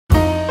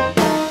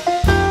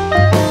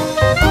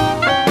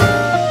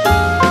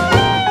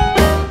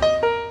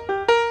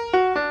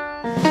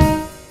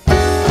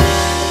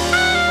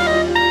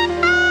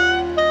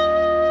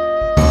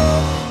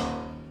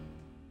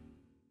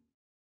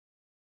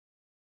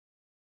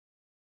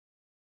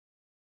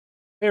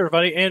Hey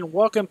everybody, and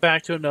welcome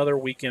back to another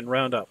weekend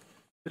roundup.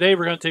 Today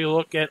we're going to take a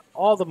look at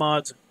all the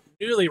mods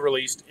newly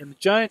released in the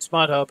Giants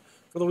Mod Hub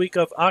for the week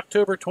of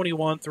October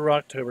 21 through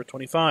October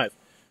 25.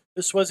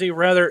 This was a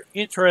rather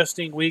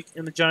interesting week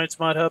in the Giants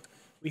Mod Hub.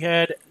 We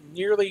had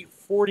nearly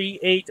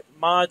 48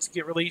 mods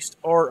get released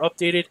or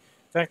updated.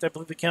 In fact, I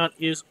believe the count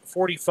is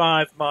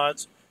 45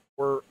 mods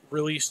were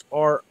released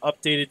or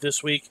updated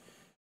this week.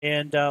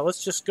 And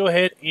let's just go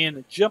ahead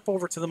and jump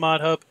over to the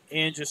Mod Hub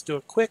and just do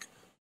a quick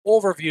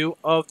overview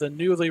of the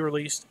newly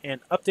released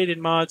and updated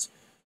mods.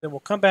 Then we'll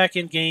come back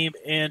in game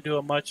and do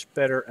a much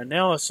better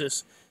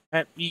analysis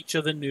at each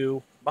of the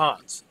new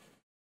mods.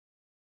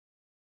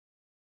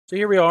 So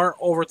here we are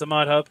over at the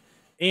Mod Hub,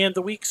 and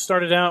the week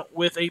started out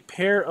with a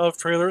pair of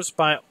trailers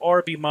by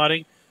RB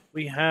Modding.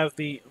 We have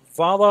the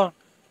Vala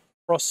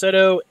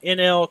Crossetto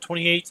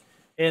NL28,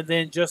 and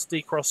then just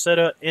the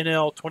Crosetta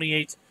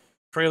NL28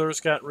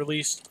 trailers got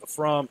released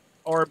from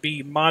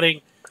RB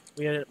Modding.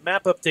 We had a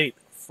map update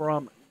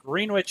from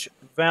Greenwich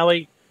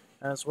Valley,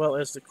 as well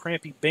as the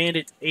Crampy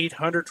Bandit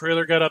 800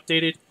 trailer got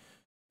updated.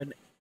 An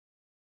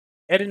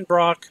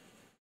Edinbach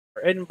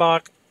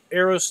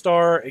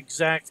Aerostar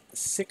Exact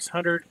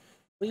 600. I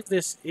believe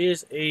this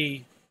is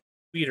a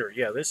weeder.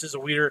 Yeah, this is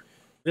a weeder.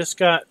 This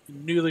got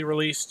newly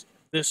released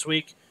this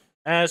week,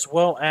 as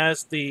well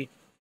as the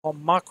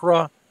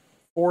Hamakra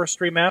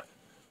Forestry map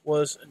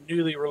was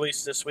newly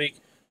released this week.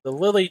 The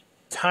Lily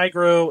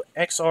Tigro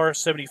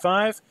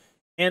XR75,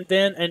 and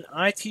then an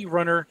IT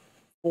Runner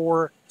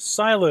for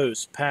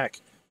Silos pack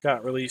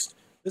got released.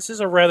 This is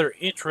a rather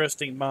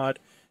interesting mod.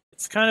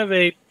 It's kind of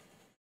a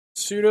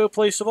pseudo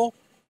placeable,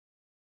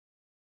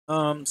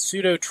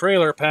 pseudo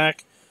trailer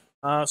pack,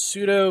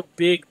 pseudo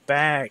big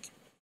bag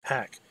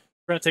pack.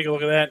 We're going to take a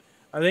look at that.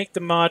 I think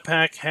the mod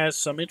pack has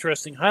some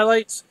interesting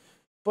highlights,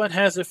 but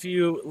has a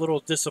few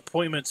little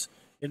disappointments,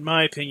 in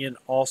my opinion,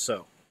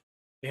 also.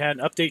 We had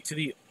an update to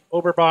the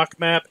Oberbach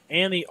map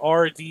and the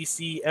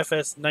RDC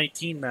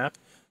FS19 map.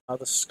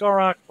 The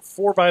Skarrock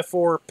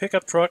 4x4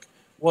 pickup truck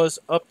was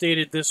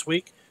updated this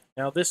week.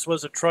 Now, this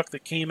was a truck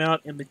that came out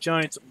in the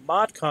Giants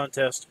mod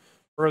contest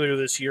earlier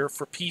this year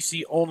for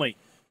PC only.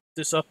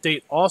 This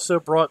update also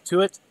brought to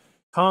it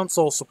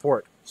console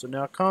support. So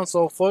now,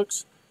 console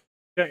folks,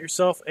 got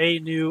yourself a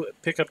new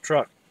pickup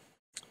truck.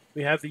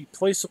 We have the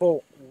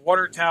placeable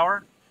water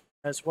tower,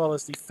 as well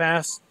as the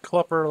fast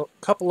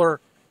coupler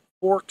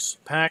forks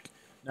pack.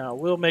 Now,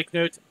 we'll make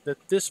note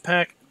that this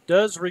pack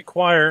does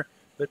require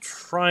the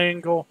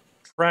triangle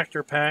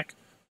tractor pack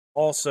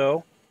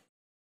also.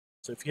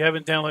 So if you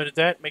haven't downloaded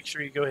that, make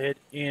sure you go ahead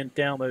and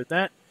download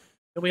that.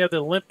 Then we have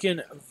the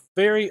Limpkin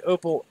Very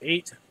Opal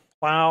 8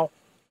 plow.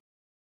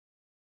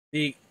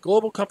 The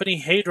Global Company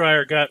hay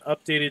dryer got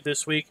updated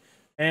this week.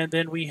 And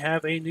then we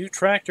have a new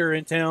tractor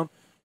in town.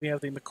 We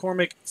have the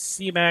McCormick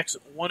C-Max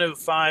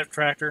 105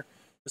 tractor.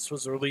 This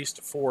was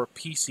released for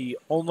PC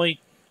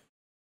only.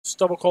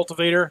 Stubble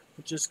cultivator,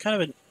 which is kind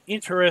of an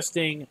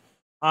interesting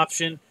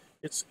option.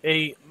 It's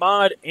a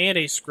mod and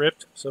a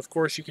script, so of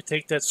course you could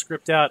take that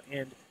script out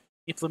and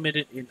implement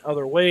it in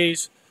other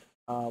ways.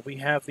 We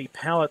have the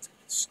pallet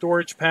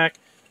storage pack.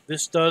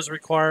 This does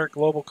require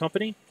Global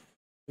Company.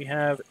 We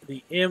have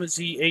the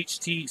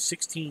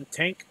MZHT16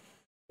 tank.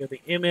 We have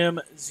the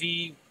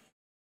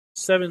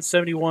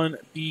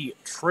MMZ771B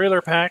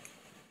trailer pack.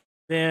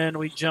 Then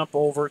we jump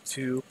over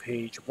to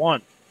page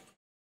 1.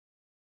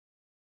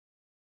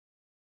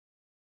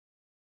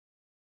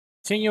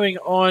 Continuing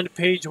on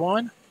page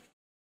 1,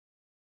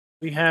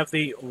 we have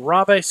the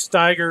Rabe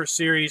Steiger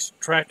series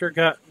tractor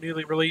got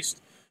newly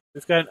released.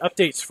 We've got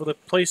updates for the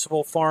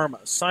placeable farm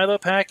silo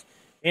pack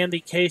and the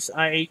Case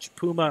IH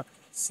Puma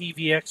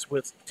CVX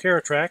with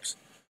TerraTrax.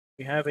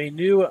 We have a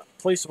new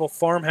placeable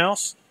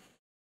farmhouse,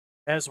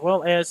 as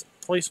well as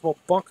placeable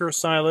bunker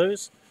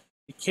silos.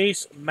 The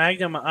Case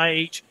Magnum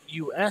IH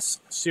US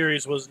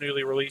series was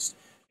newly released,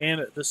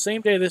 and the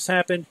same day this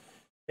happened,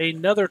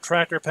 another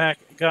tractor pack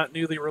got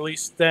newly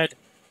released that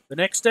the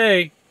next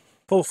day,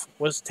 poof,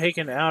 was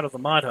taken out of the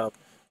Mod Hub.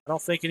 I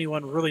don't think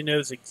anyone really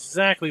knows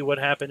exactly what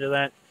happened to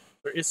that.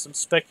 There is some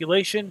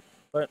speculation,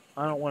 but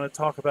I don't want to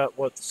talk about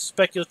what's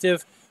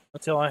speculative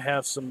until I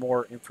have some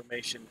more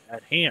information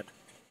at hand.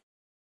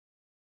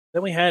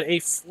 Then we had a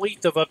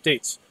fleet of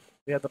updates.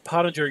 We had the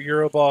Pottinger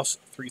Euroboss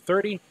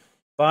 330,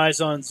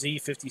 Bison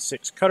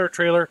Z56 cutter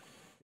trailer,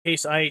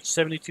 Case IH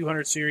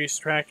 7200 series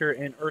tractor,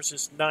 and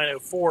Ursus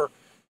 904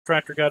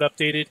 tractor got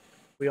updated.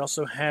 We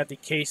also had the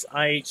Case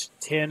IH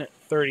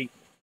 1030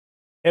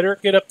 header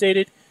get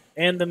updated,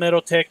 and the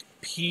Metaltech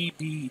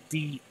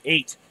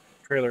PBD8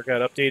 trailer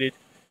got updated.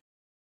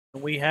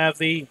 And we have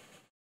the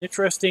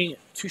interesting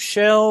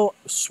Tuchel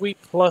Sweep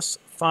Plus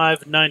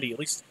 590. At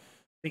least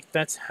I think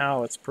that's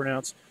how it's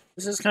pronounced.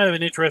 This is kind of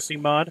an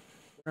interesting mod.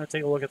 We're going to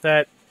take a look at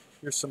that.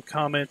 Here's some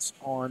comments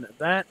on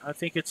that. I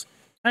think it's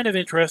kind of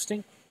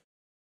interesting.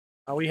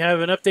 We have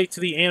an update to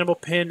the Animal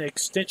Pen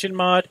extension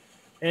mod.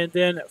 And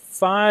then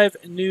 5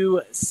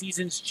 new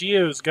Seasons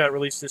Geos got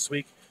released this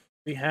week.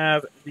 We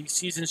have the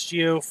Seasons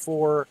Geo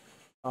for,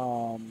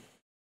 I'm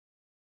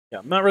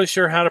not really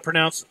sure how to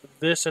pronounce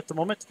this at the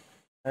moment.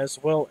 as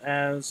well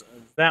as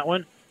that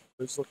one.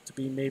 Those look to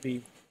be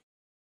maybe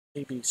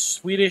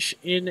Swedish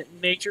in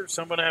nature,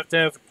 so I'm going to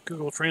have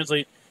Google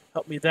Translate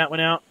help me that one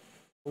out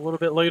a little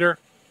bit later.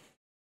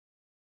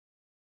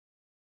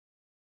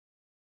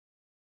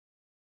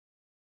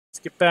 Let's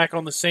get back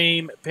on the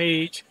same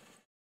page.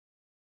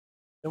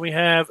 Then we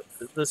have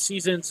the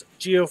Seasons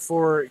Geo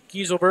for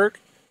Gieselberg.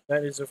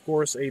 That is, of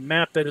course, a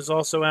map that is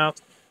also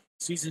out.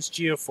 Seasons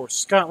Geo for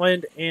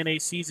Scotland and a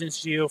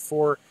Seasons Geo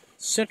for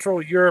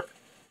Central Europe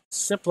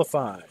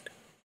Simplified.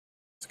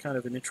 It's kind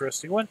of an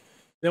interesting one.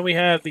 Then we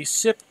have the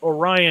SIP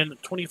Orion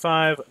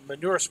 25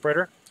 Manure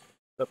Spreader,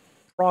 the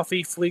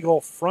Profi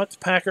Flegel Front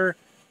Packer,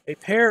 a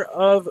pair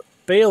of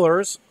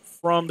balers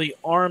from the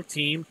ARM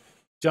team,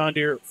 John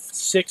Deere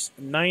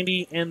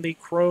 690, and the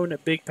Krone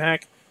Big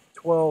Pack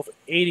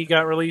 1280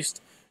 got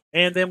released.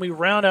 And then we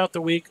round out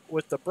the week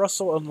with the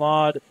Brussels and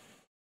Lod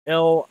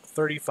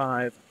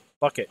L35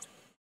 bucket.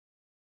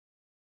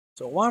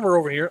 So while we're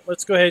over here,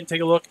 let's go ahead and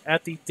take a look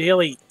at the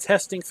daily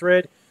testing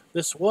thread.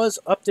 This was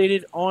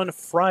updated on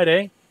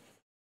Friday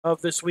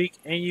of this week,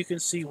 and you can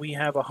see we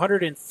have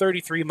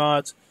 133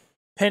 mods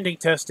pending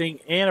testing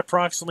and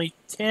approximately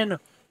 10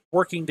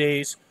 working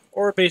days,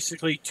 or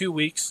basically 2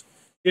 weeks,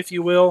 if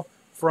you will,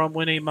 from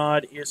when a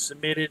mod is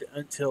submitted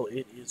until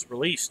it is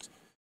released.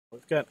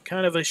 We've got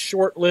kind of a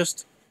short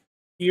list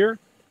here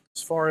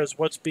as far as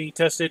what's being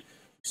tested.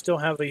 We still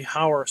have the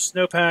Hauer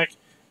Snowpack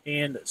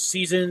and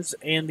Seasons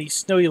and the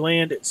Snowy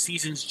Land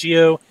Seasons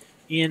Geo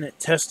in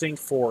testing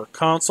for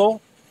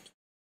console.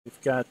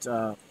 We've got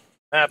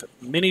Map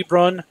Mini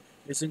Brun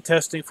is in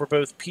testing for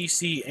both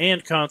PC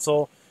and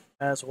console,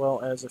 as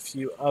well as a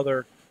few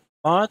other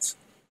mods.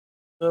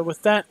 So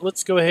with that,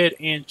 let's go ahead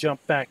and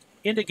jump back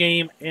into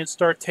game and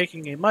start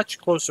taking a much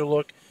closer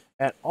look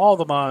at all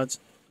the mods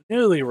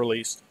newly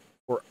released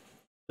for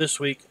this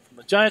week from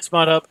the Giants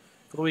Mod Hub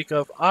for the week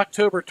of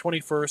October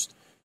 21st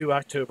to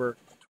October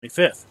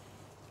 25th.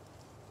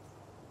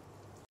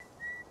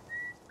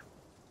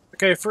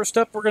 Okay, first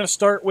up, we're going to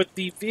start with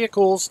the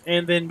vehicles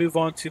and then move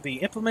on to the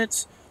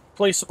implements,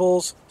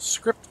 placeables,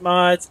 script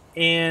mods,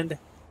 and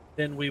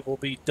then we will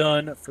be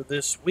done for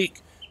this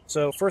week.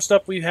 So first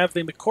up, we have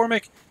the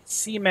McCormick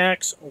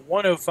C-Max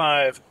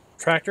 105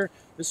 tractor.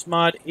 This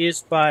mod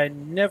is by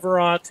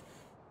Neverot,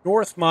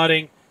 North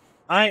Modding,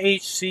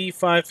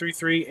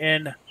 IHC533,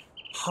 and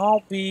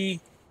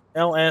Hobby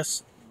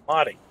LS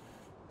Modding.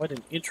 What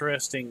an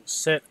interesting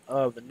set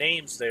of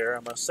names there,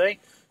 I must say.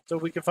 So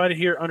we can find it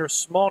here under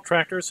small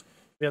tractors.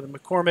 We have the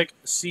McCormick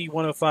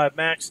C105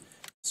 Max.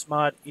 This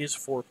mod is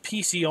for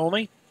PC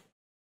only.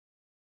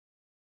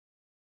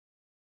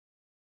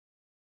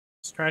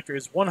 This tractor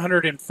is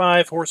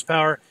 105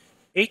 horsepower,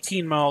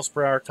 18 miles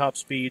per hour top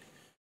speed.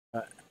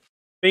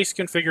 Base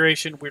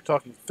configuration, we're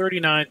talking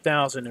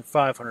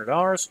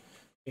 $39,500.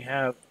 We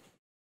have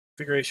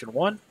configuration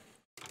 1,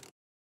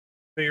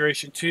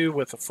 configuration 2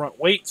 with the front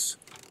weights.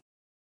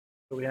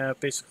 So we have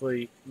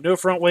basically no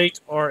front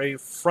weight or a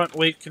front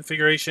weight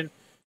configuration.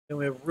 Then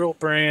we have real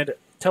brand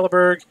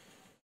Telleberg,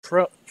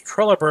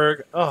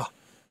 Trelleborg,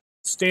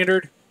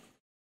 standard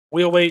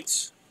wheel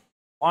weights,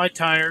 wide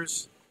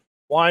tires,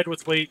 wide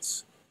with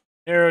weights,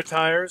 narrow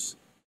tires,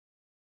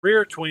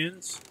 rear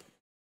twins,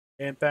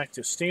 and back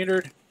to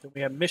standard. Then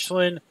we have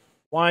Michelin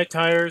wide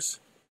tires.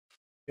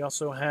 We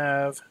also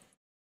have,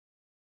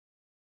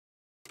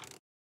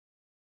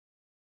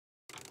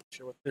 not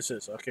sure what this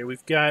is. Okay,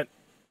 we've got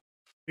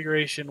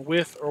configuration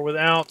with or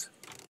without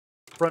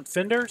front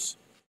fenders.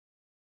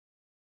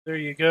 There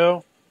you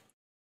go.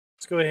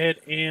 Let's go ahead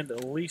and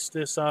lease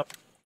this up.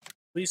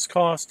 Lease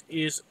cost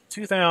is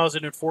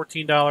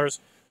 $2,014,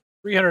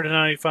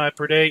 $395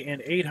 per day,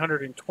 and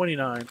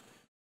 $829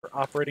 per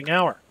operating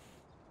hour.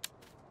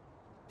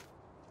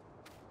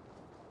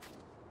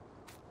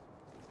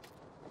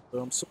 So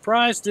I'm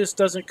surprised this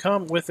doesn't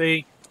come with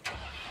a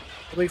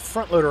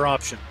front loader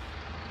option.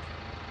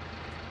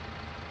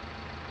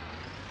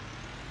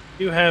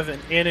 We do have an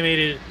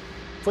animated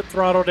foot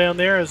throttle down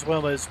there as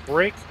well as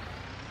brake.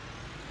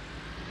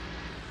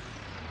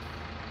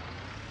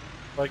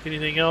 Like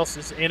anything else,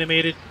 it's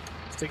animated.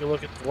 Let's take a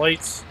look at the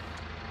lights.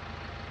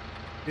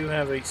 We do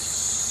have a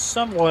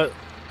somewhat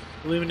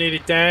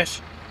illuminated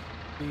dash.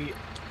 The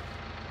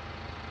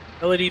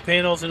LED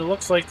panels, and it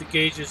looks like the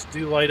gauges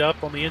do light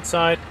up on the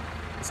inside.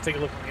 Let's take a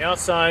look on the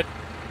outside.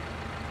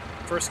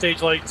 First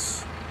stage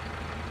lights,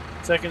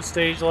 second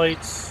stage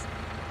lights,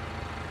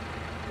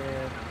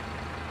 and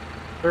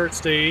third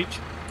stage.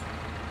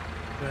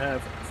 We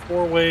have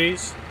 4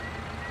 ways,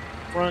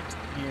 front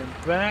and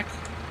back,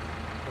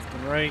 left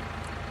and right.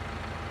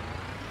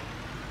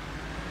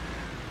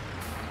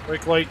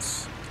 Brake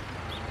lights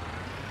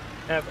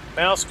have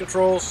mouse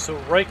controls, so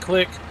right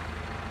click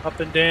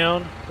up and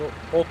down will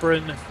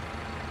open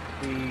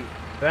the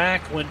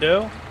back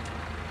window.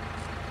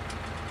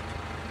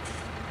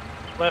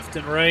 Left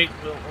and right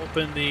will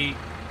open the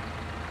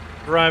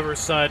driver's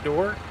side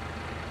door.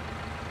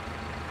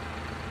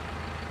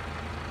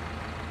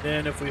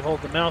 Then if we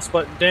hold the mouse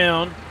button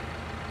down,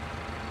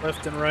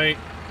 left and right,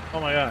 oh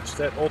my gosh,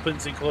 that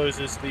opens and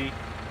closes the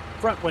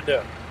front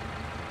window.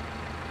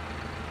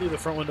 leave the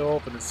front window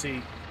open and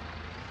see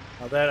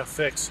how that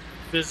affects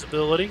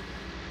visibility.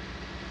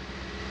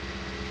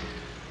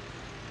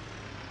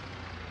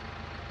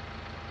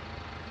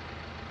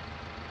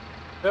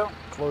 So,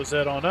 close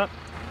that on up.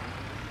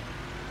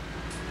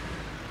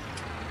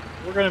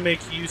 We're going to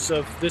make use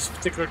of this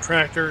particular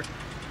tractor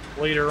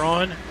later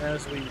on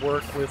as we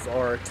work with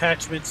our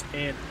attachments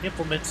and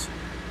implements.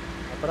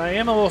 But I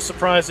am a little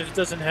surprised that it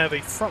doesn't have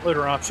a front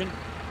loader option,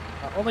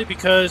 only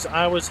because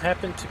I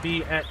happened to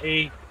be at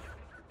a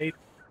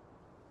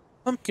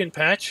pumpkin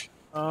patch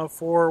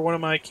for one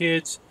of my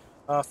kids'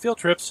 field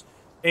trips,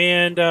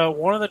 and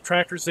one of the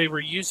tractors they were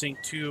using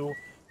to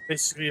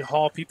basically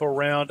haul people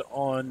around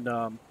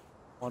on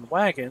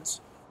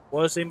wagons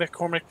was a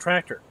McCormick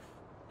tractor.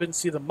 Couldn't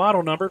see the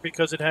model number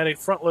because it had a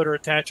front loader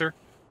attacher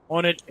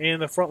on it,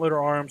 and the front loader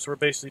arms were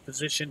basically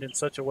positioned in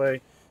such a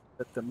way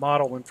that the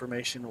model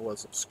information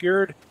was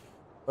obscured.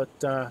 But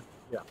yeah,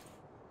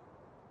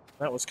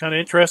 that was kind of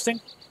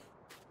interesting.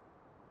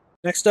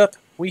 Next up,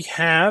 we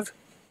have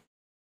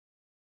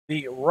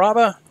the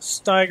Roundup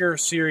Steiger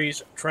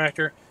series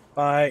tractor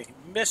by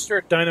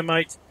Mr.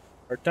 Dynamite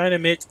or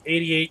Dynamite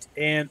 88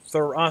 and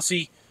thru.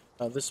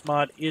 This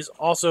mod is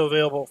also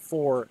available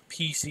for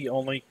PC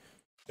only.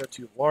 Go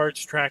to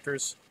large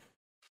tractors.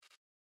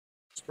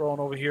 Scrolling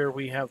over here,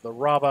 we have the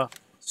Roundup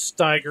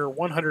Steiger,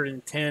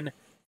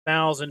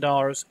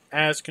 $110,000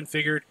 as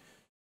configured.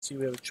 See,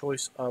 we have a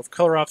choice of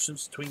color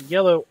options between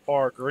yellow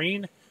or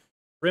green,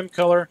 rim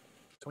color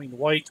between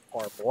white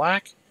or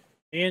black,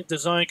 and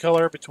design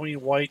color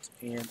between white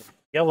and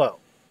yellow.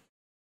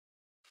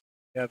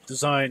 We have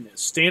design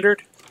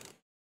standard,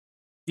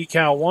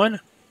 decal 1,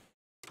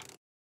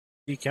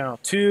 decal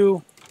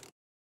 2.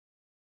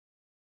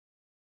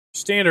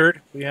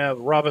 Standard, we have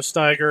Roundup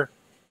Steiger,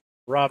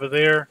 Roundup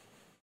there.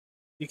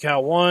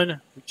 Decal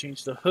 1, we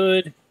change the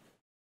hood.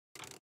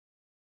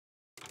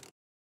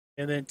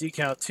 And then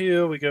decal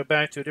 2, we go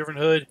back to a different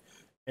hood,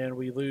 and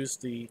we lose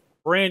the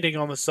branding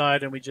on the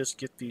side, and we just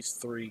get these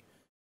three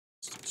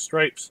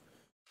stripes.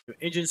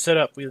 Engine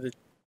setup, we have the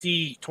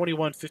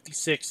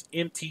D2156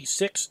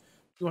 MT6,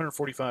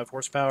 245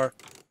 horsepower.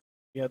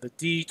 We have the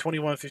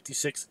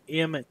D2156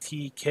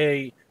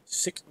 MTK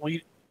 6,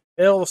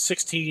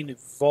 L16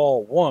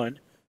 Vol 1,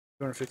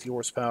 250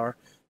 horsepower.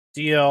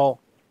 D11TL,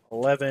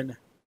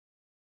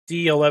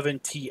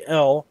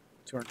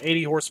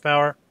 280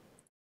 horsepower.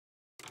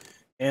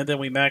 And then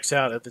we max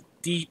out at the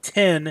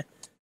D10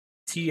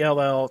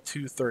 TLL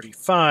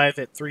 235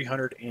 at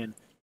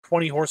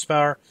 320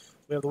 horsepower.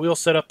 We have the wheel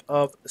setup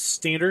of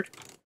standard,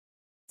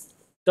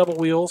 double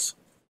wheels,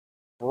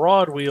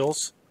 broad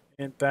wheels,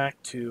 and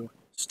back to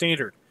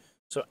standard.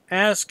 So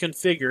as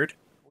configured,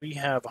 we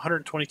have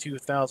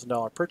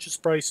 $122,000 purchase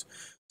price,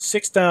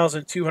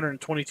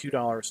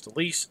 $6,222 to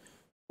lease,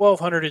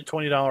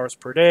 $1,220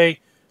 per day,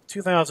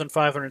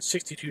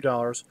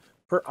 $2,562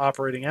 per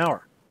operating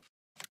hour.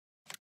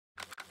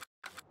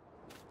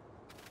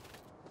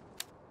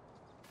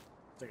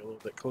 Take a little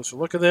bit closer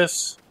look at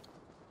this.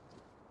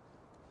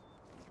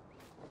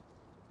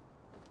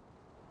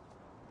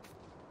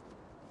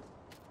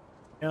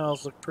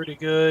 Those look pretty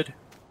good.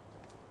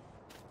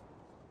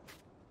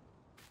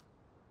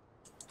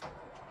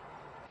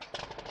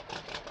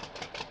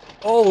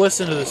 Oh,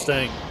 listen to this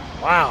thing.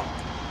 Wow.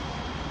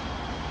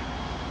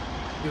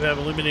 You have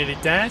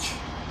illuminated dash.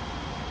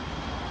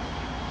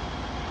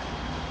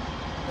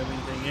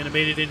 Everything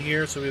animated in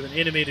here. So we have an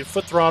animated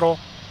foot throttle.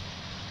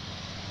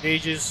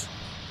 Gauges.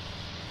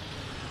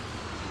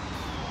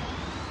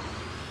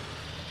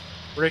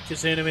 Brick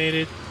is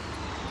animated.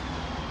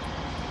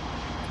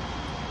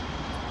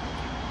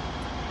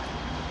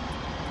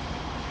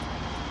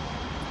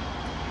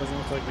 Doesn't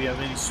look like we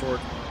have any sort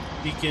of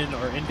beacon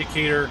or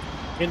indicator.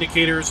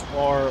 Indicators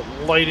are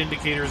light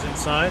indicators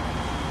inside.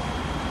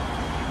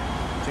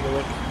 Take a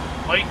look.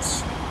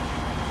 Lights.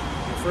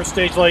 The first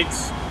stage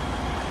lights.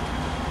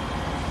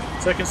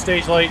 Second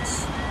stage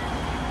lights.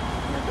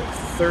 And the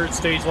third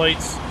stage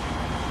lights.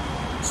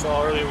 We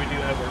saw earlier we do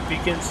have our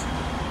beacons.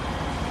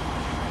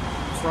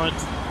 Front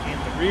and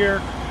the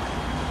rear.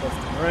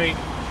 Left and right.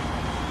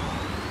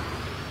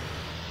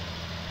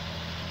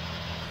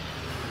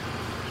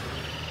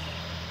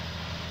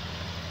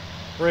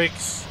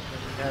 Brakes.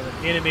 And we have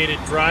an animated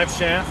drive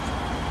shaft.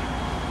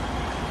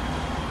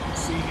 You can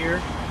see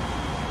here.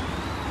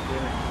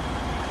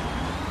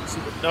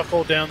 See the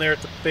knuckle down there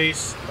at the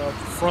base of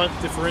the front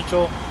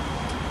differential.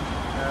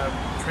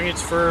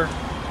 Transfer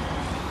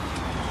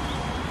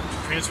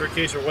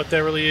case, or what that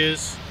really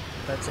is.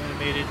 That's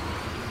animated.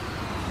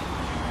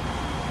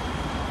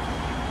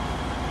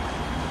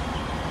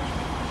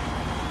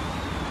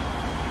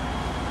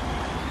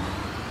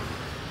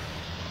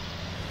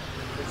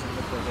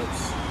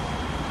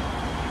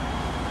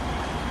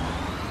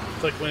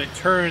 It's like when it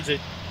turns, it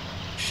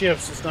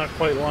shifts. It's not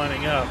quite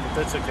lining up, but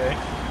that's okay.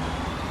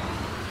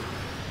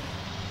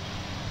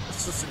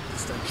 Let's listen to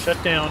this thing.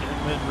 Shut down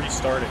and then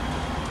restart it.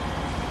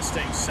 This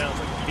thing sounds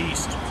like a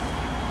beast.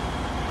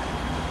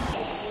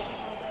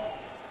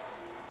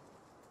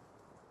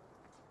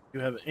 You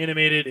have an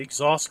animated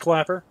exhaust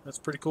clapper. That's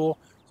pretty cool.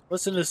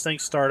 Listen to this thing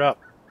start up.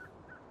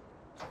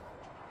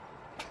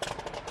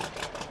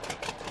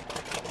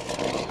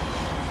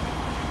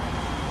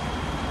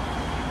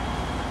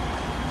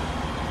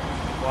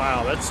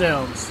 Wow, that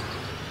sounds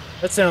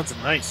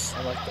nice.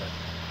 I like that.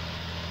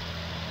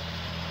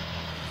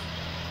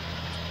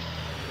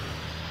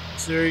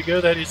 So there you go.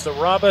 That is the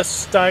Roundup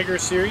Steiger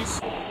series.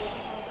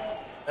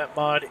 That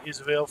mod is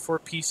available for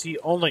PC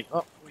only.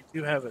 Oh, we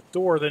do have a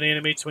door that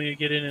animates when you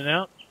get in and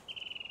out.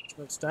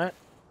 That's that.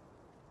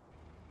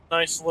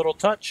 Nice little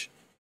touch.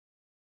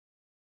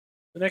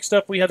 The next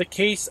up, we have the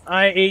Case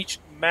IH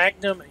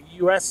Magnum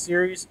US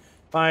series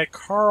by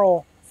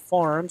Carl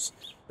Farms.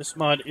 This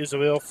mod is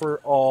available for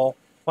all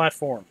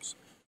platforms.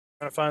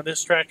 Trying to find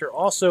this tractor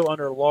also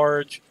under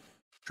large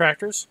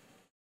tractors.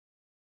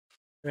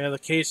 We have the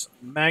Case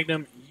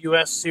Magnum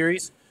US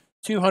series,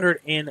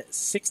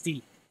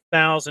 $260,000,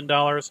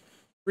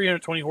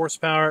 320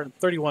 horsepower, and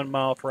 31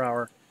 mile per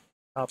hour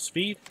top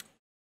speed.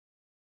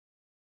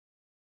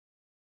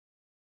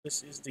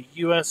 This is the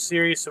US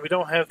series, so we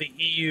don't have the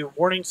EU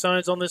warning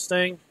signs on this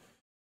thing.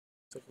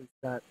 So we've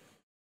got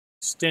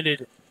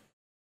extended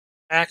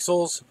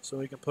axles, so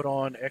we can put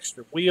on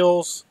extra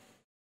wheels.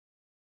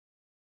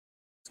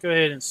 Let's go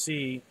ahead and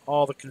see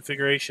all the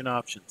configuration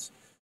options.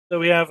 So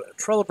we have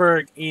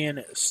Trelleborg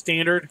in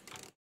standard,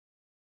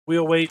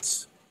 wheel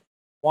weights,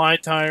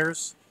 wide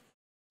tires,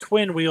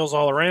 twin wheels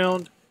all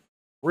around,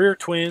 rear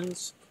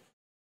twins,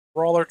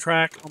 roller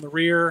track on the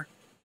rear,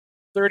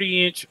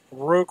 30-inch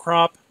row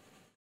crop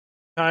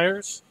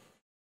tires.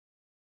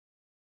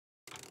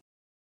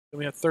 Then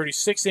we have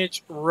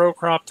 36-inch row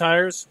crop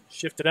tires,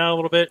 shifted out a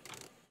little bit,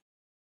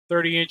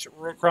 30-inch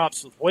row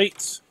crops with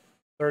weights,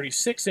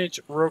 36-inch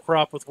row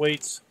crop with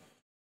weights,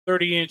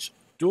 30-inch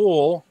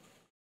dual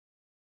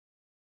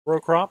row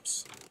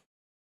crops,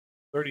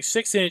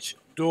 36-inch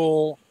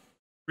dual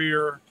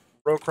rear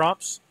row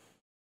crops,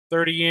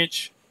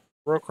 30-inch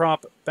row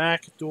crop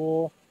back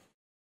dual.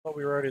 I thought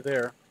we were already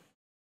there.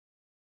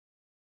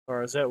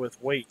 Or is that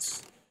with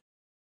weights?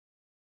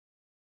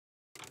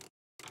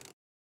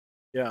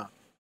 Yeah.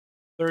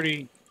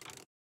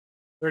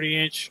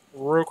 30-inch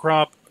row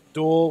crop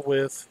dual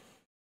with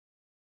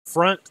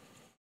front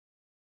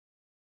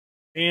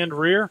and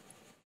rear.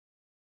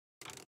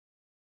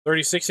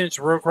 36-inch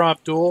row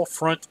crop dual,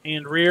 front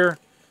and rear.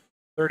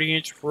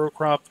 30-inch row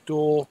crop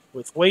dual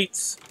with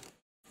weights.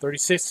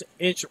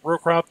 36-inch row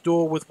crop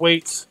dual with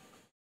weights.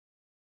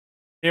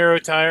 Narrow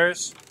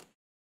tires.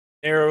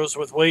 Narrows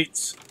with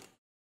weights.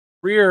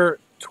 Rear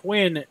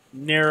twin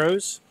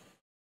narrows.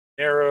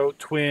 Narrow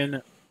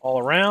twin all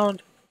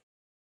around.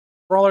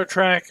 Crawler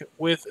track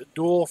with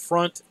dual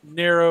front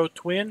narrow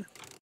twin.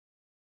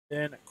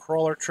 Then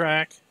crawler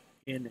track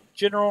in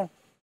general.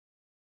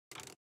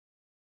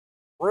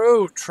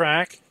 Road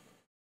track.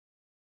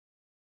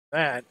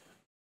 That.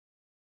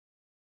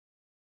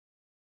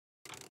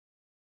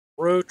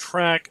 Road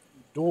track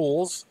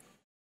duals.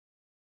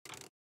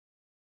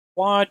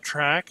 Quad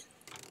track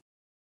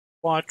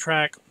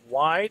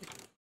wide,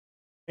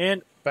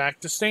 and back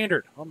to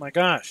standard. Oh my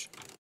gosh.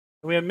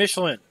 And we have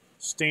Michelin,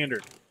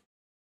 standard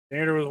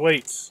with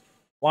weights,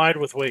 wide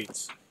with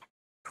weights,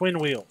 twin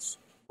wheels,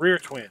 rear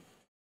twin.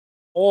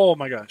 Oh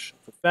my gosh,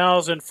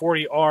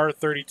 1040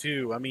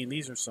 R32. I mean,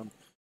 these are some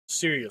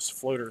serious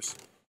floaters.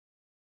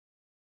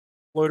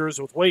 Floaters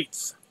with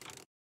weights,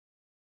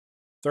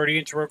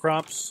 30-inch row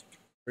crops,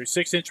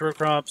 36-inch row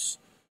crops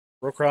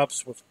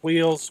with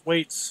wheels,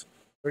 weights,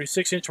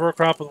 36-inch row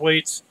crop with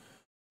weights.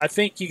 I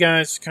think you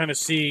guys kind of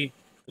see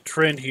the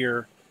trend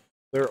here.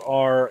 There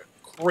are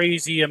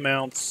crazy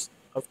amounts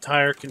of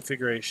tire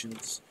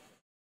configurations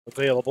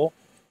available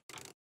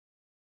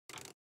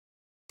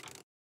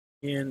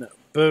in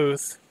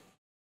both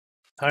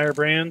tire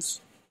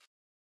brands.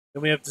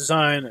 Then we have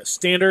design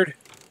standard,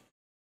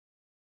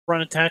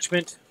 front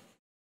attachment,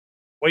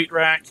 weight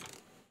rack,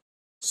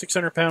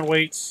 600-pound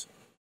weights,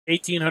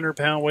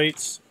 1,800-pound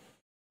weights,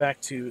 back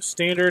to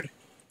standard.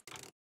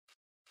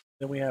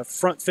 Then we have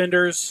front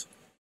fenders,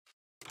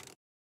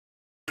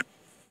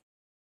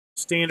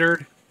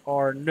 standard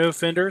or no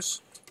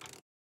fenders.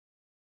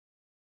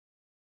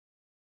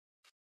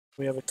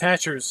 We have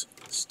attachers,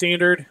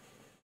 standard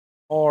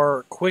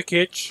or quick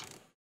hitch.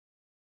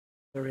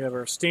 There we have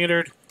our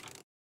standard.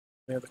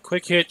 We have the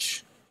quick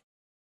hitch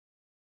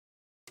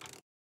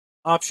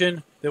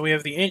option. Then we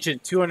have the engine,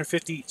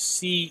 250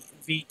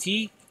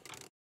 CVT,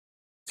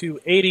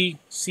 280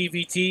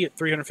 CVT at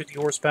 350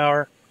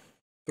 horsepower,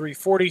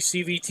 340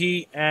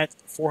 CVT at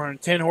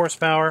 410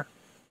 horsepower,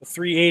 the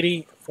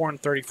 380,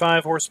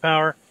 435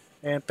 horsepower,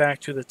 and back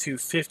to the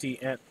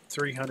 250 at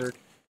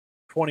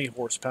 320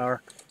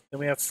 horsepower. Then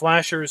we have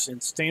flashers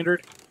in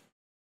standard,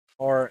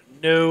 or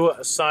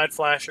no side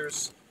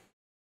flashers.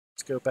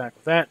 Let's go back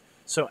with that.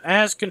 So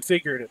as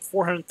configured at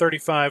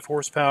 435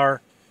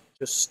 horsepower,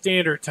 just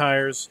standard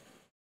tires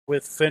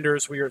with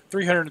fenders, we are at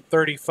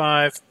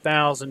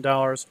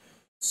 $335,000,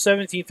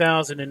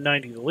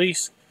 $17,090 the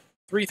lease,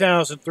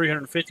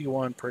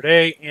 $3,351 per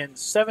day, and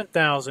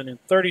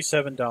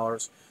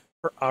 $7,037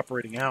 per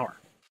operating hour.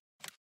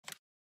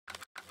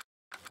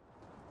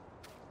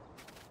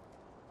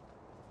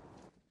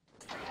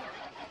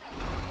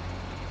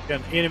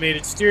 Got an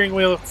animated steering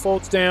wheel that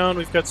folds down.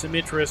 We've got some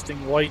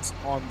interesting lights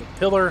on the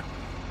pillar.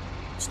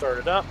 Start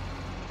it up.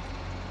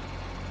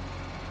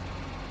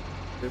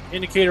 We have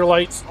indicator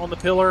lights on the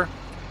pillar.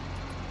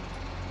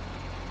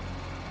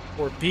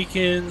 For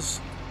beacons,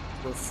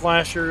 for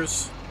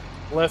flashers,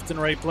 left and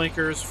right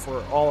blinkers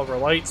for all of our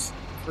lights.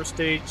 First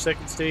stage,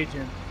 second stage,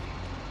 and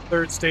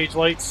third stage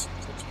lights.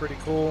 So that's pretty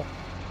cool.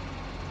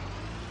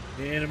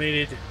 The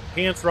animated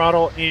hand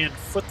throttle and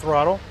foot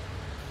throttle.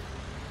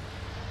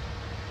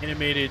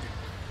 Animated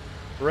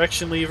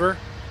direction lever.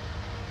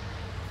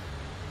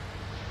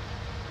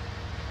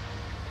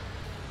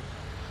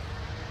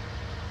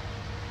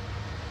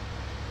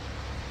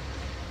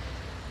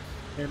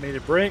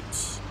 Animated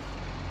brakes.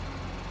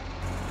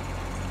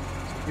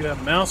 You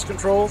have mouse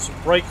controls.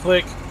 Right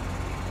click,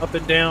 up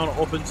and down,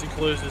 opens and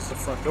closes the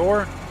front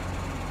door.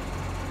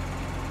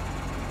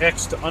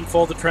 X to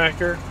unfold the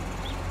tractor.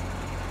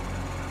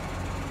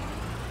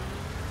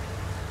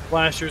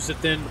 Flashers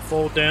that then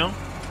fold down.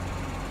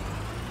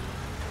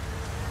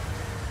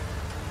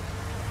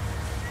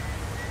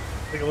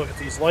 Take a look at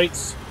these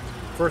lights.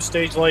 First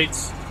stage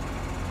lights,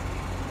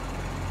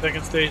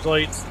 second stage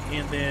lights,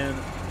 and then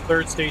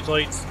third stage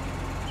lights.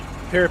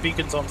 A pair of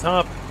beacons on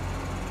top.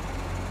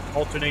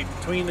 Alternate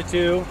between the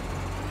two.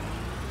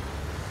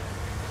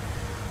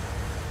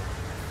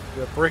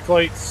 We have brake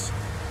lights.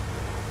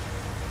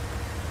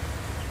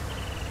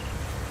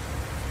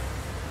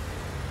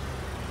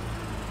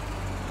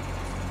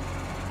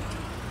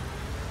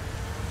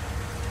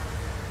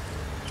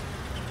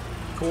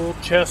 Cool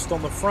chest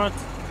on the front.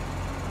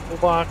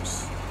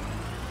 Box.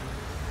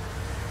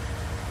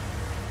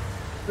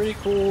 Pretty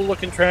cool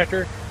looking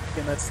tractor.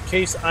 Again, that's the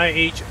Case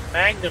IH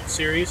Magnum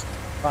series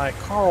by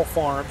Carl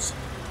Farms,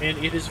 and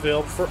it is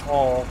available for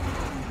all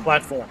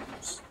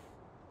platforms.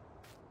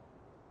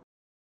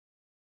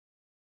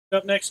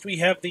 Up next, we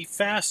have the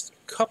Fast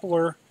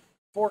Coupler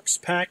Forks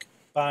Pack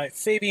by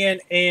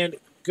Fabian and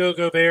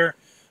Go-Go Bear.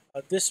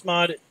 This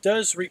mod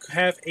does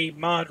have a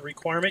mod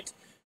requirement.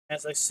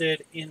 As I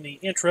said in the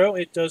intro,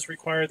 it does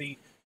require the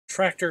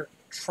Tractor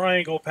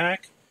Triangle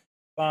Pack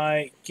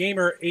by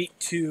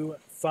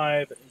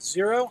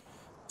Gamer8250.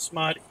 This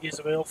mod is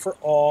available for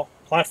all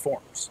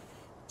platforms.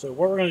 So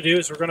what we're going to do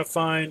is we're going to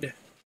find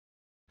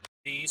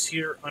these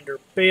here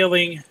under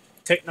Baling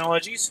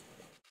Technologies.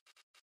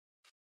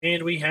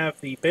 And we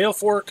have the bale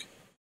fork.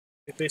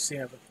 We basically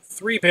have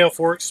 3 bale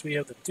forks. We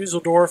have the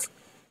Dusseldorf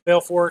bale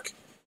fork,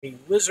 a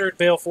lizard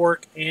bale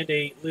fork, and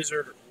a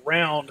lizard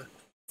round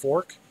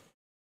fork.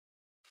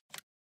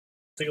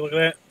 Take a look at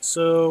that.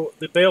 So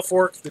the bale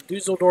fork, the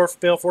Dusseldorf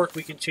bale fork,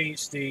 we can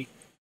change the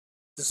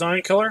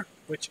design color,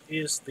 which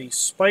is the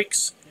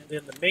spikes, and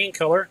then the main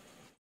color,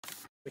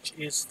 which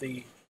is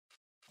the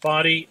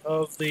body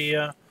of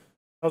the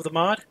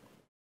mod.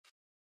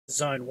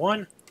 Design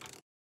 1,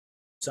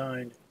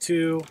 design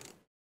 2.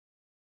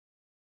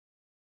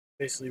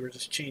 Basically, we're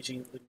just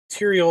changing the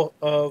material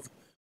of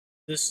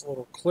this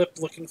little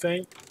clip-looking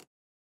thing.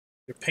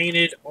 They're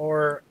painted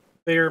or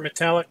they're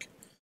metallic.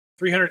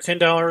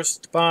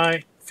 $310 to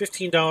buy,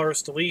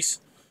 $15 to lease,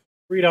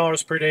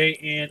 $3 per day,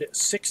 and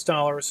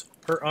 $6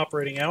 per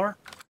operating hour.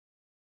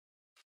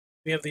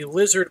 We have the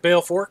Lizard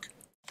Bale Fork,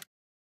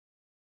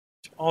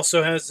 which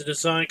also has the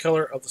design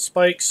color of the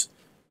spikes,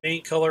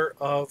 main color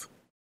of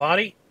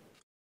body.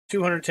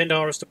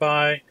 $210 to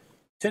buy,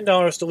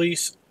 $10 to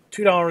lease,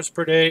 $2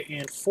 per day,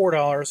 and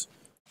 $4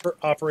 per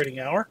operating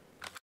hour.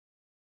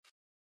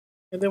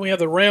 And then we have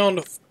the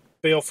Round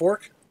Bale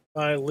Fork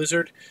by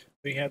Lizard.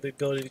 We have the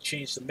ability to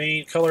change the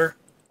main color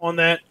on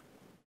that.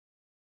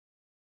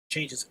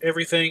 Changes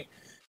everything.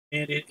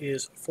 And it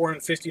is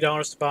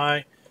 $450 to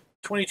buy,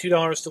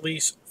 $22 to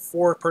lease,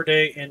 $4 per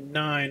day, and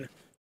 $9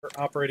 per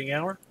operating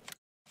hour.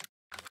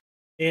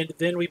 And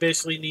then we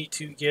basically need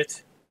to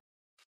get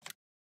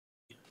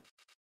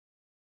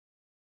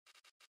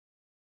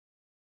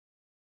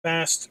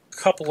Fast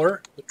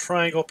Coupler, the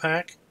triangle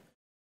pack.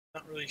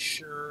 Not really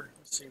sure.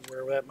 Let's see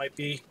where that might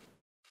be.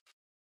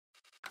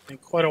 Been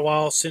quite a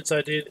while since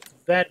I did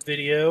that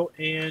video,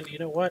 and you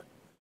know what?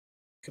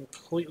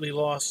 Completely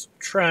lost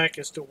track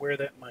as to where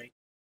that might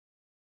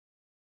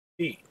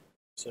be.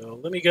 So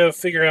let me go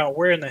figure out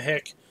where in the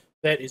heck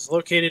that is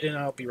located, and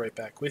I'll be right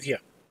back with you.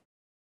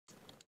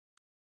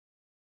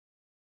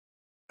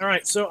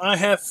 Alright, so I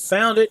have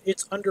found it.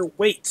 It's under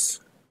weights.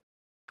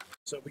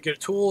 So we go to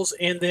tools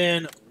and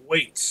then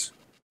weights.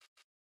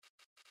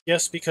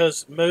 Yes,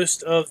 because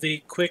most of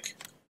the quick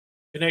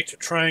connector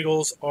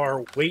triangles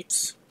are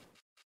weights,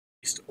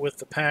 with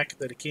the pack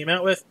that it came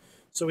out with.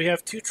 So we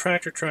have 2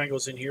 tractor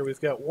triangles in here.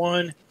 We've got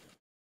one,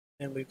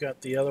 and we've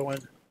got the other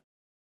one.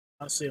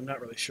 Honestly, I'm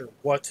not really sure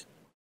what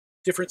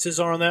differences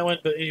are on that one,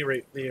 but at any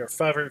rate, they are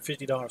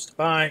 $550 to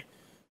buy,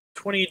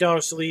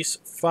 $28 to lease,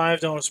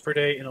 $5 per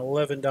day, and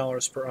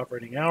 $11 per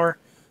operating hour.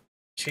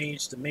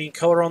 Change the main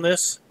color on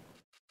this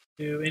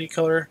to any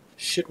color,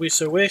 should we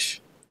so wish.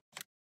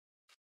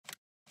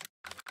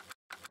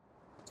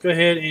 Let's go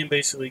ahead and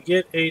basically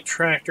get a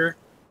tractor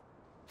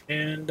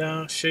and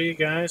show you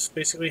guys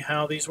basically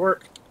how these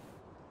work.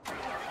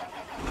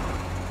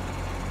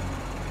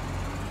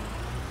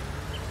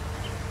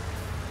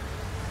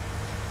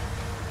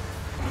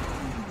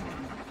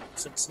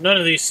 Since none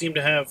of these seem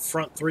to have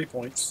front 3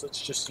 points,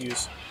 let's just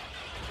use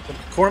the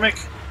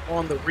McCormick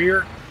on the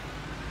rear.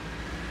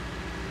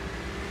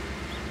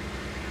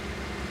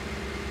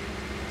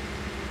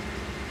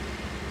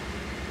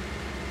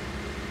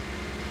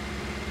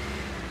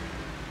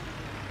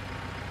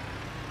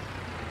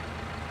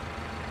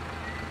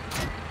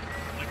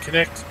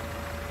 Connect,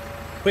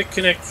 quick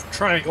connect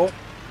triangle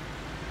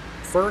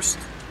first,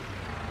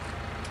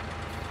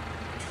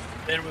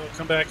 then we'll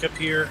come back up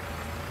here,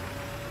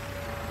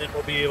 then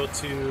we'll be able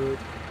to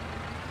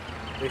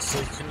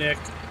basically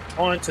connect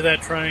onto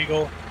that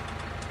triangle,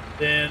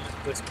 then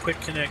this quick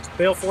connect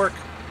bale fork,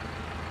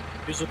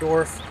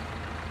 Dusseldorf,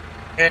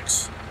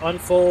 X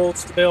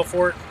unfolds the bale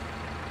fork,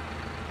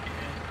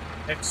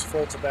 and X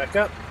folds it back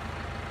up.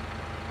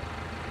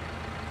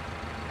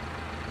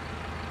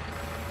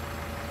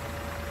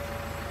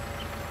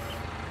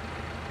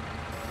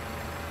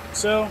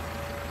 So,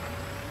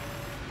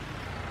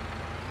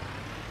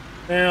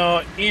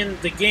 now in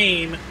the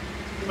game,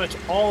 pretty much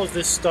all of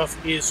this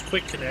stuff is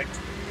quick connect.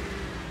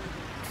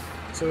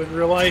 So in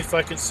real life,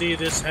 I can see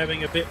this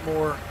having a bit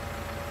more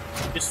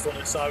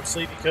usefulness,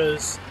 obviously,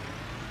 because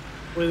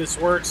the way this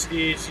works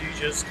is you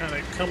just kind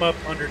of come up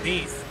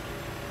underneath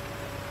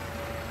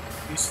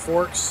these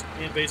forks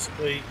and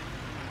basically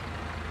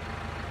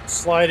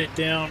slide it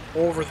down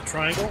over the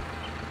triangle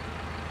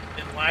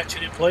and latch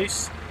it in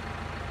place.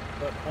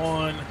 But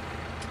on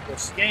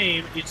this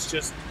game, it's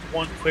just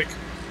one quick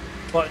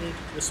button.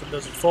 This one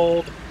doesn't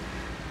fold.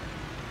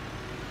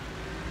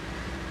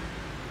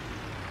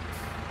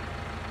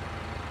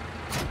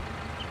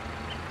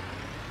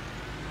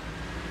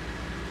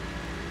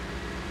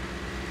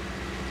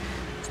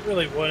 It's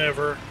really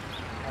whatever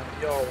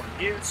y'all want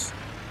to use.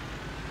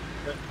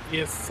 But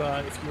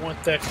if you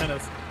want that kind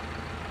of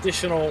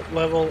additional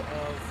level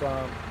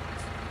of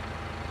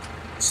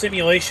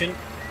simulation,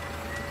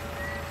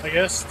 I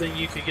guess, then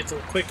you could get the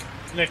quick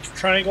connect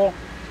triangle,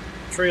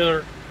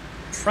 tractor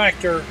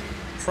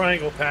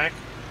triangle pack.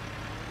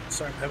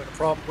 Sorry, I'm having a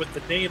problem with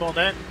the name on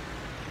that.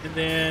 And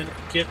then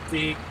get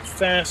the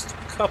fast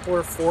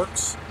coupler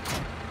forks.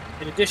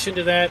 In addition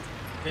to that,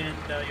 then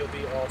you'll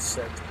be all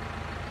set.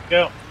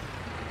 Go.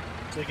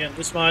 So again,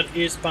 this mod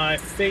is by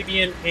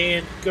Fabian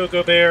and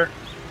GoGo Bear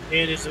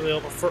and is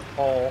available for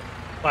all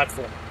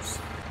platforms.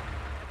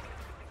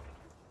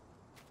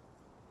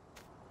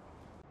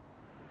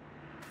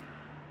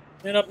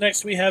 And up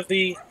next we have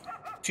the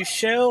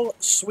Tuchel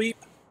Sweep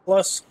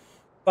Plus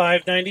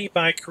 590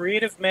 by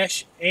Creative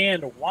Mesh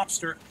and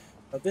Wopster.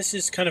 This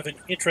is kind of an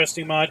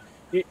interesting mod.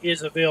 It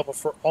is available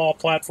for all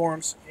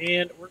platforms,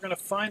 and we're going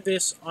to find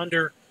this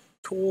under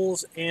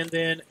Tools and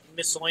then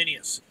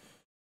Miscellaneous.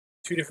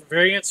 Two different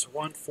variants,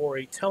 one for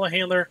a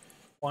telehandler,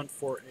 one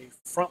for a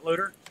front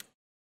loader.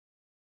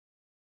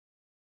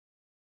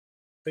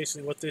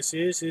 Basically what this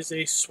is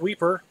a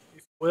sweeper,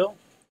 if you will.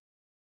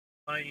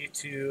 Allow you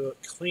to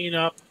clean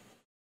up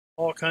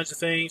all kinds of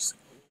things,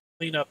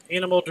 clean up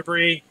animal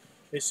debris,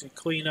 basically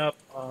clean up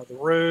the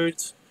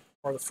roads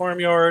or the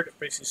farmyard,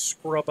 basically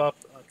scrub up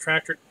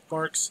tractor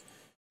marks,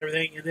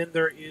 everything. And then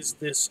there is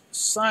this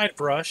side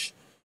brush,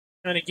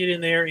 kind of get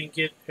in there and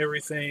get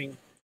everything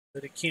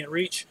that it can't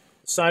reach.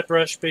 The side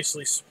brush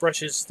basically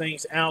brushes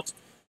things out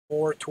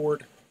more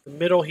toward the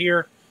middle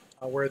here,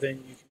 where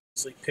then you can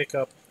easily pick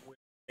up with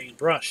the main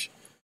brush.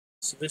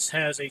 So this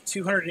has a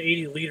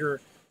 280 liter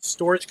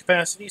storage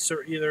capacity, so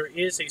there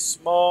is a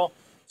small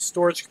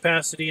storage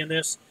capacity in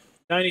this,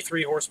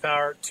 93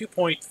 horsepower,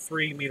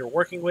 2.3 meter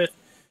working width,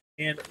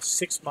 and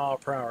 6 mile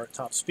per hour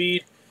top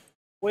speed.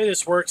 The way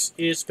this works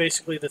is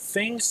basically the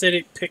things that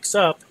it picks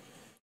up,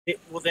 it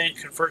will then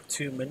convert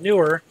to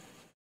manure.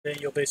 Then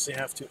you'll basically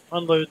have to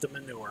unload the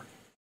manure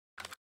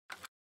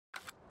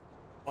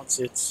once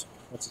it's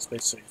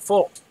basically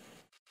full.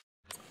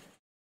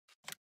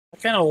 I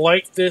kind of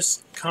like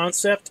this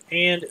concept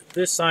and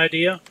this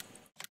idea.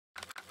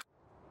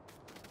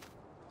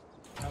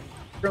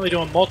 Currently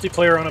doing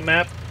multiplayer on a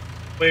map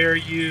where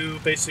you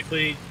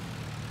basically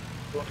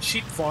go on a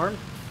sheep farm,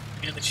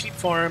 and the sheep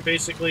farm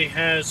basically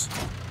has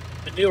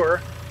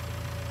manure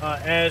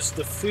as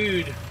the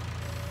food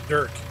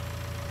dirt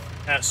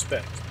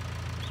aspect.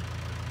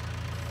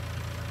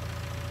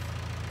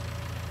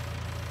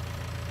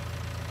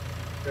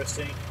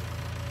 Interesting.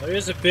 There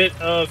is a bit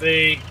of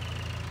a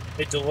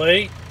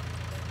delay.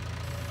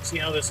 See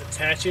how this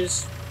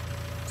attaches?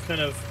 It's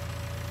kind of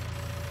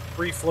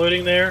free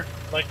floating there.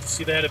 I'd like to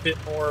see that a bit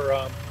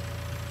more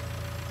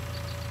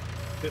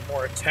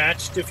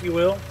attached, if you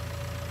will,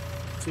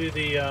 to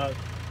the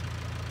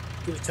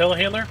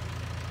telehandler.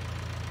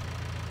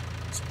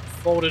 So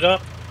fold it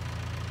up.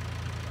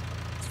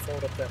 Let's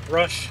fold up that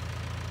brush.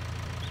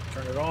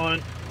 Turn it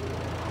on.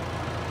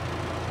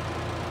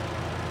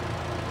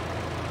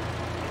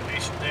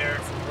 Animation there.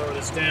 If we lower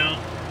this down,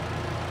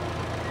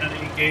 kind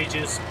of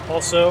engages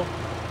also.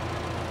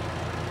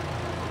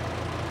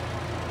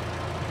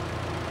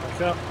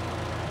 Back up.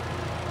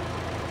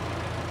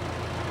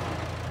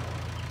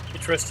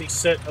 Interesting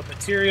set of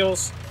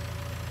materials.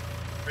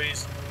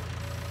 Raised,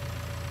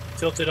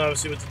 tilted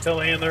obviously with the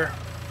telehandler.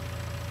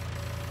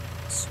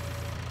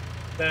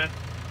 that.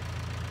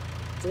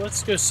 So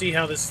let's go see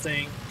how this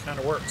thing kind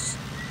of works.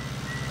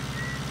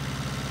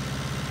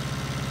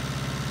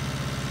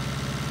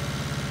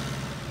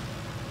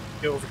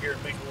 Go over here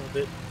and make a little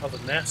bit of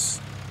a mess.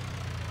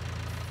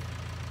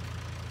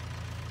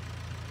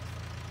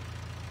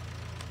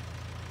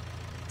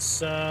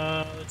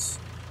 Let's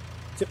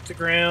tip to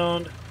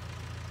ground.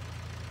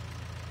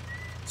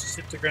 Let's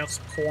tip to ground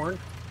some corn.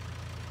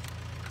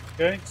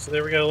 Okay, so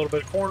there we got a little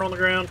bit of corn on the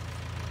ground.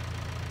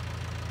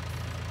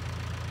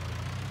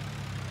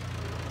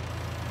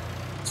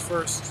 Let's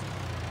first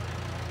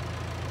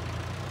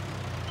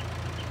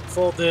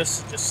fold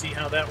this and just see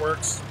how that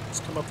works. Let's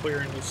come up here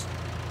and just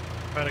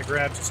try to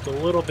grab just a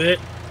little bit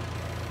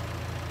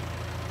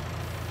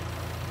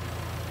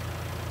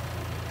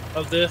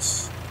of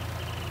this.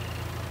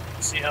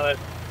 See how that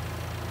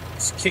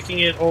is kicking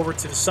it over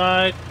to the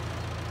side.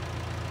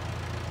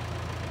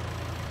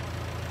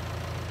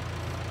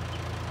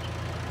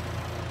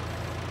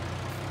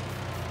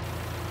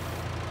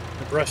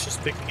 The brush is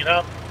picking it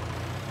up.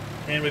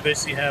 And we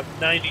basically have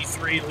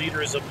 93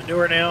 liters of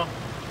manure now.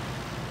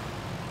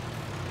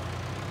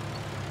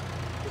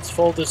 Let's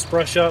fold this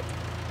brush up.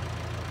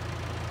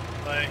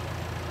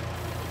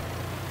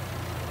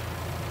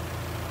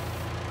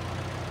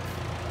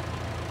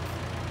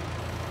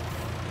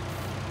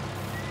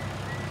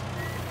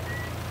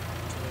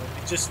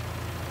 Just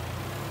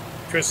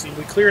interesting.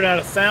 We cleared out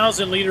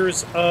 1,000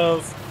 liters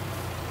of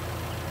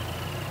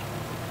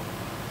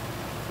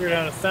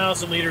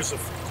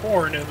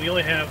corn, and we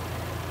only have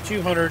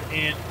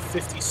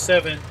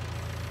 257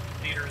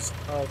 liters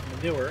of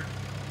manure.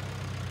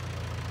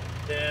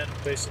 Then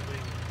basically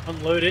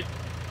unload it.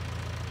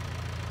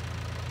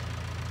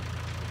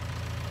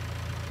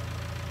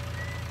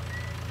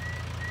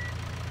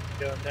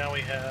 Now we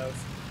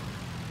have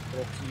a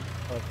little heap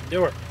of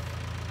manure.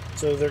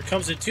 So there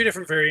comes in two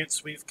different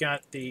variants. We've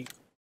got the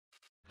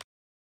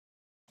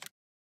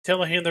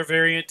telehandler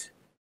variant,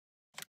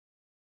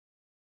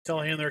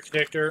 telehandler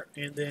connector,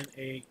 and then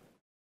a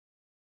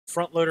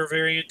front loader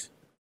variant.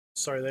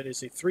 Sorry, that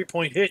is a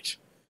 3-point hitch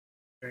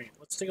variant.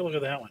 Let's take a look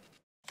at that one.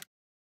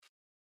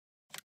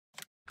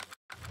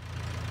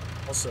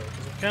 Also,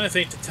 because I kind of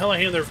think the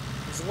telehandler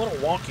is a little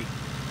wonky.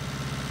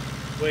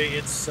 The way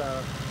it's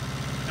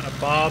kind of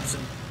bobs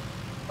and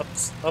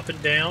up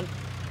and down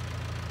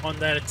on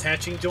that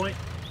attaching joint.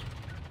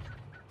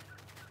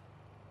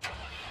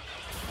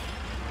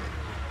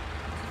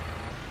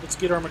 Let's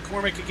get our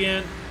McCormick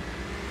again.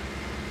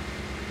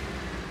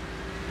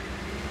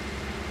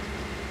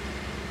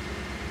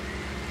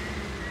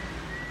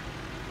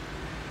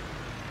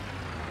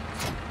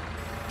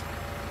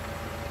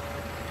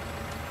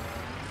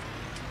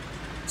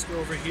 Let's go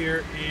over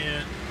here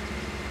and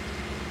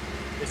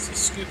let's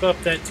scoop up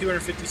that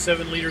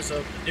 257 liters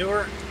of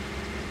manure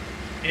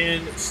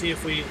and see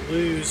if we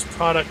lose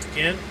product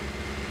again.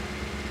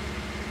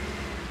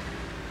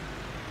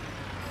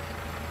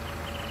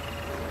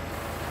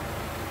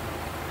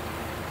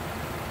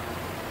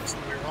 So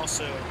we're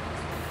also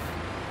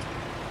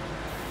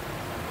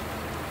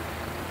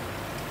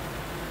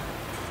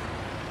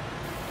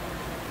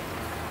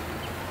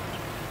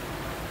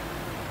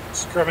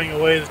scrubbing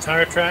away the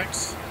tire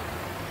tracks.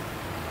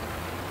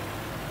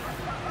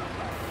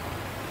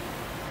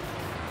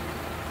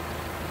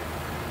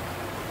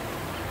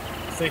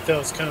 I think that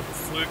was kind of a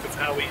fluke of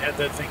how we had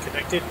that thing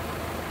connected.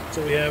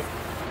 So we have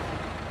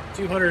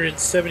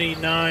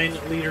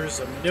 279 liters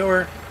of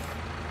manure.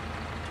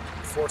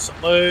 Force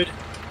unload.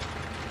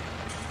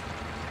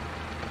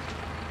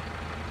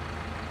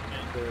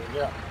 And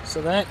yeah,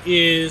 so that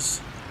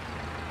is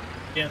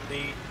again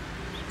the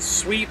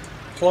Sweep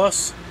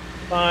Plus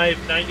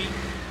 590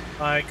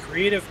 by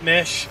Creative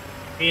Mesh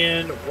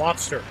and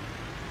Wobster.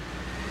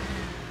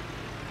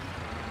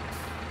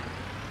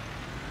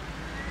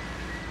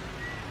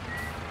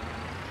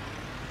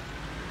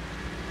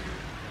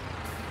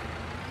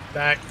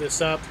 Back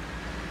this up,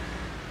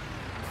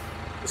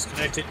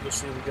 disconnect it. You'll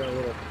see we got a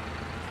little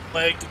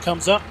leg that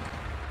comes up.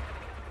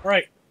 All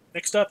right,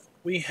 next up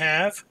we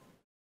have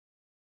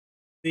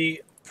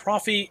the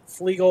Profi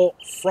Flegel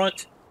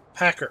Front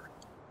Packer.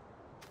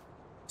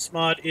 This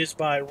mod is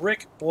by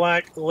Rick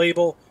Black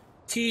Label,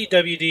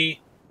 TWD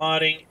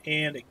Modding,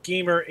 and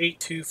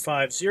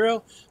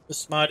Gamer8250.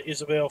 This mod is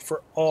available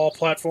for all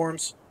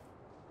platforms.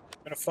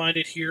 I'm going to find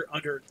it here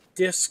under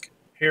Disc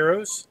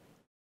Heroes.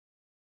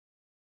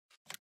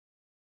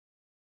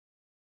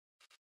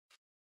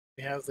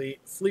 We have the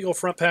Flegel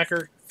Front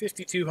Packer,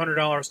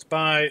 $5,200 to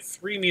buy,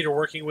 3-meter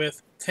working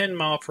width, 10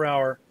 mile per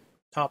hour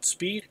top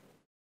speed,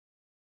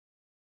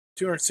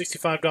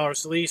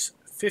 $265 to lease,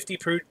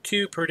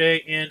 $52 per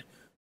day, and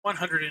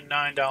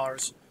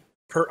 $109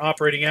 per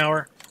operating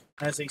hour.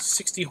 Has a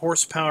 60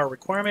 horsepower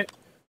requirement.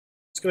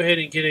 Let's go ahead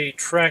and get a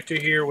tractor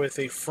here with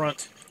a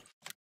front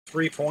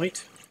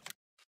 3-point.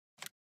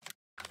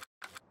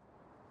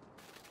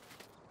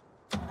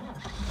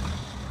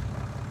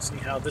 See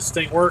how this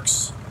thing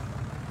works.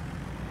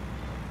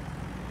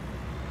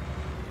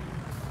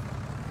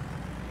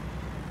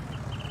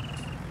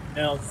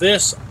 Now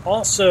this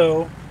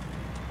also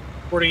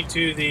according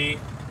to the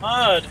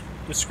mod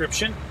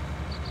description,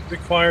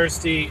 requires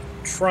the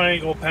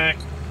triangle pack.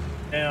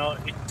 Now,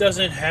 it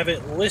doesn't have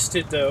it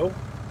listed, though,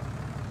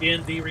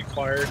 in the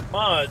required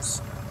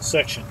mods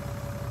section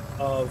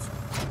of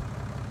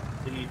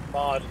the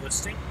mod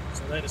listing.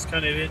 So that is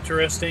kind of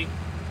interesting.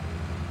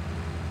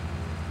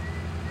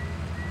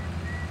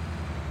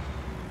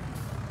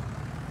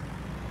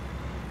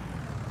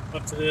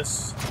 Up to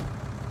this,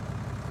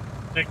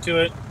 connect to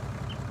it.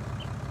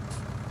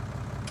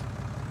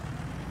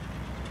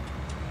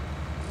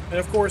 And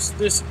of course,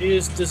 this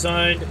is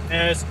designed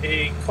as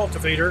a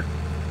cultivator.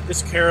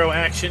 This Caro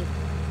action,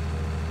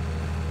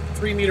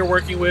 3 meter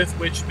working width,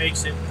 which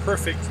makes it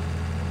perfect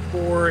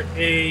for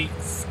a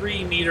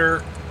 3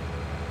 meter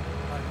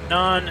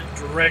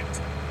non-direct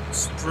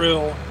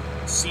drill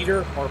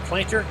seeder or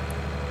planter.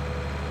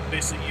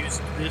 Basically use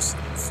this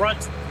in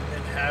front and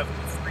then have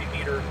a 3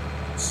 meter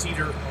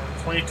seeder or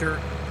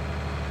planter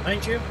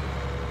behind you.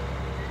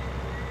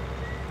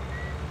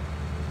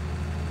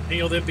 And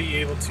you'll then be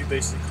able to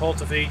basically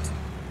cultivate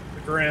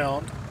the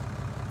ground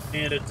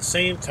and at the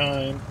same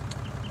time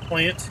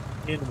plant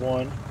in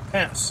one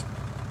pass.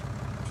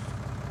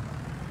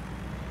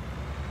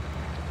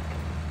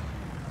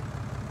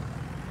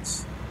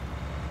 Let's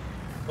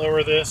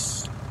lower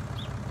this.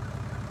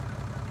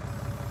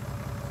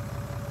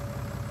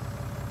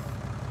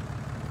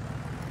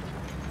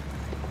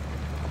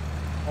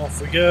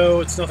 Off we go.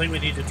 It's nothing we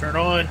need to turn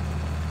on.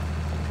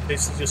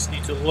 Basically just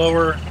need to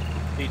lower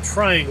the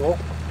triangle.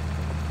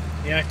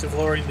 The act of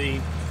lowering the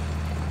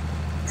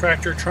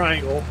tractor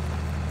triangle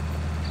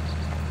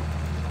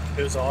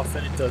goes off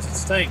and it does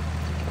its thing.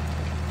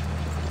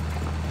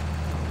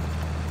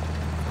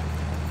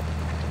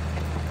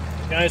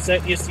 Guys,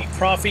 that is the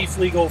Profi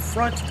Flegel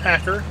front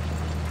packer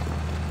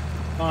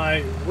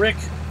by Rick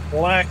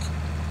Black,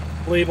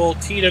 label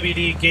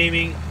TWD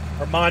Gaming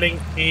or Modding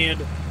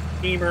and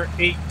Gamer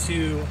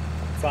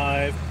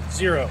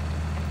 8250.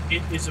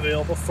 It is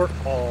available for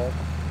all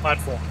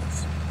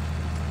platforms.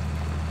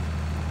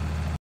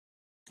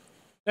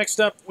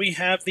 Next up, we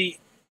have the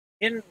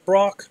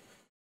Inbrock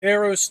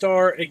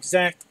Aerostar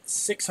Exact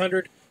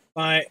 600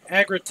 by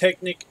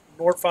Agritechnic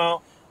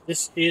Nordfile.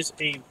 This is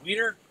a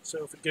weeder.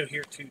 So if we go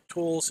here to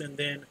Tools and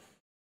then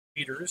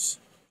Weeders.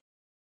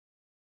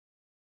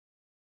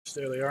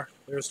 There they are.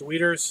 There's the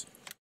weeders.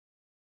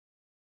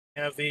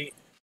 We have the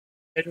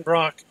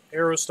Edenbrock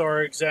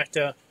Aerostar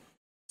Exacta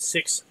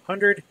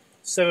 600,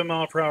 7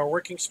 mile per hour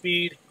working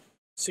speed,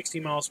 60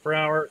 miles per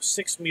hour,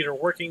 6 meter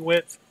working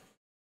width,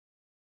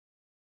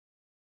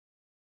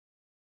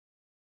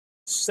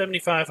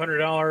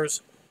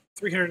 $7,500,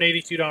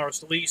 $382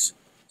 to lease,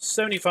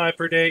 $75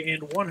 per day,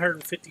 and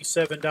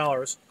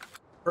 $157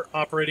 per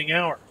operating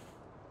hour.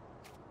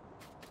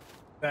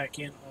 Back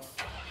in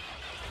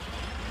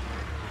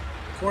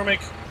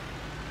McCormick.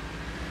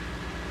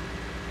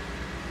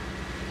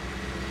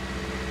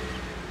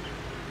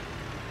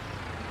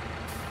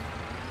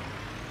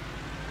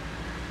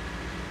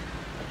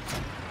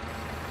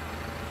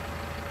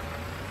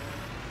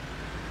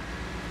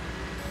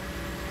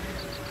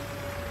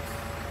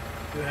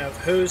 You have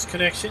hose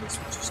connections,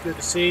 which is good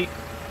to see.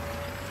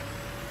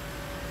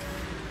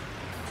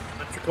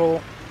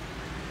 Electrical.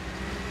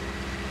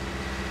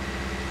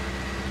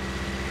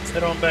 Let's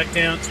head on back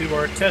down to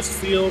our test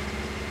field.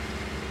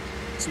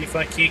 See if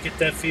I can't get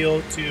that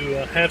field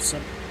to have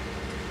some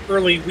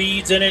early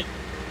weeds in it.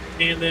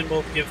 And then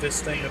we'll give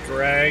this thing a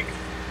drag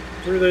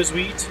through those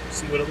weeds,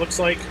 see what it looks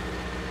like.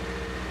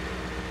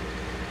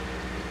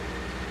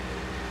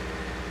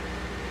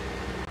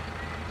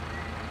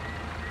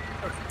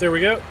 There we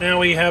go. Now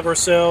we have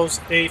ourselves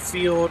a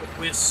field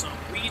with some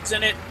weeds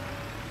in it.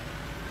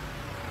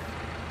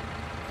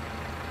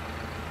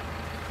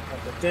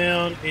 Pop it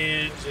down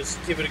and just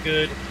give it a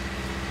good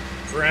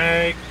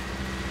drag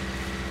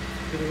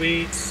through the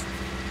weeds.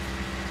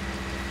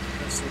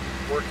 That's some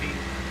working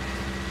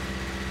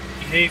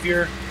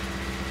behavior.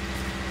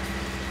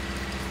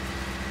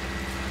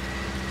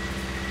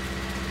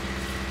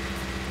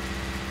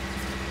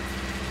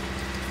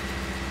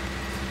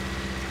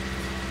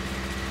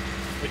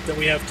 Then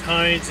we have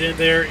tines in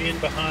there, in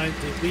behind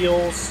the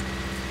wheels.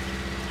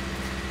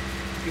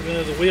 Even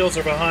though the wheels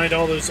are behind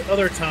all those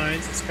other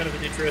tines, it's kind of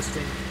an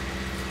interesting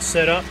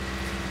setup.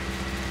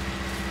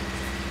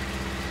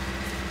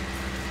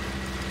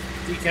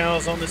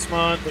 Decals on this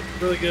mod look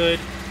really good.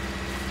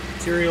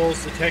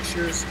 Materials, the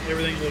textures,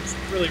 everything looks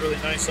really, really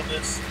nice on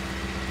this.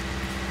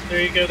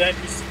 There you go. That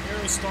is the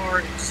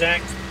Aerostar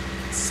Exact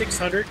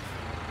 600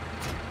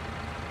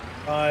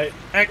 by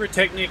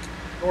Agritechnic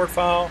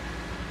Nordfile.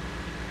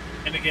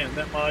 And again,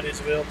 that mod is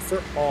available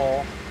for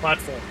all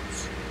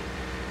platforms.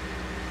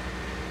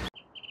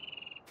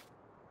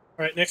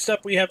 Alright, next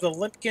up we have the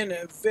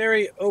Limpkin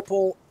Very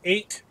Opal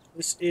 8.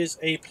 This is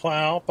a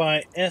plow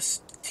by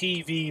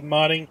STV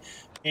Modding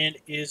and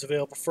is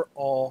available for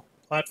all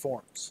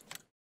platforms.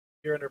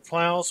 Here under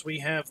plows, we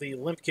have the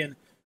Limpkin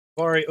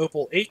Vari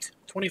Opal 8,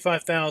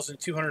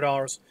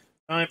 $25,200,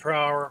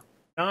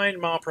 9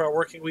 mile per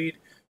hour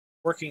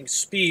working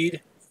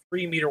speed,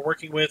 3 meter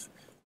working width,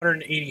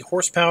 180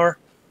 horsepower.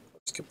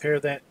 Let's compare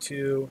that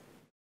to,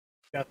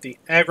 got the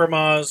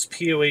Agramaz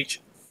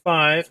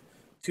POH5,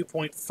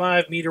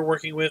 2.5 meter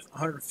working with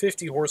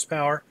 150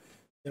 horsepower.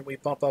 Then we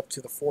bump up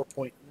to the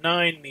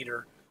 4.9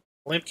 meter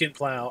Lemken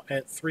plow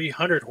at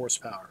 300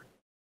 horsepower.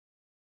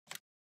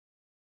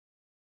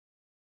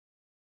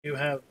 You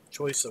have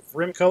choice of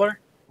rim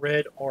color,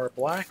 red or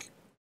black.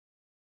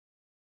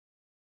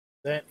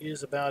 That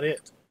is about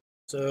it.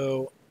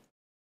 So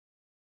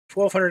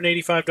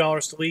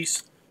 $1,285 to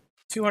lease,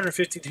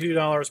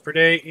 $252 per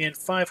day, and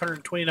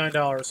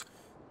 $529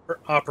 per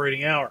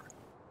operating hour.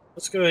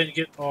 Let's go ahead and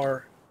get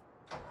our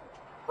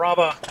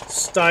Raba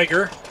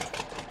Steiger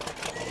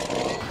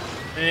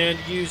and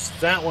use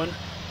that one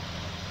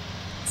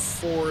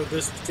for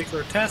this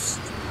particular test.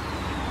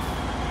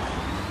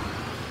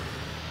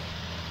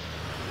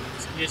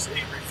 This is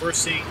a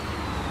reversing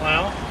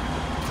plow.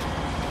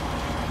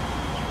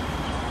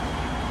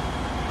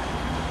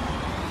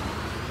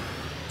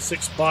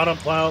 Six bottom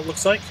plow, it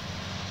looks like.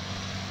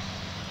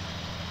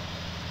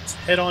 Let's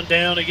head on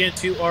down again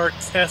to our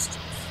test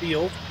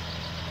field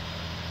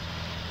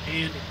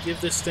and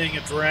give this thing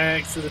a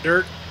drag through the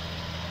dirt.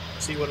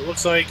 See what it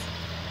looks like.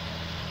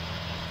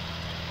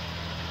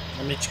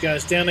 I'll meet you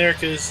guys down there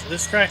because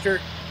this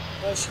tractor,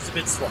 well, she's a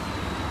bit slow.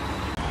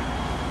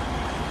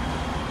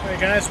 Alright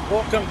guys,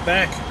 welcome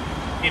back.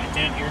 Get it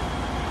down here.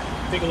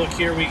 Take a look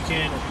here. We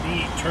can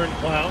turn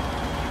plow.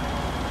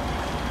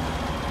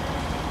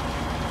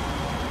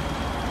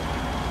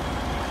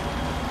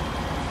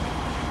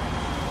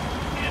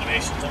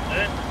 Animations on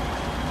that.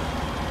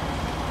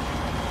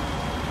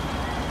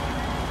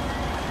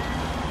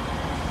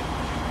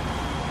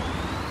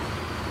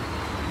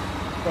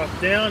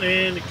 Drop down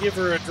and give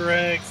her a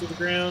drag through the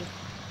ground.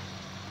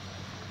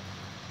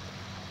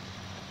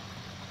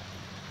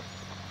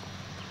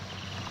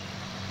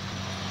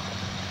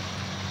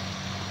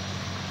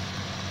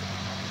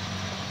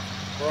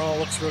 Overall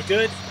looks real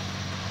good.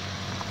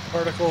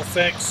 Particle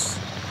effects,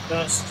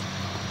 dust,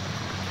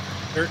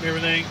 dirt and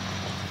everything.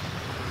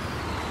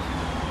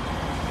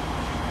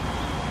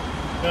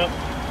 Up,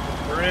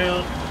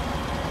 around.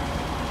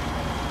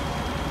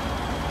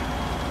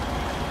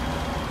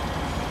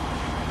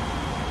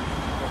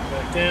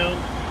 Back down.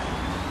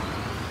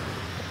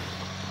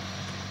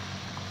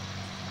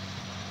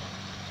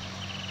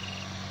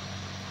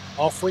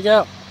 Off we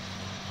go.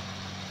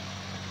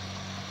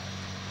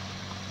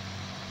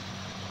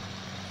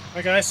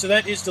 Alright guys, so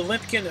that is the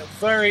Lemken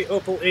Vari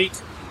Opal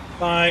 8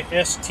 by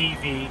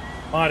STV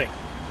Modding.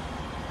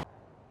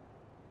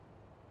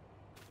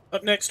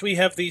 Up next we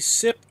have the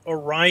SIP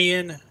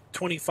Orion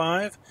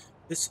 25.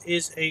 This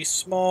is a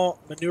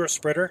small manure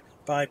spreader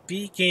by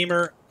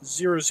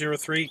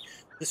BGamer003.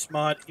 This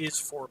mod is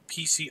for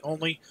PC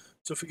only.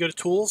 So if we go to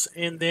Tools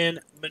and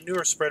then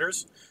Manure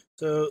Spreaders.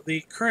 So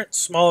the current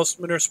smallest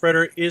manure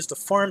spreader is the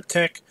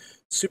FarmTech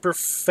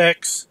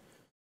Superflex.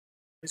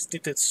 I just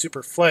think that's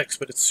Superflex,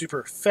 but it's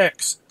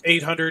Superflex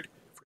 800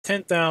 for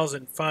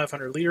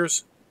 10,500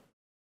 liters.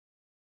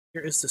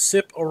 Here is the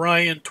SIP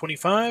Orion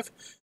 25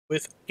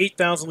 with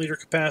 8,000 liter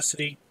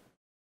capacity,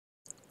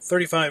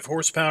 35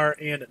 horsepower,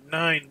 and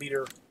 9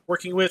 meter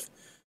working with.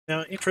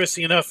 Now,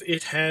 interesting enough,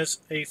 it has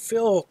a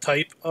fill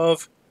type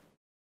of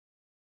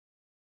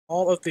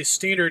all of the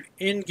standard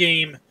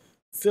in-game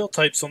fill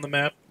types on the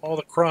map, all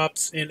the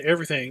crops and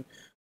everything,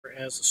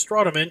 whereas the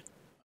Strataman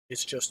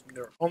is just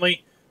manure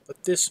only.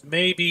 But this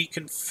may be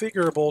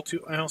configurable to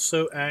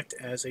also act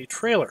as a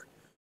trailer.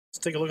 Let's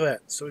take a look at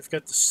that. So we've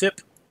got the SIP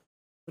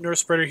manure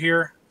spreader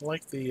here. I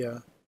like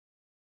the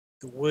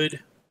wood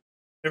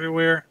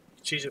everywhere.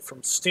 Change it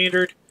from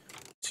standard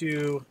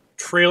to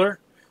trailer.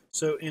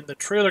 So in the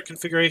trailer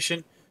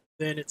configuration,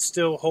 then it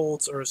still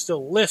holds or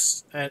still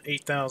lists at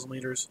 8,000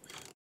 liters.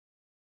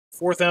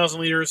 4,000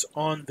 liters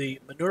on the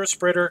manure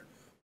spreader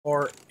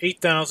or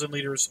 8,000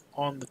 liters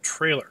on the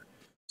trailer.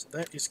 So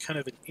that is kind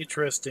of an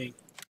interesting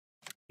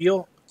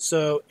deal.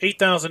 So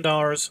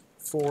 $8,000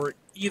 for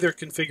either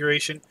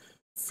configuration,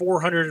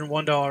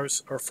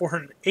 $401 or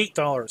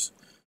 $408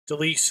 to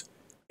lease,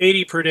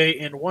 $80 per day,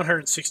 and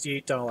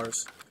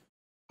 $168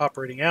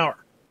 operating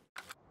hour.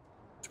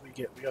 So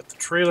we got the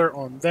trailer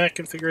on that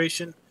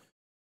configuration.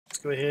 Let's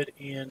go ahead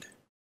and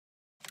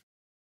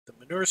the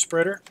manure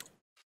spreader.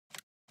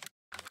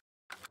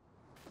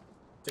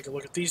 Take a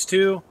look at these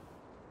two.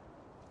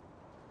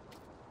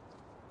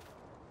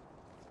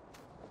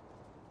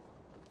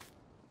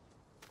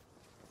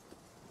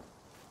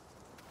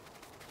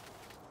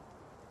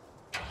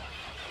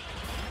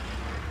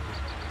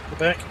 Go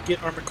back and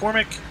get our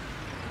McCormick.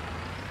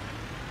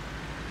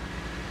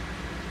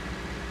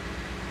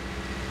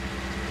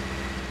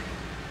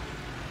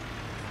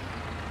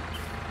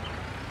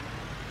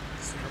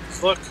 See how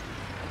these look.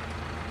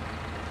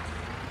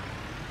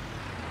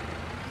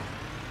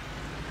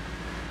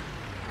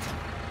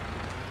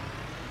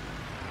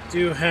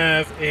 Do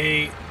have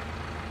a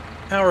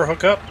power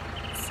hookup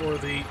for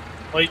the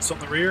lights on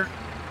the rear.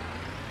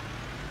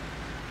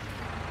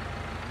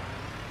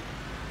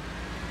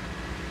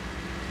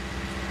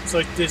 Looks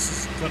like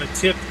this is going to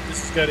tip.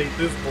 This has got a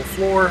movable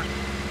floor.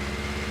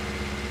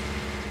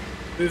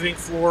 moving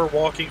floor,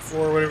 walking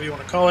floor, whatever you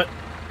want to call it.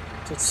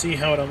 So let's see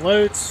how it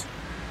unloads.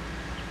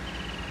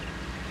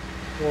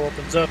 Door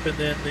opens up and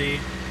then the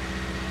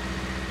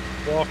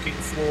walking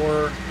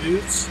floor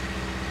moves.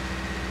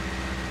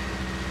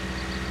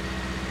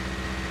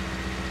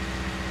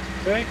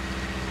 Okay.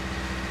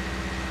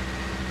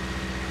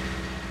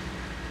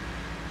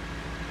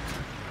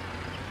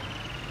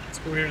 Let's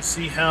go here and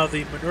see how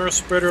the manure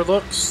spreader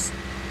looks.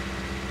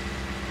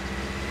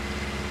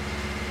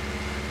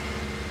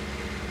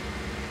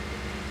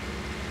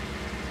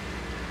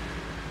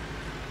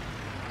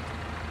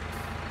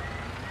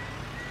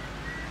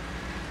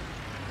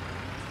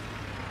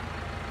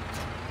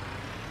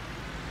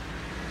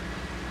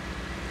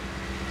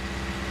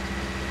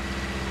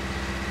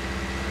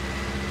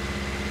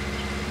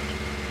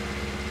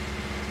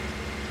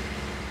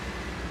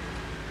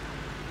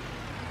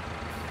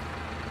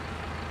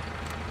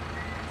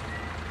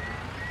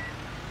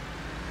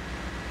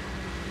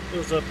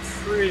 Goes up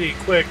pretty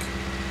quick.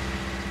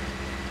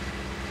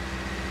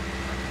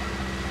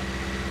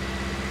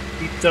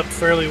 Heaped up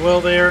fairly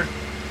well there.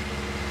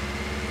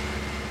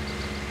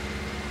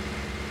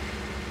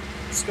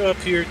 Let's go up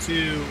here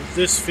to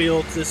this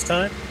field this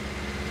time.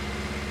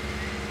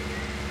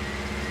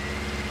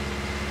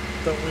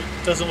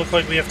 Doesn't look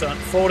like we have to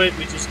unfold it,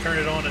 we just turn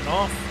it on and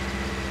off.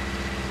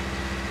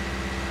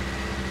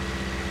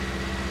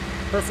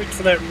 Perfect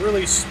for that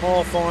really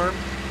small farm.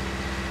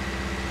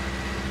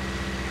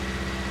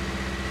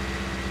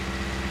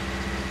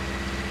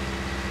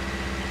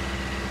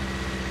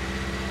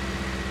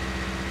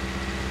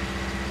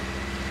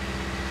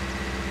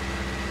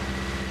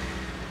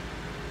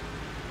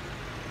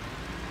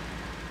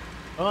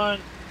 On.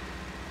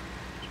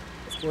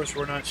 Of course,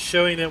 we're not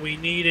showing that we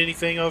need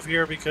anything over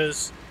here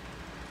because,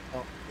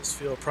 well, this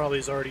field probably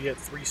is already at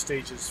 3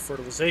 stages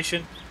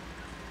fertilization.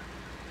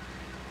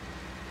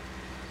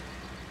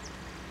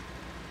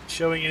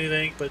 Showing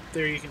anything, but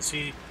there you can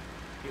see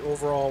the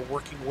overall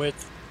working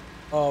width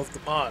of the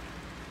mod.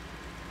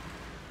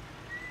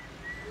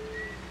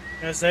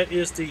 As that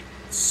is the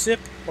SIP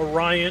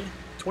Orion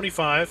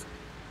 25,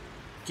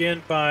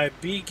 again by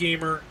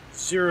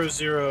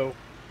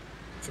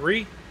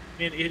BGamer003.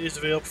 And it is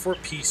available for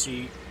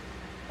PC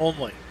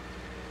only.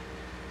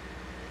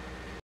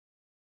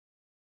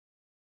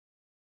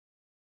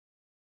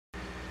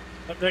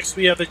 Up next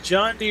we have the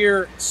John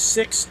Deere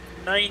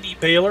 690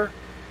 baler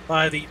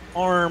by the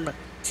ARM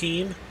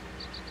team.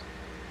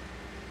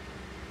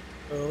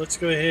 So let's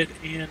go ahead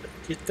and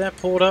get that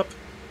pulled up.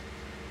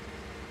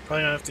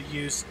 Probably gonna have to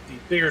use the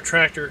bigger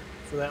tractor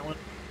for that one.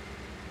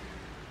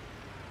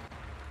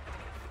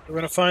 We're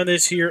going to find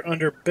this here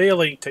under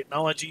baling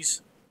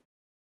technologies.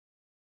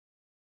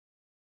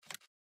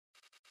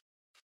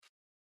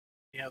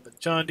 We have the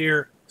John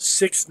Deere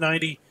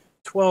 690,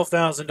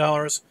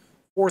 $12,000,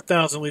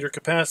 4,000 liter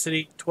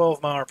capacity,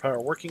 12 mile per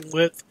hour working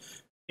width,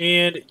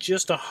 and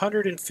just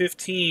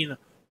 115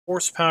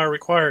 horsepower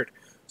required.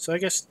 So I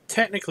guess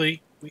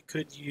technically we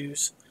could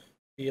use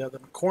the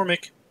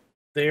McCormick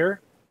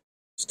there.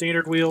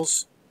 Standard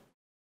wheels,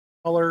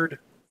 colored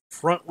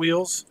front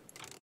wheels,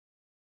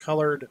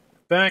 colored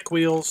back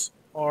wheels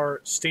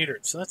are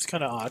standard. So that's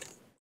kind of odd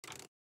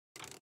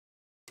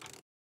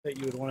that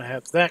you would want to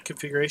have that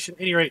configuration.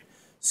 At any rate,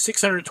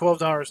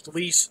 $612 to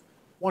lease,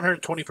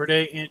 $120 per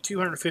day, and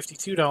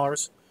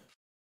 $252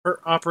 per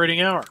operating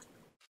hour.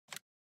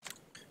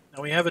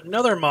 Now we have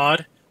another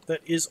mod that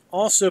is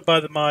also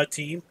by the mod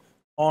team,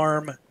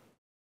 ARM,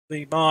 by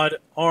the mod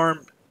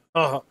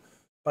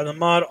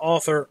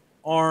author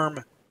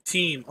ARM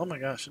team. Oh my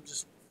gosh, I'm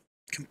just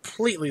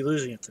completely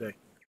losing it today.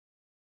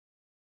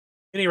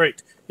 At any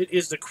rate, it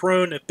is the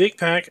Krone Big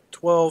Pack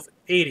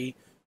 1280,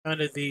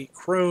 kind of the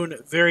Krone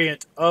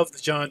variant of the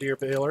John Deere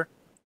baler.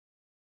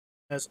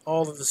 Has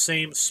all of the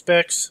same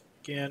specs.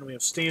 Again, we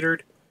have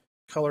standard,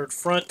 colored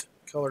front,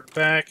 colored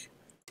back,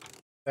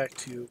 back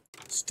to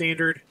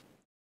standard.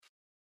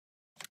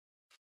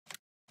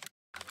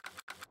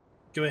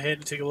 Go ahead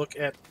and take a look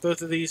at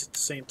both of these at the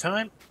same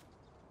time.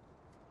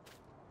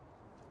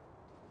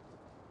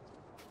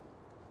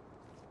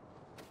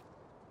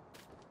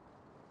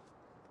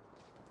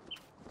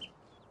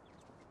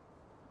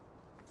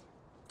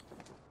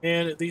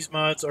 And these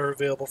mods are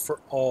available for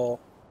all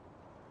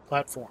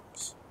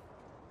platforms.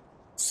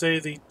 Say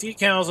the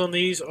decals on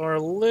these are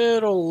a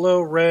little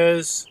low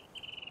res,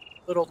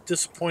 a little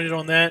disappointed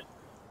on that.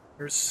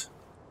 There's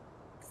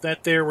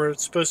that there where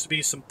it's supposed to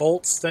be some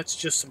bolts, that's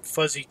just some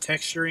fuzzy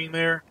texturing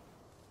there.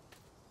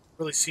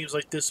 Really seems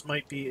like this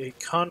might be a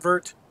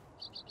convert.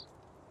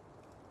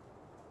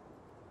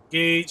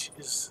 Gauge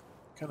is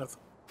kind of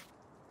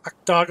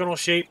octagonal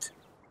shaped,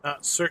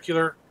 not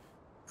circular.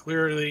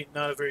 Clearly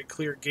not a very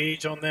clear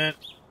gauge on that.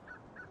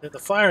 Then the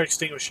fire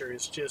extinguisher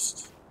is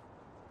just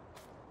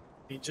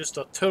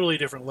a totally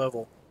different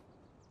level.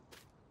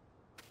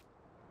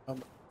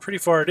 Pretty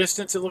far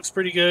distance it looks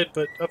pretty good,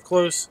 but up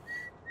close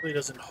really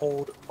doesn't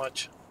hold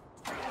much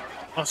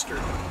mustard.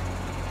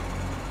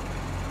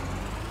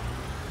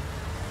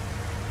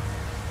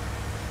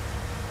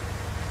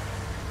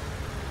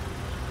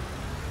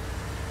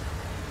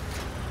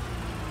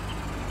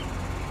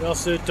 We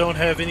also don't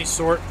have any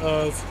sort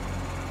of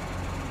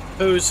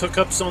hose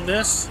hookups on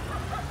this.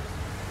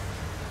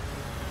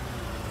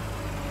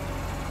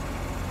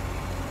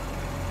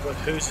 What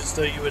hoses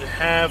though you would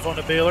have on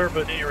a baler,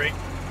 but at any rate.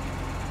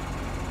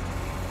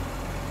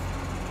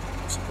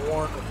 Some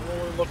worn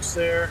roller looks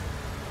there.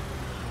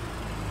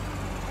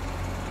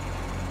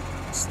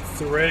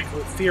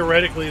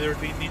 Theoretically, there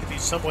would need to be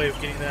some way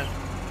of getting that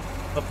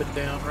up and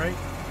down, right?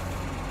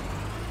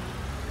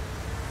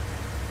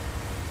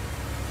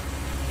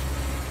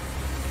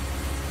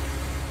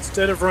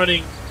 Instead of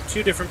running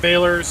two different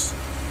balers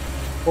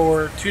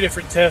for two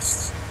different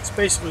tests, it's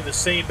basically the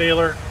same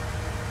baler,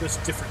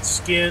 just different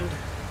skinned.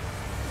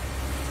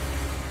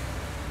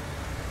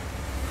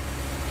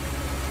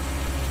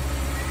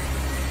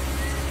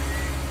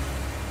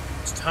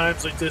 It's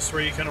times like this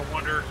where you kind of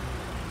wonder,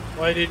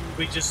 why didn't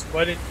it just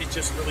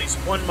release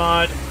one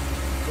mod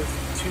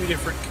with two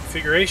different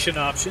configuration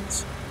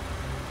options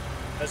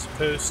as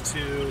opposed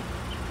to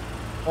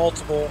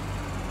multiple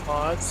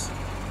mods?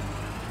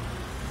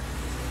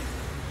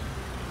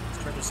 Let's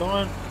turn this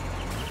on.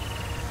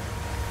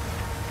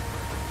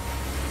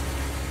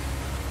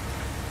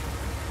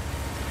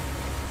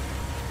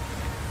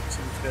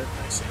 So we've got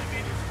nice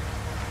animated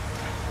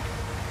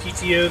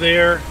PTO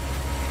there.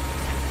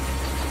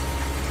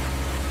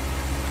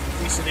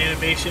 Decent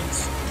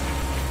animations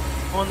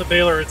on the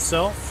baler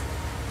itself.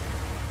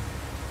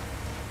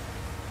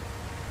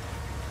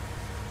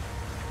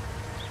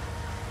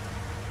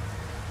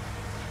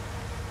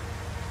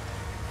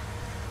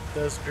 It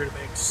does appear to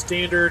make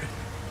standard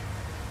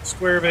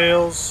square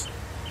bales.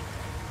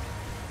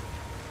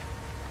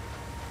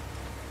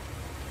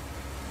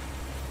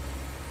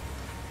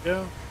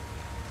 Go.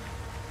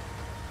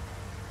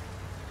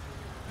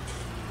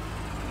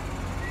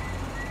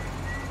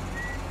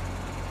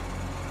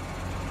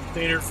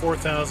 Standard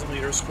 4,000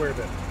 liter square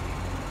bale.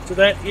 So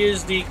that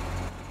is the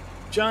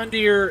John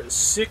Deere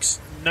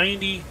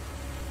 690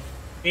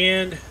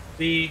 and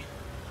the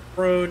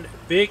Krone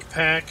Big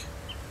Pack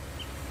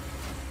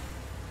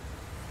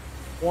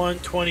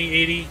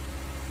 120/80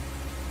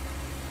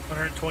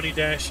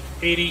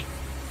 120-80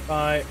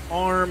 by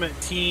ARM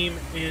team,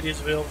 and is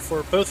available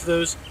for both of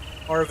those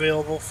are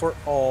available for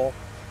all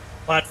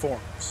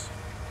platforms.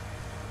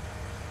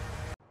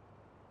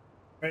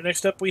 All right,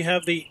 next up we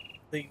have the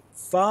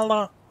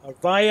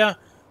Via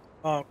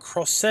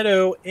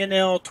Crossetto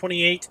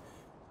NL28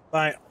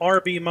 by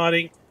RB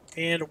Modding,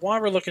 and while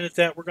we're looking at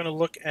that, we're going to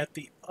look at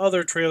the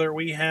other trailer.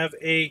 We have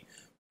a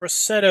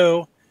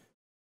Crossetto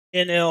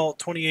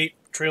NL28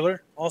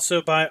 trailer,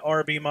 also by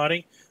RB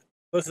Modding.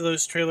 Both of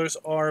those trailers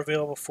are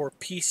available for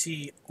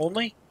PC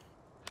only.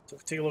 So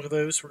if we take a look at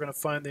those, we're going to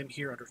find them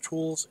here under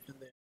Tools and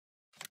then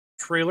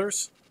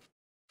Trailers.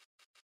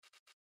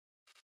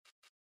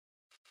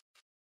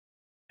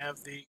 We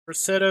have the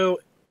Crossetto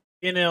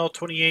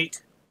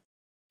NL28,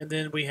 and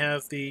then we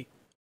have the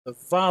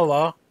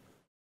Via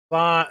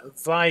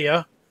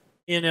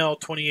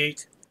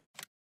NL28,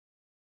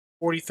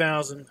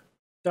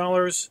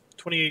 $40,000,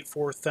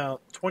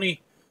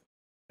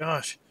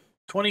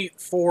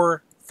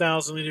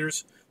 24,000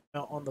 liters.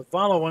 Now on the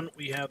Vala one,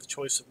 we have the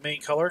choice of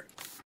main color.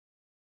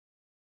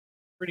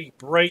 Pretty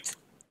bright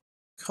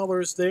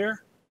colors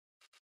there.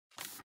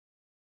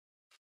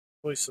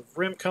 Choice of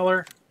rim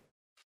color.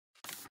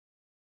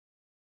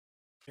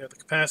 We have the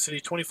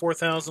capacity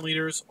 24,000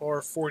 liters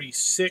or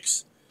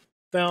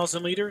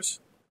 46,000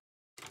 liters.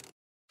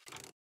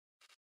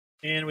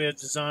 And we have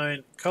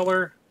design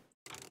color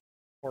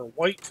or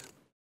white.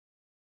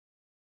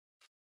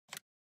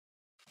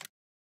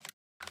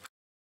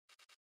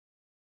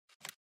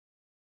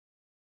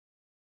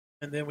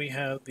 And then we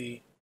have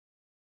the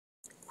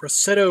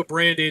Crossetto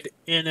branded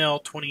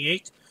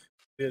NL28.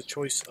 We have a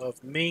choice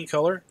of main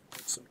color,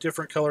 some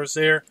different colors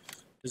there.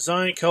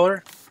 Design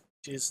color,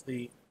 which is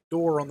the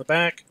door on the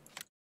back,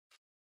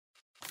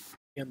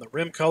 and the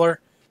rim color.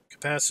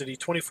 Capacity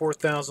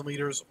 24,000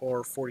 liters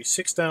or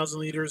 46,000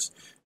 liters,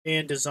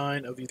 and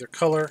design of either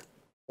color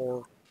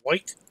or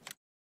white.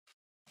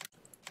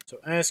 So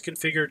as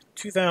configured,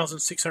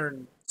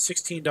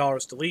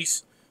 $2,616 to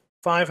lease,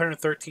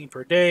 $513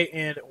 per day,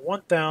 and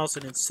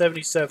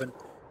 $1,077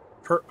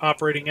 per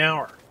operating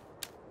hour.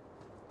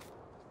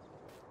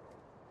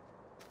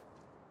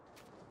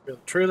 The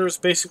trailers,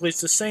 basically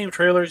it's the same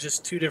trailer,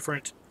 just two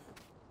different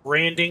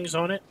brandings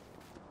on it.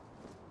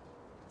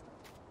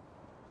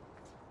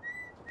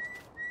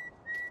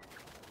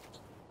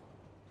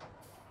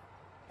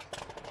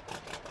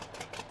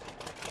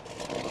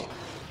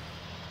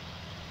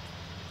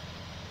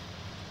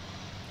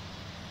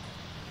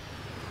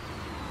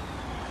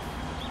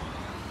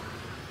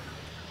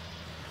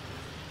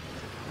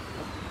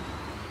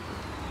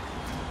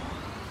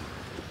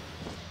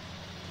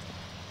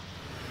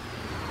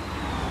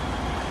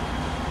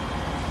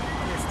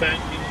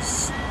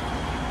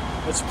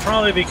 That's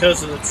probably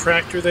because of the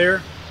tractor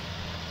there.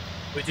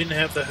 We didn't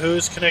have the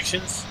hose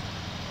connections.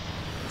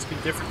 Let's get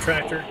a different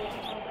tractor.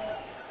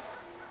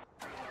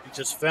 You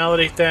just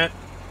validate that.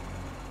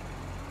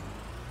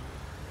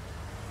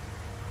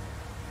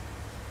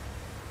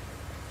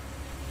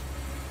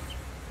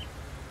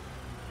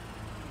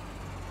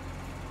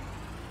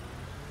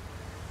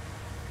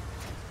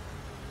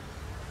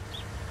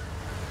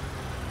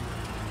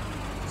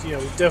 So yeah,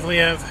 we definitely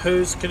have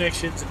hose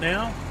connections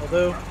now,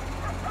 although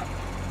I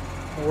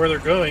don't know where they're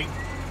going.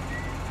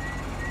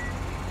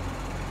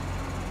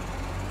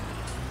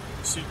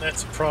 I assume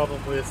that's a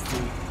problem with the...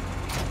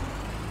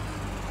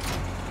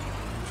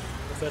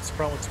 If that's a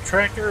problem with the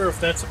tractor, or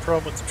if that's a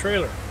problem with the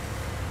trailer.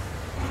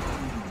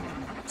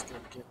 Let's go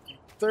get a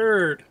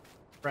third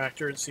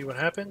tractor and see what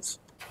happens.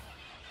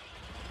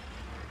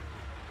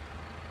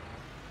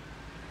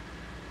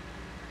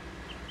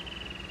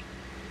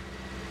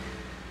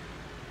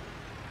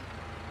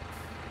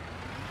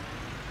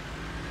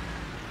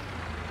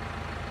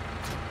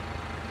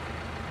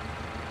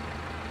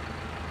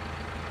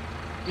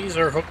 These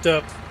are hooked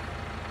up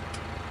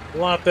a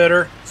lot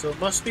better, so it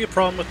must be a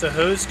problem with the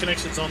hose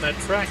connections on that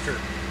tractor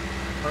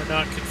are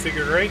not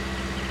configured right.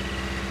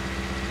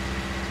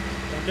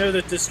 I know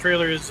that this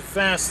trailer is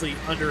vastly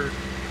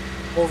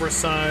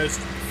oversized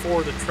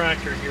for the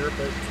tractor here,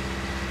 but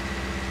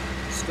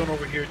just going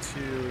over here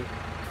to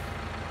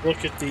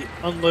look at the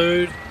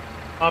unload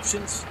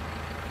options.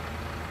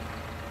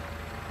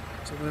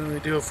 So when we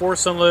do a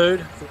force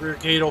unload, the rear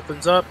gate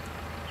opens up.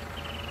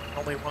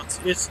 Only once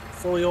it's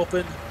fully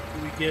open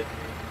do we get a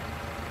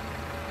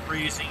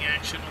raising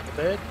action on the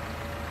bed.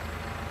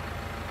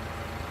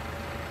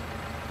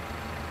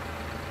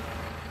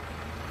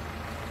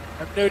 I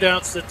have no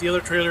doubts that the other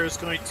trailer is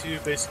going to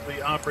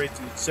basically operate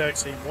the exact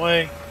same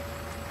way.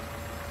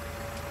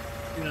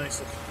 Two nice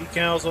looking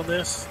decals on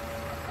this.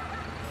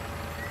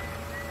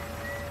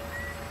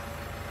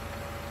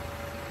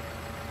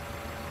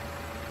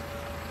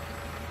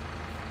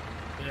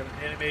 We have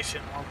an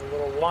animation on the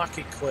little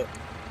locking clip.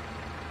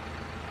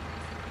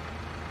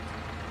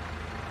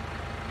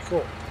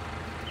 Cool.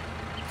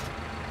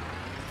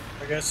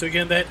 Okay, so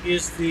again, that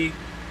is the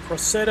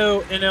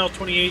Crosetto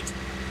NL28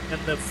 and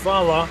the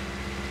Via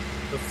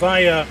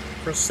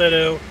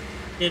Crosetto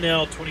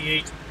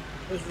NL28.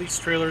 Both of these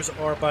trailers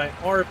are by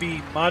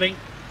RB Modding,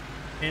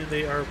 and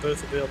they are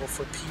both available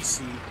for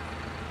PC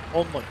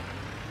only.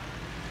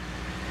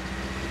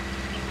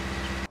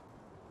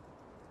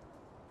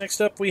 Next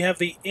up, we have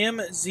the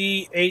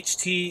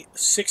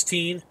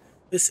MZHT16.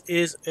 This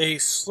is a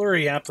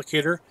slurry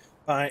applicator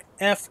by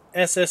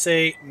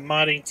FSSA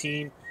Modding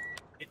Team.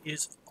 It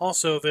is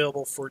also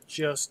available for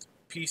just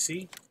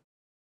PC.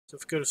 So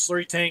if you go to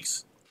slurry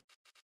tanks,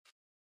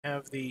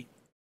 have the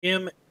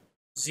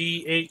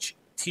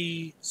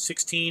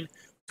MZHT16,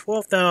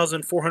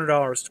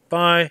 $12,400 to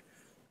buy,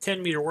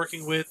 10 meter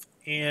working width,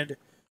 and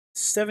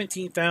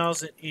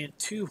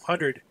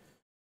 17,200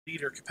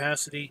 liter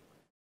capacity.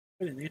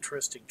 Quite an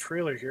interesting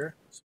trailer here.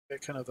 So we've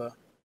got kind of a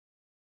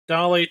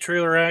dolly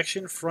trailer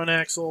action, front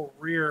axle,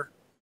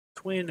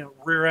 twin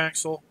rear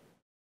axle,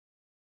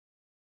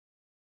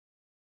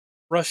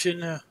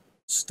 Russian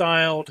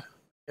styled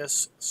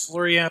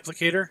slurry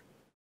applicator.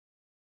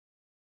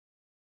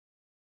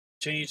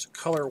 Change the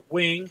color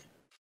wing.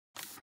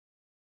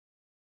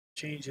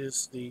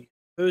 Changes the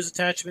hose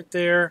attachment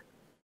there.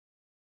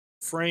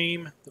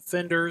 Frame, the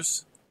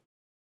fenders.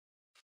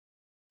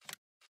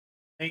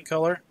 Paint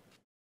color.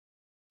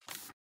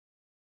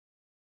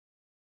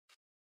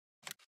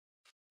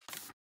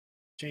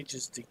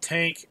 Changes the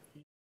tank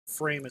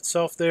frame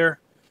itself there.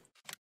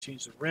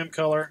 Change the rim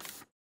color.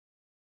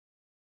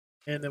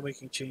 And then we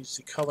can change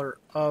the color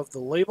of the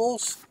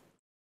labels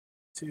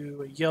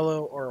to a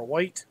yellow or a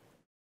white.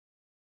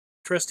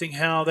 Interesting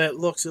how that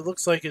looks. It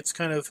looks like it's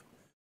kind of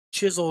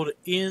chiseled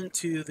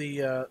into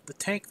the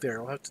tank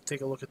there. We'll have to take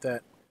a look at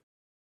that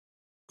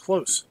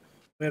close.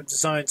 We have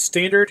design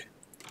standard.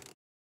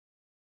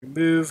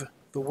 Remove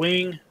the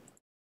wing.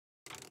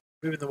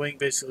 Removing the wing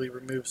basically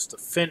removes the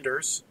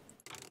fenders.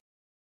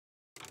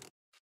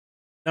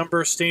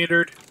 Number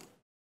standard.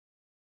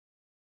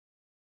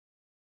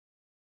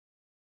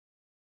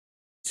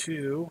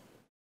 2.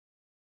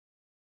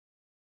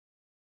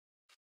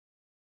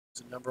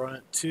 There's a number on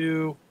it.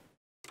 2,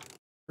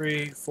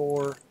 3,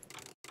 4.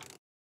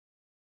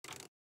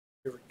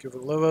 Give it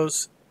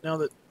logos. Now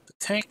that the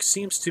tank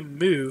seems to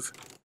move,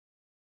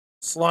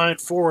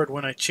 slide forward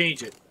when I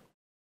change it.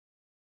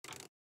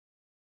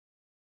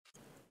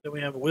 Then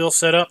we have a wheel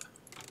setup.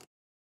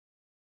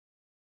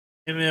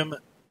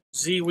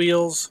 MMZ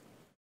wheels.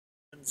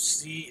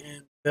 MZ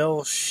and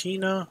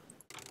Belshina.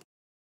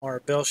 Or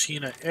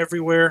Belshina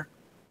everywhere.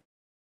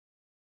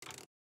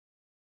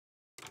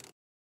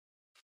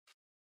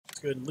 Let's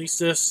go ahead and lease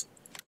this.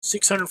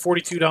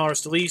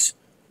 $642 to lease,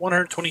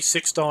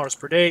 $126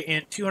 per day,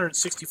 and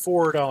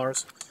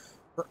 $264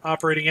 per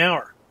operating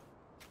hour.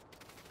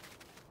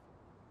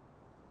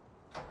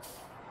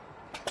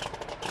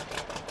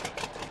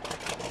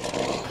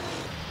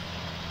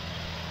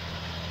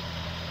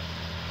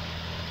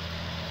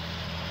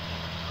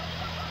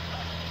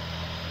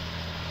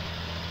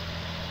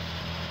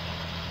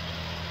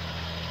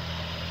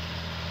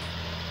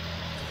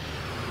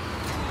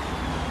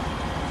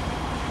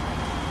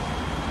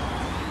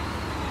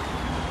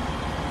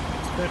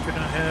 That could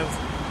not have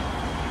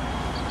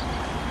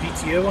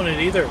PTO on it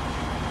either.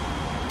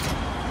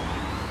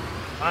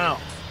 Wow.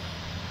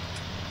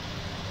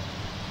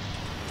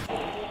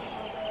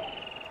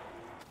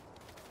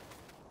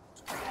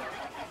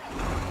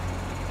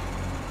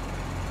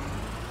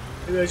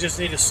 I just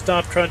need to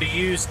stop trying to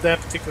use that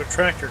particular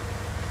tractor.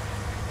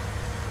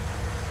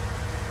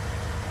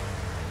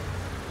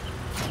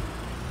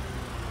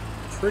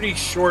 Pretty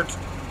short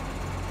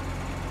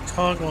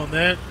tongue on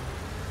that.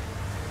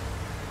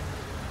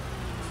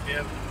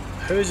 Yeah,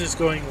 hoses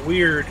going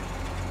weird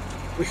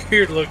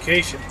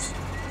locations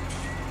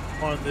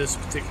on this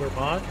particular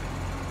mod.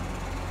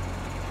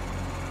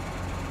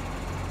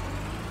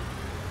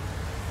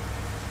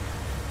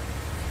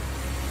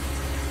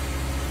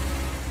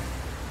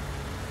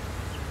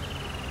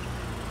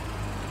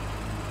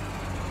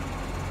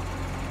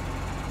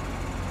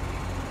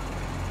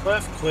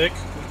 Left click,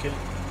 we can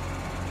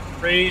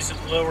raise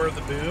and lower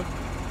the boom.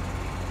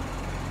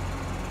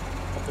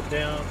 Up and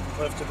down,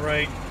 left and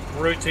right,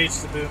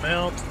 rotates the boom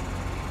out.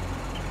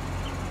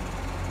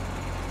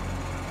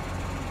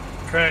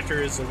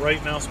 Tractor is the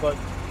right mouse button.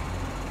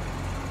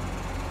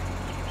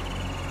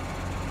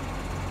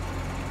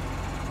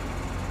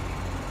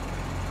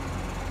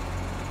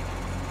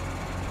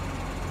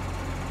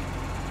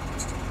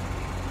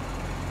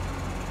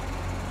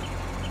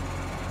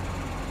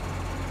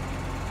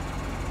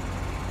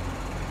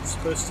 It's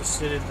supposed to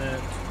sit in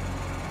that.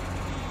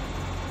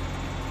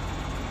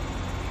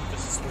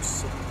 This is supposed to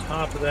sit on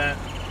top of that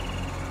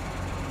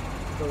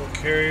little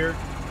carrier.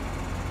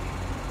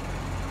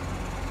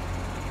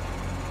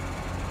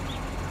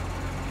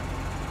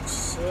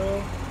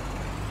 So.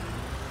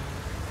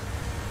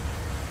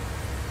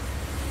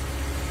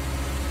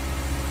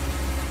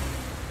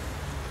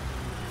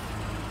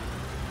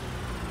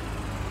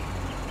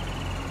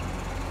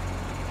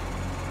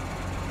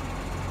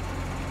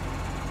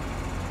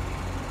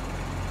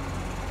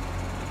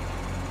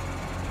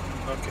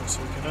 Okay,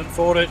 so we can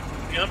unfold it.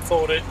 We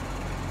unfold it.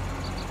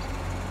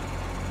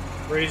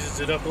 Raises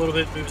it up a little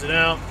bit, moves it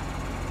out.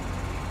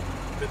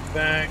 Put it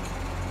back.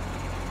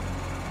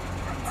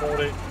 Unfold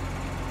it.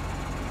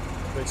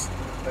 Basically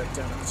back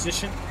down in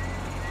position.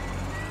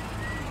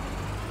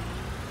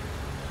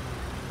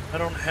 I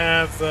don't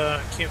have,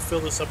 can't fill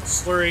this up with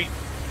slurry.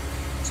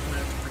 Just gonna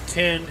have to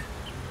pretend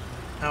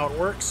how it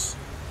works.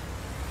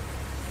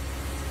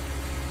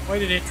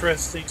 Quite an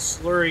interesting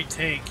slurry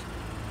tank.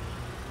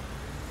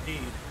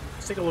 Indeed.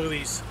 Let's take a look at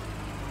these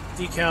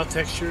decal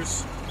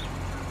textures.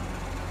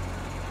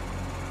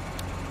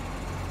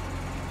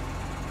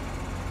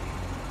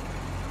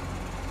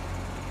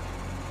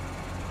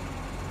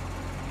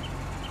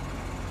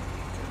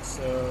 Okay,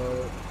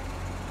 so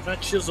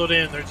not chiseled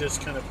in, they're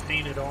just kind of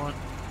painted on.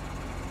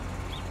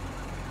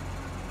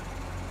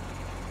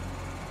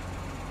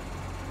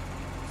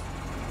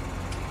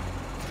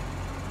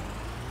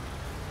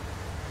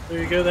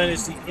 There you go, that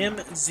is the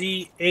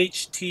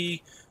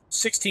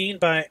MZHT16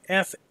 by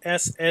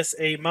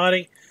FSSA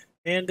Modding.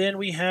 And then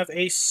we have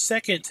a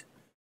second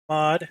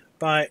mod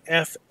by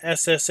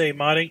FSSA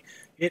Modding.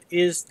 It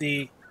is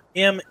the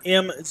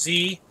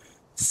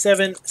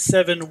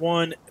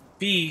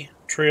MMZ771B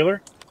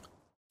trailer.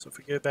 So if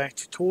we go back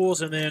to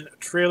tools and then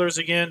trailers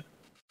again,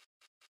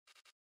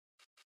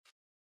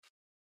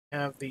 we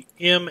have the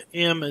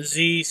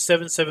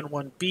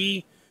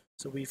MMZ771B.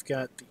 So we've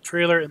got the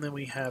trailer and then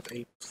we have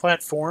a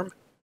platform.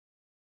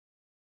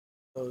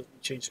 So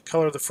change the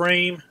color of the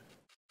frame.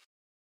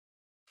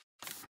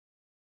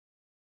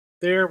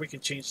 There, we can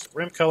change the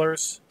rim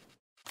colors.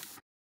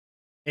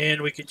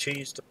 And we can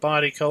change the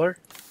body color.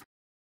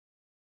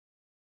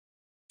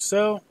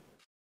 So,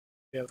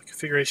 we have the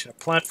configuration of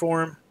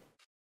platform.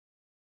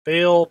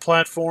 Bale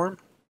platform.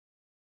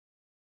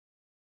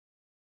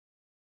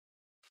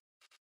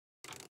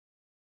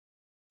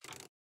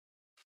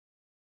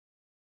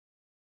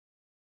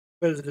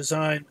 Go to the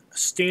design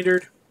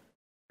standard.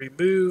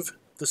 Remove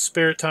the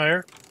spare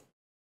tire.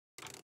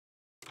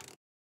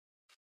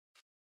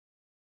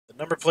 The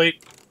number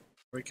plate.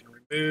 We can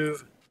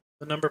remove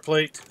the number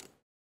plate.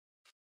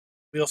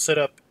 Wheel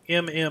setup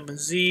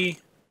MMZ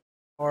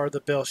are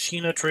the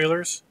Belshina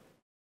trailers.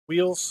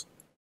 Wheels.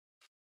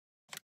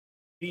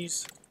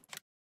 These.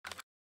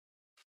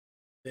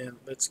 Then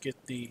let's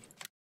get the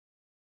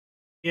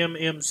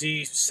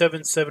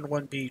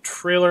MMZ771B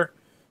trailer.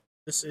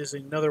 This is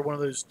another one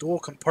of those dual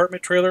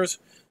compartment trailers.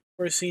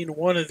 We've seen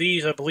one of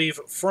these, I believe,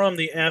 from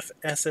the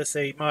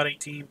FSSA modding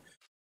team.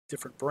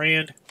 Different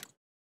brand,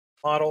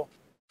 model,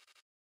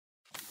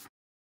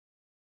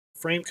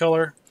 frame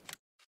color,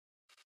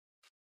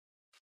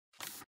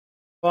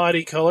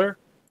 body color,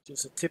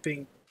 just the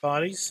tipping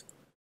bodies,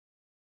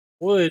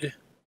 wood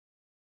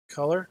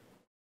color,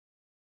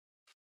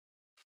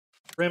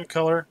 rim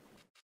color,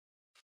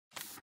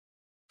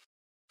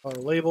 our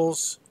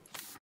labels.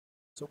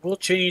 So we'll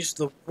change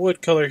the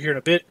wood color here in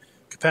a bit.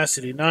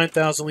 Capacity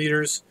 9,000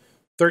 liters,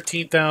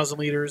 13,000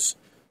 liters,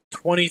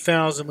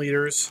 20,000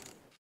 liters.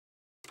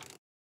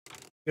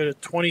 Go to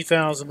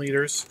 20,000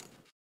 liters.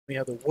 We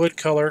have the wood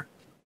color.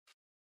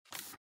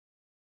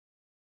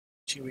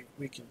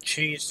 We can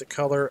change the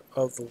color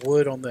of the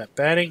wood on that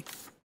batting.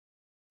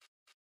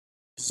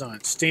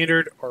 Design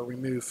standard or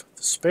remove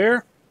the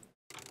spare.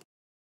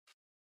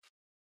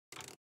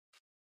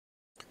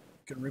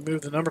 We can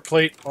remove the number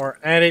plate or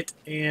add it,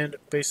 and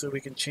basically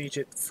we can change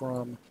it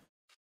from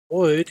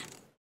wood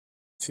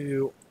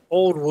to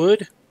old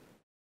wood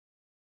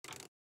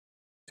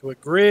to a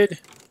grid,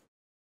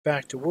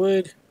 back to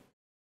wood.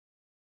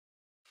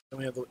 Then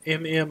we have the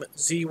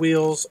MMZ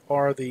wheels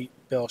are the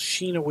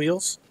Belshina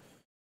wheels.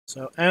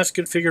 So as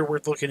configured, we're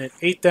looking at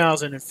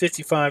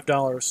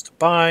 $8,055 to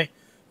buy,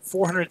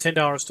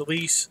 $410 to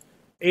lease,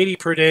 $80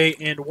 per day,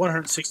 and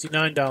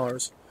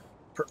 $169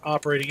 per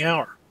operating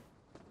hour.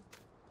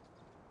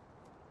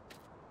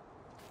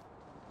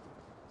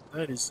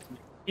 That is an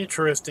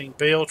interesting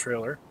bale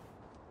trailer.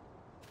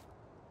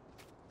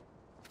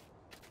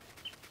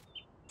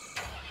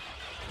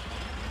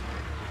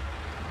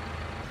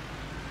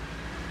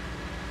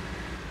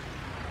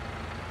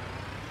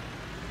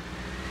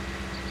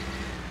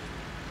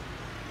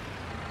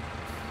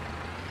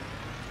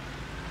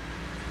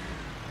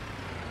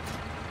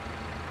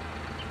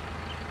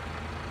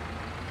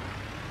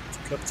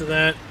 Up to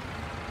that,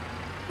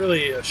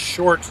 really a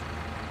short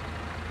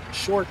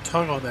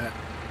tongue on that.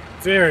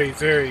 Very,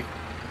 very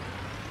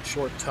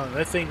short tongue.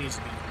 That thing needs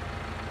to be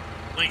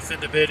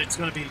lengthened a bit. It's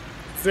going to be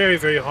very,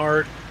 very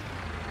hard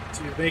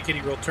to make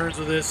any real turns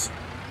with this.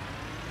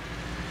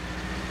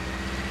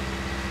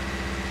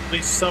 At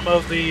least some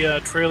of the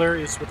trailer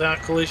is without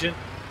collision.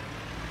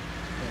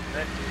 And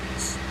that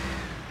is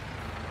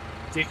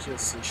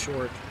ridiculously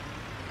short.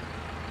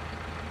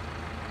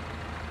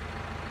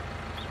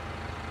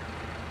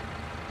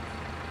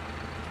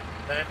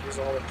 That is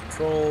all the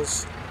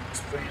controls.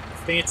 It's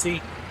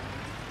fancy.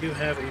 We do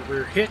have a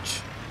rear hitch,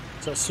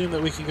 so I assume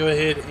that we can go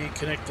ahead and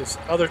connect this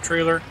other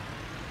trailer.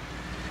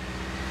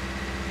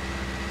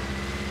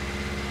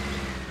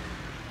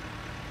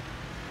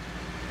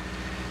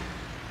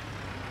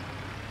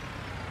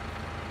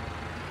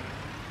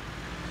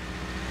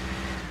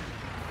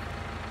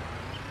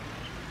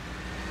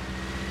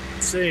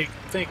 I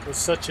think with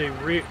such a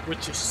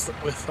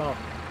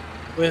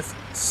with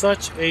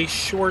such a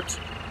short.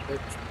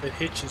 That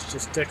hitch is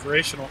just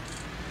decorational.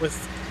 With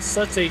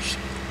such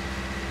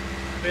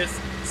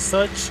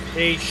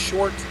a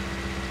short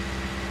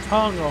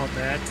tongue on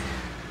that,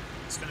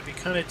 it's going to be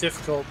kind of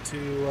difficult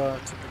to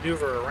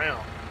maneuver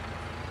around.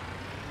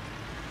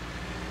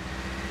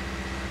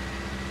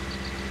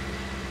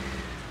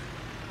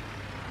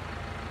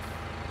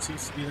 It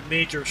seems to be the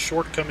major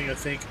shortcoming, I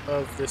think,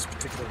 of this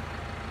particular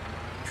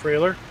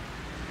trailer.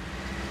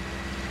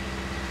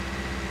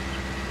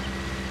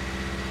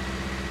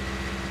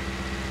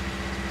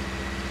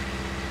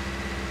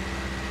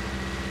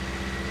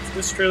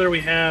 This trailer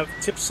we have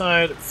tip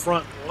side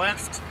front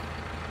left,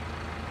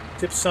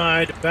 tip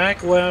side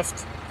back left,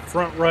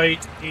 front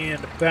right,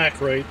 and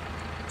back right.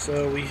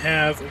 So we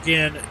have,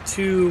 again,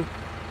 two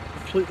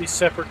completely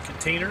separate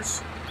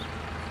containers,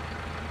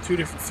 two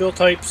different fill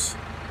types.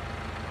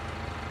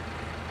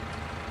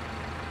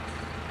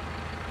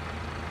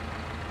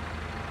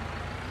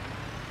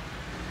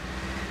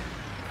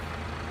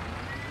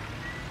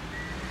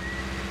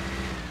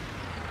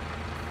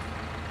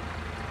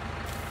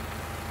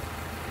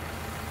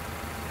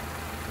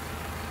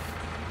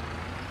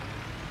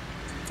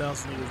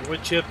 Liters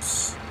wood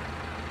chips.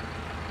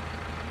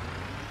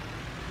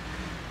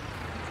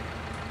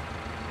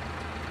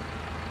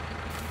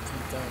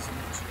 10,000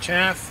 liters of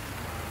chaff.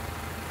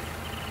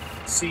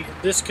 See, in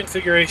this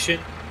configuration,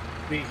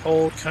 we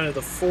hold kind of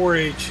the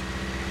forage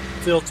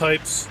fill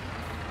types,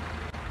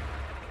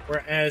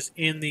 whereas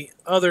in the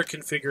other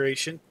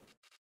configuration,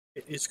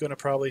 it is going to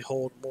probably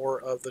hold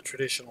more of the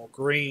traditional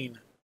grain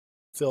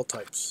fill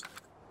types.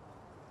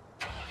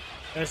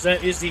 As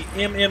that is the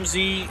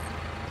MMZ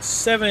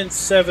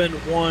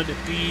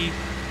 771B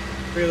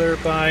trailer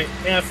by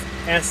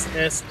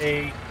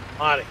FSSA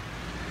Modding.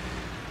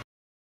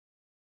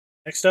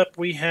 Next up,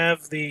 we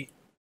have the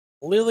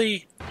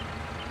Lily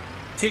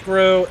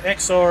Tigro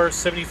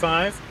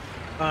XR75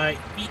 by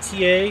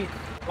ETA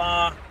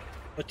La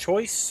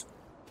Choice.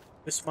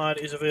 This mod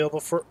is available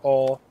for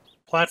all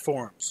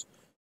platforms.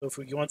 So if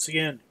we once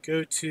again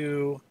go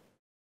to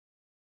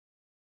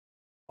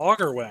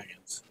Auger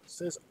Wagons, it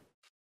says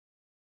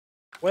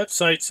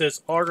website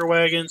says Auger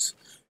Wagons.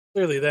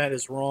 Clearly that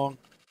is wrong.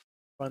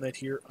 Find that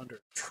here under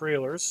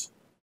trailers,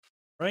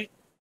 right?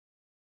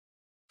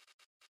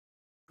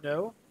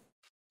 No.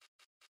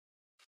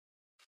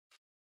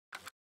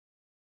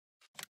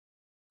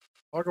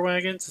 Auger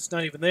Wagons, it's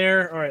not even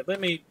there. All right,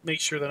 let me make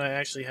sure that I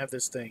actually have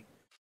this thing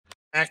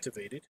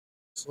activated.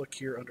 Let's look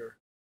here under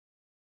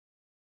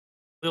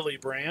Lily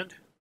brand.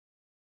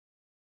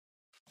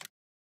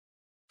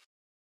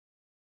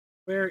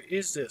 Where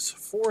is this?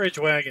 Forage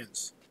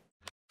Wagons.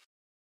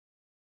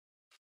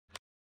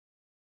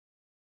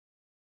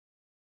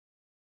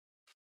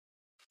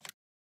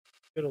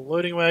 Go to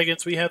loading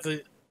wagons. We have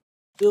the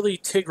Lily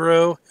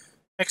Tigro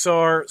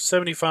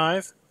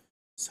XR75.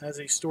 This has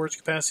a storage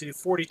capacity of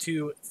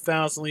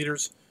 42,000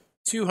 liters,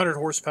 200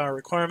 horsepower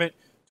requirement,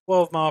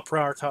 12 mile per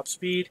hour top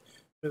speed,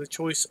 with a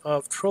choice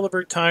of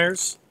Trelleborg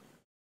tires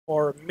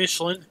or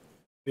Michelin.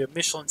 We have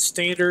Michelin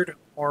standard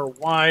or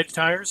wide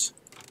tires.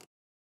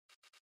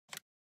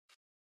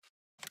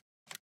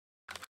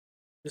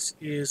 This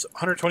is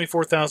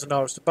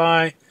 $124,000 to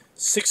buy,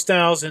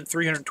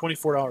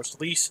 $6,324 to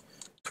lease,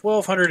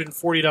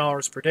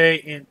 $1,240 per day,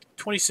 and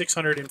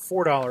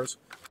 $2,604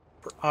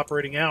 per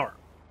operating hour.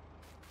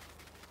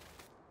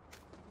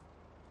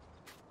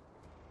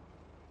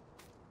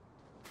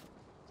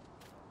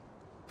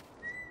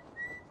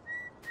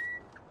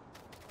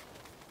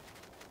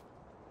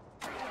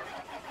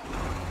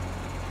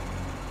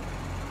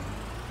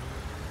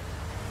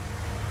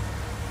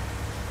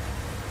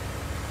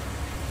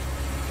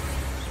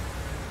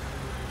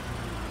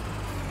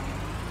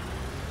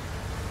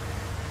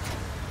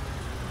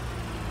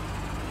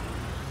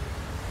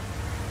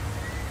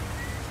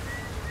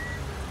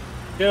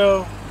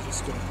 Go.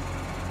 Just gonna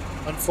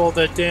unfold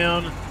that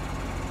down,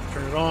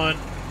 turn it on.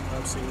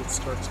 Obviously, it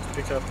starts to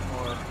pick up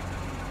our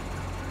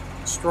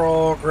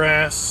straw,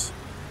 grass,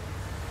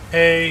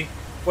 hay,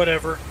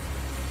 whatever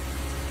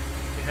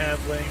we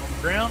have laying on the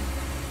ground.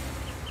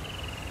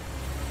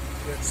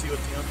 Let's see what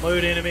the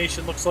unload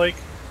animation looks like.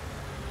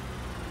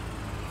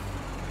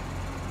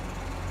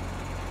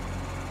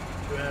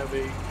 We have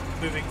a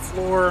moving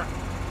floor,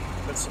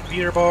 got some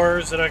beater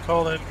bars that I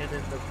call them, and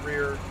then the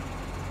rear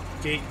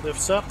gate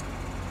lifts up.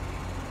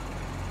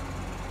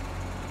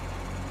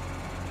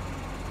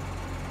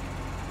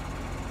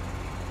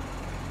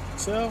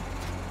 So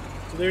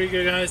there you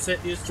go, guys.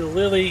 That is the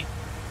Lily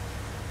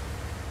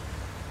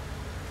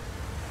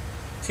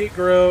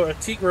Tigro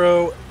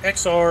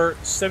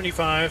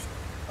XR75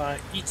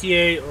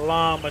 ETA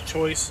Llama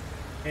Choice,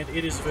 and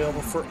it is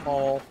available for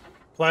all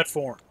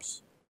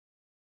platforms.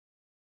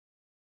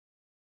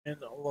 And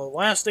the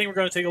last thing we're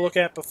going to take a look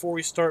at before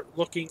we start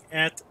looking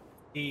at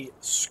the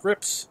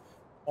scripts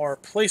or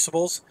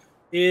placeables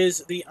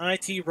is the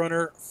IT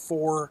Runner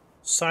for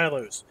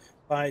Silos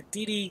by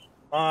DD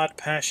Mod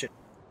Passion.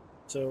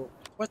 So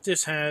what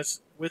this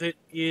has with it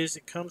is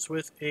it comes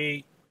with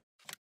a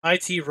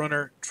IT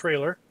Runner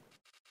trailer.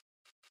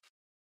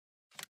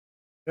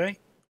 Okay,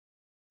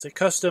 it's a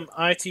custom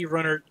IT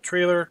Runner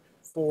trailer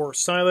for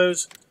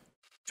silos.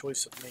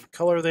 Choice of main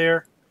color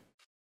there.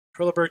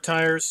 Trailerbird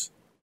tires,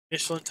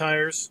 Michelin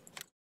tires.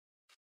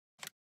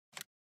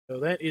 So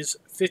that is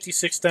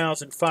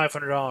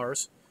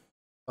 $56,500.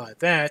 Buy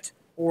that,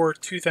 or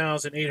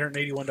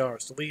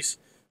 $2,881 to lease.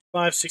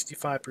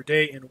 $565 per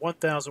day and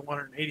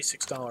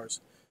 $1,186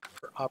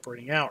 per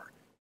operating hour.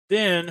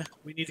 Then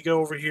we need to go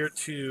over here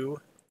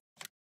to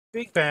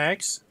big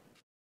bags,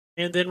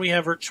 and then we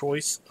have our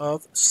choice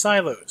of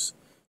silos.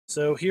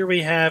 So here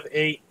we have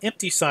a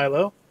empty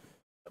silo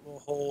that will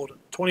hold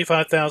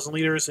 25,000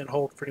 liters and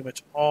hold pretty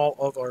much all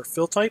of our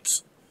fill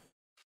types.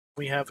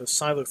 We have a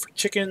silo for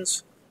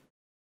chickens,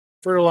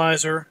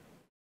 fertilizer,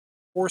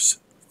 horse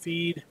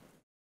feed,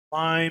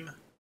 lime,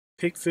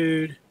 pig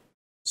food,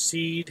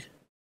 seed.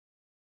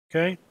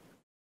 Okay,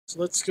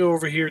 so let's go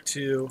over here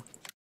to,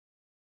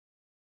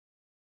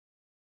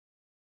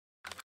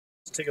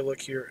 let's take a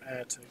look here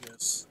at, I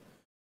guess,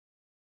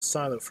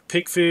 silo for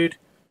pig food.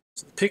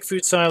 So the pig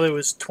food silo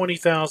is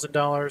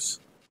 $20,000.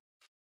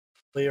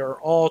 They are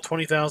all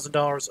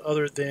 $20,000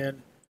 other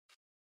than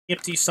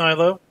empty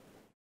silo.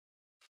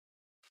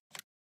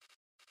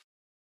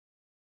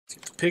 Let's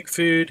get the pig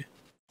food,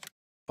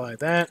 buy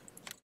that.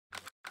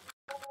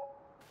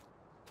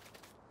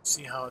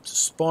 See how it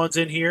just spawns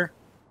in here.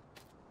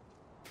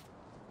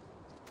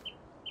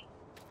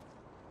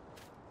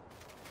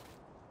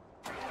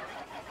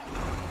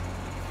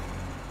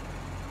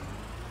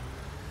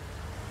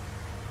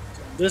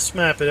 This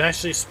map, it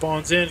actually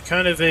spawns in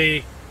kind of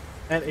at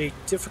a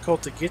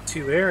difficult to get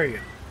to area.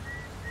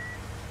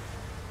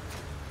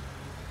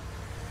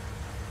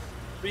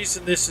 The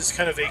reason this is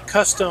kind of a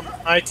custom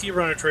IT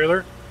Runner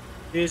trailer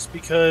is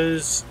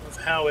because of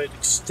how it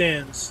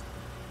extends.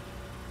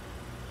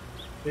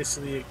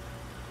 Basically, it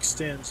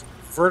extends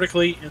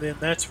vertically, and then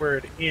that's where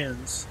it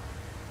ends.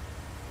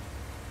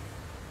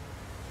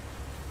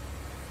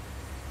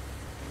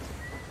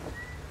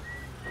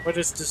 What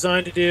it's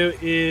designed to do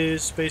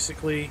is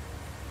basically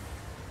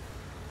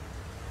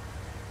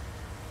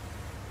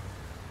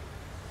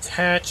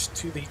attach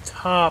to the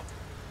top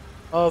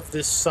of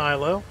this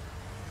silo.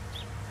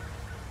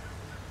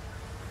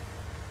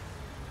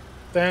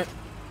 That,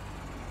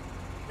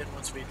 then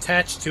once we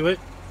attach to it,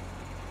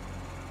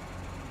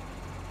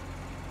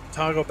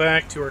 toggle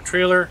back to our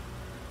trailer.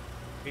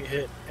 We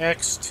hit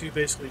X to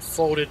basically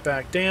fold it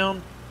back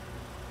down.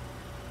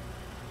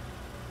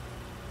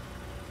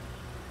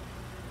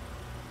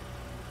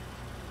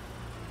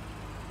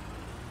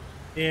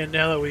 And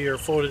now that we are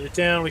folded it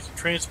down, we can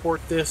transport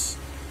this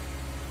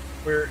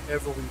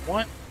wherever we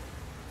want.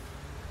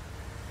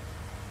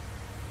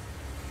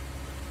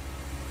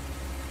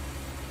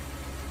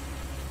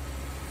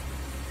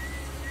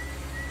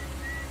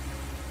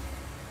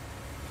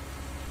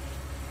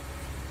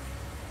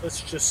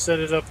 Let's just set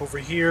it up over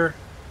here,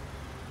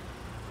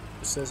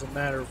 just as a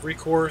matter of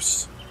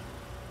recourse.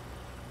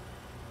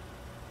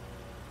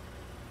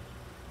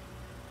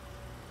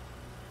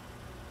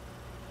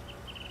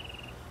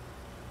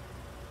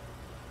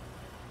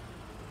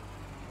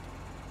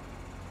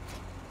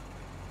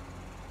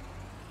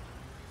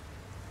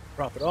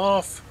 Drop it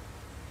off.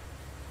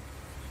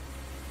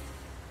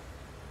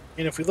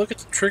 And if we look at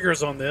the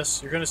triggers on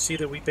this, you're going to see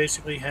that we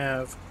basically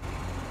have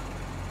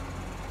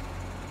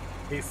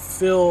a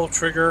fill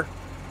trigger,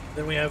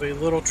 then we have a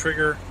little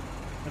trigger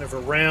kind of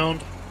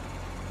around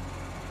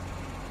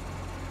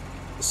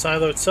the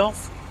silo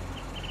itself.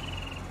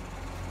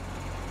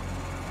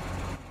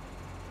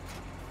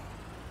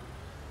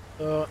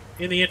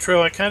 In the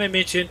intro, I kind of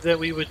mentioned that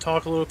we would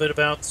talk a little bit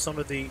about some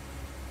of the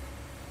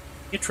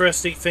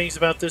interesting things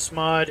about this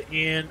mod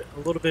and a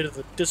little bit of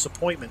the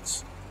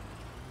disappointments.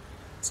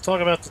 Let's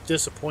talk about the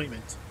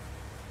disappointment.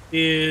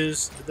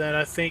 Is that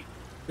I think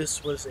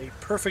this was a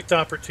perfect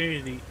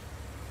opportunity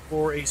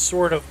for a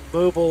sort of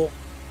mobile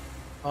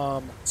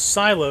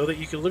silo that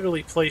you can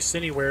literally place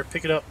anywhere,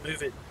 pick it up,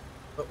 move it.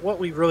 But what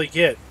we really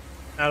get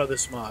out of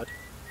this mod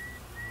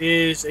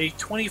is a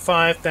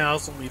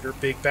 25,000 liter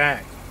big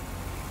bag.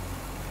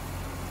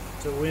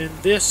 So when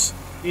this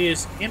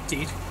is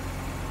emptied,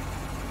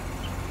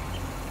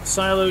 the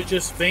silo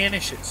just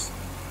vanishes.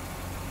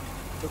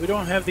 So we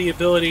don't have the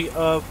ability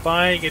of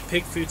buying a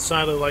pig food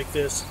silo like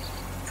this,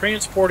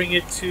 transporting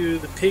it to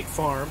the pig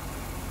farm,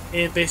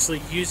 and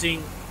basically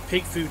using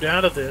pig food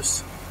out of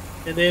this,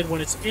 and then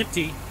when it's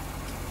empty,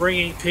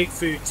 bringing pig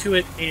food to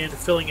it and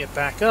filling it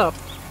back up.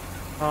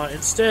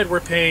 Instead, we're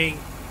paying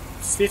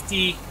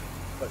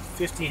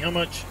how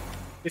much?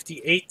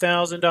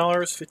 $58,000,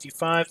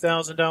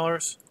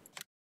 $55,000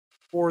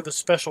 for the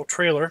special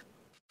trailer.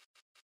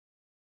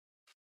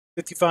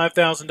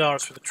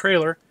 $55,000 for the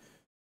trailer.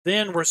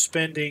 Then we're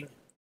spending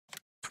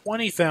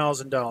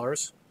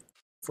 $20,000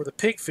 for the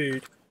pig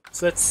food.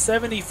 So that's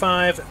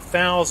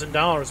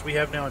 $75,000 we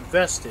have now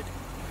invested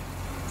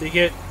to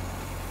get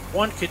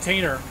one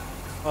container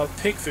of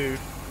pig food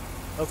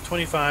of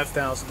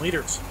 25,000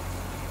 liters.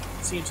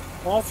 It seems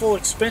awful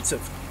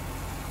expensive.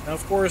 Now,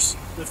 of course,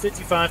 the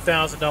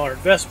 $55,000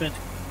 investment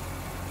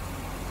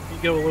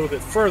can go a little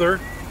bit further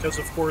because,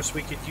 of course,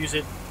 we could use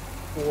it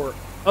for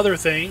other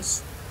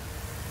things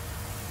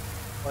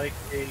like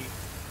a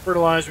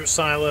fertilizer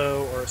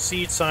silo or a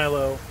seed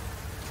silo.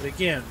 But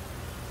again,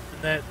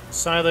 when that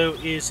silo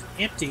is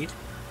emptied,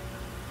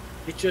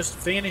 it just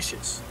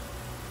vanishes.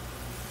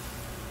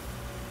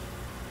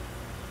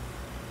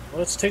 Well,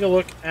 let's take a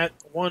look at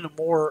one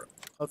more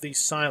of these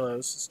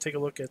silos. Let's take a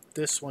look at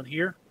this one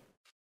here.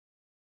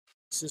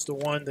 This is the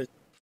one that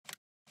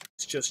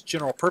is just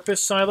general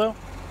purpose silo.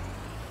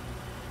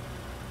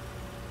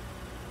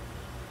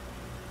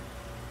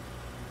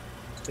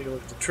 Let's take a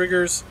look at the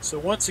triggers. So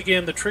once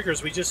again, the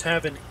triggers, we just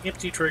have an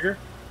empty trigger.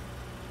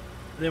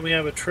 And then we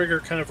have a trigger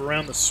kind of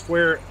around the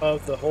square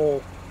of the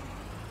whole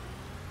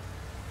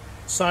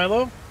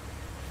silo.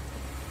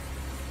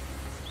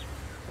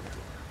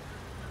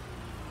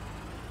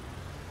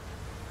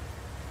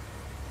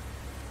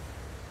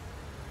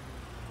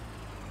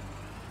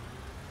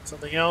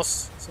 Something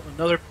else,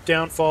 another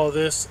downfall of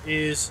this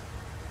is,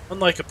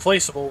 unlike a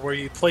placeable where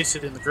you place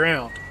it in the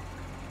ground,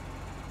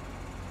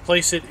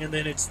 place it and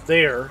then it's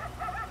there.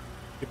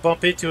 You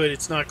bump into it,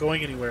 it's not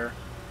going anywhere.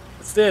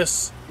 With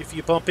this, if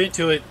you bump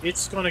into it,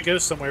 it's going to go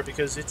somewhere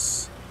because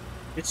it's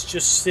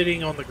just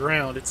sitting on the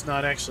ground. It's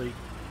not actually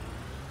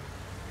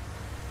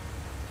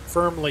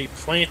firmly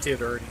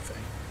planted or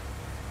anything.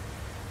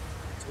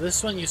 So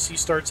this one you see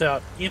starts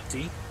out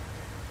empty.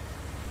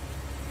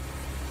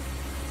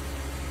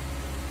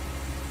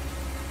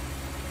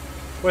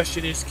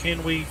 Question is,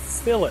 can we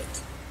fill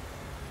it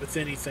with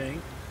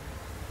anything?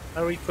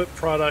 How do we put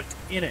product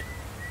in it?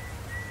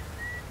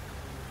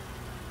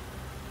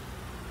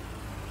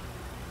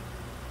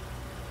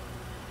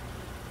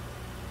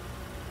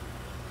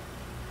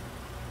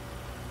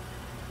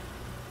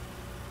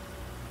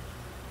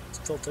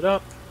 Let's tilt it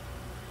up.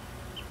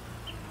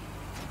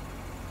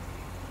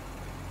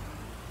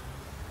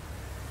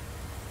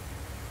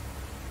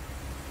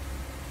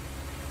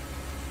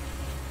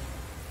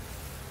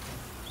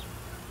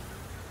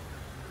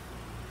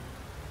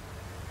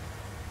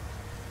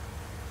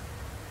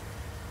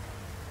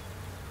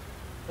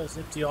 Does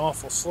empty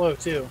awful slow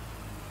too.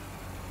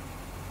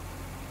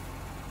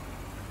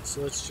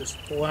 So let's just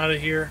pull out of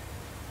here.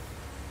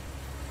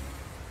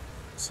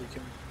 So you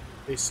can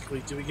basically,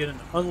 do we get an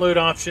unload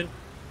option?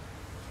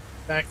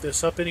 Back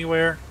this up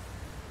anywhere?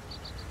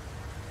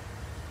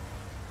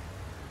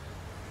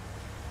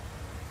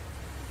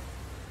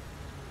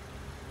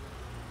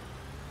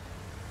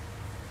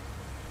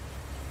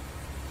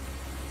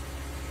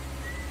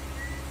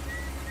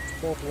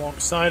 Pull up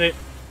alongside it.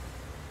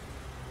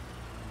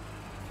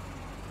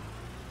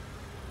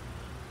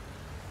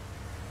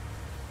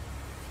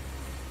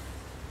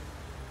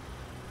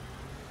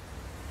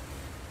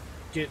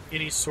 Get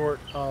any sort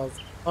of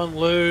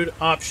unload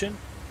option.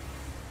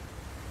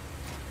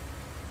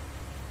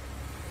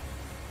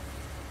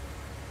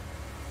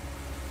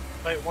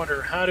 Might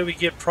wonder, how do we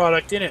get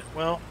product in it?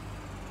 Well,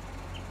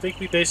 I think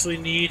we basically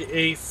need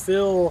a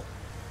fill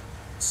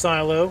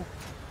silo,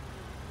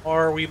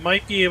 or we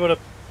might be able to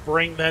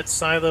bring that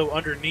silo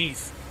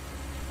underneath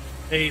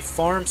a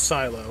farm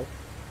silo.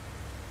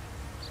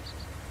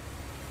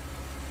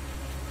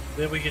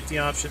 Then we get the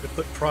option to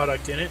put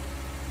product in it.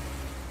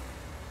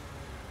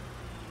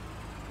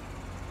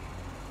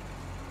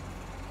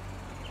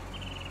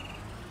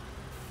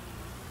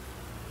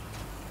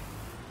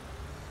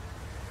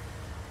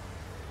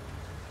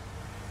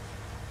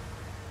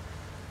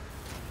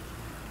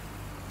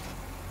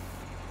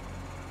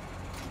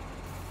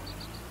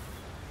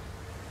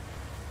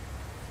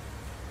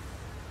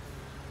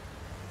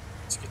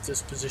 Let's get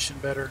this position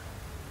better.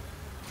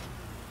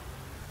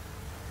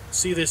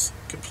 See this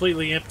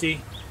completely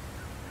empty,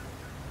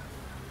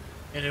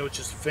 and it would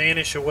just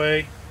vanish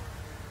away.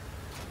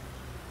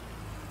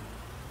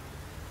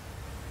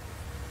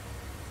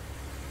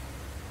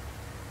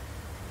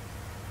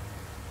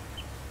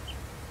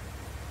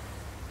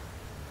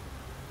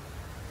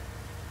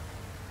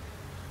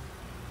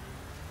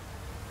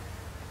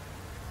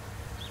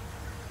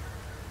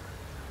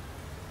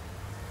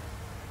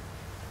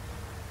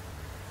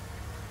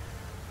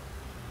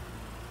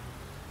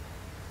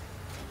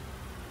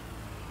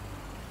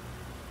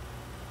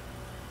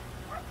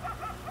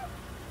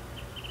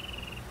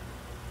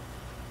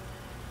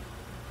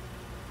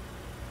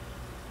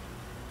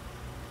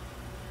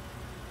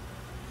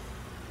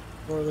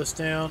 Lower this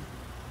down.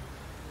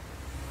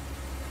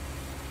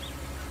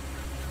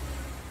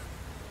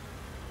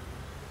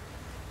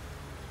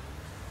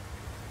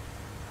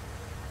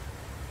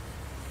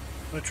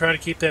 I'm going to try to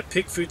keep that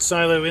pig food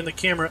silo in the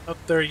camera. Up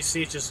there you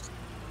see it just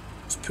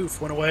poof,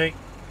 went away.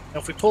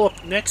 Now if we pull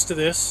up next to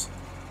this,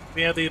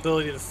 we have the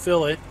ability to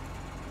fill it.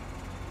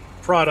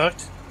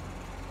 Product.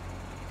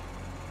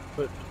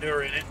 Put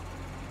manure in it.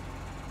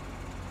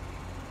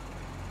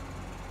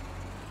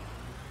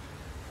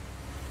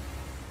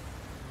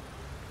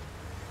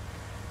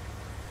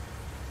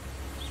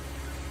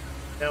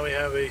 Now we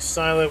have a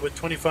silo with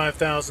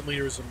 25,000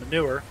 liters of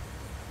manure.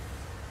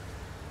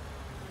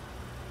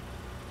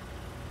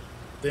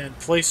 Then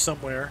place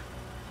somewhere.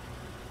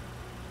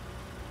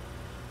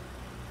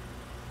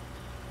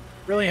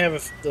 Really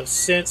have the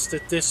sense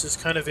that this is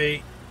kind of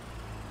a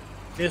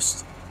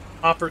missed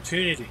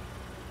opportunity.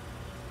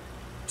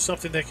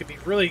 Something that could be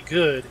really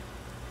good,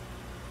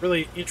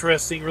 really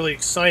interesting, really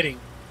exciting,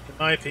 in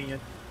my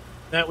opinion.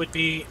 That would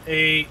be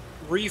a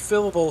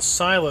refillable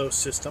silo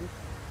system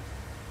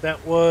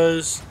that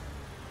was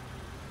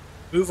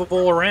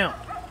movable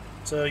around.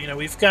 So, you know,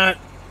 we've got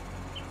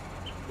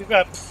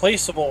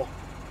placeable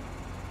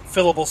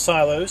fillable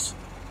silos,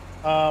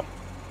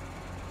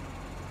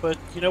 but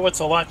you know what's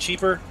a lot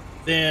cheaper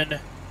than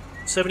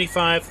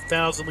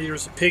 75,000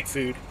 liters of pig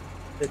food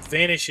that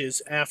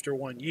vanishes after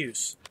one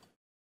use?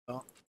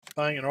 Well,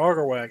 buying an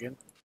auger wagon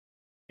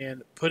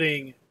and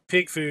putting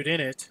pig food in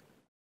it,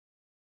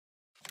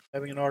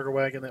 having an auger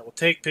wagon that will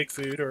take pig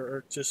food,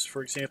 or just,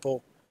 for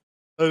example,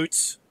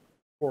 oats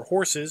for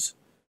horses,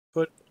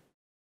 put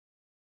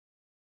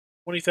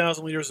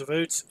 20,000 liters of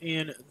oats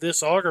in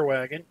this auger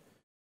wagon,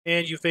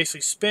 and you've basically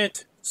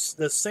spent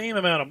the same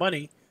amount of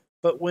money,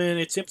 but when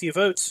it's empty of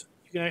oats,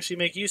 you can actually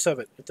make use of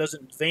it. It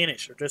doesn't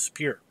vanish or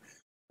disappear.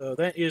 So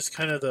that is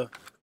kind of the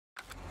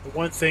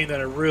one thing that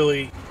I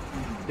really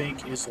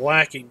think is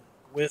lacking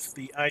with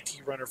the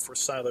IT Runner for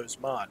Silos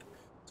mod.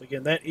 So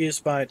again, that is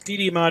by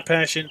DD Mod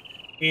Passion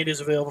and is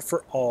available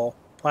for all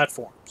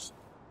platforms.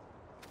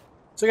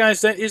 So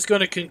guys, that is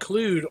going to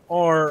conclude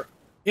our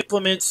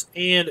implements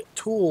and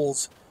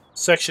tools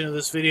section of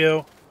this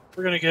video.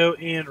 We're going to go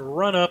and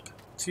run up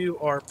to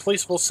our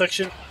placeable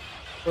section,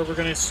 where we're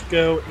going to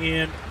go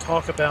and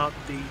talk about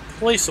the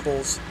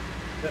placeables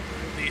that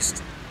were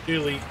released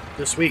newly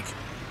this week.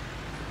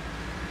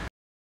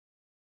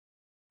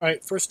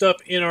 Alright, first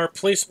up in our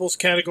placeables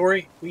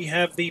category, we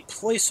have the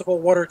placeable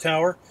water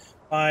tower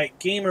by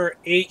Gamer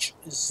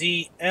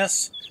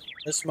HZS.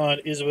 This mod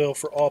is available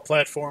for all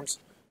platforms.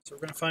 So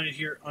we're going to find it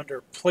here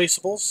under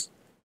placeables,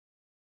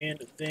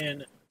 and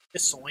then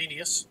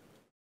miscellaneous.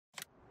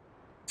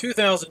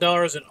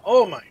 $2,000, and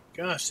oh my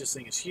gosh, this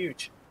thing is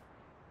huge.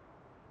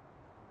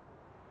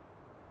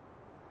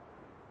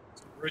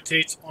 So it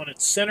rotates on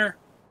its center.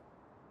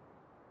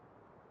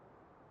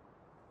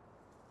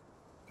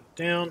 Put it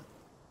down.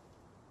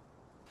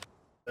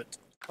 But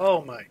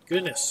oh my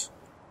goodness.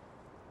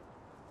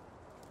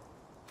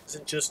 This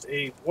isn't just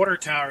a water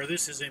tower,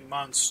 this is a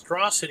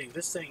monstrosity.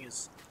 This thing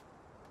is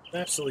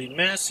absolutely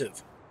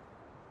massive.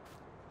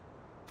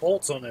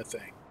 Bolts on that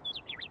thing.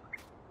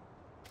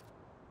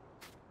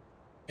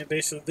 And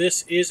basically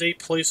this is a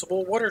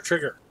placeable water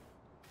trigger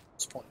at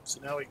this point. So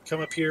now we can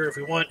come up here if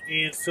we want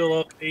and fill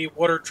up a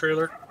water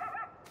trailer.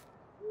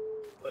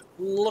 But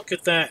look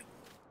at that.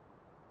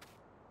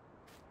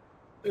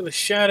 Look at the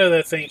shadow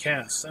that thing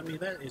casts. I mean,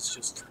 that is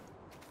just...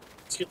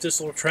 Let's get this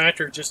little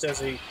tractor just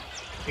as a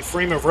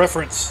frame of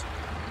reference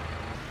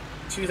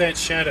to that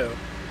shadow.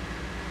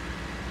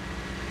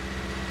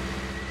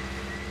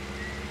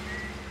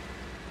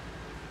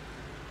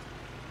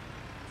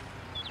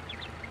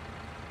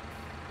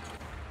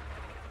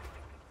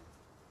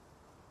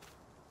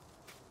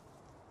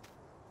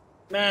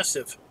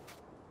 Massive.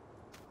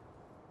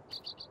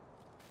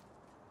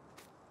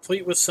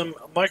 Complete with some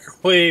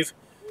microwave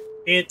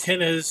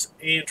antennas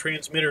and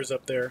transmitters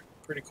up there.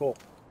 Pretty cool.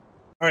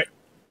 Alright.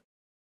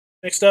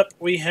 Next up,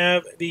 we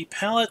have the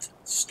pallet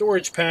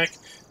storage pack.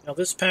 Now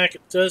this pack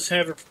does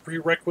have a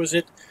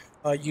prerequisite.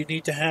 You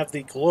need to have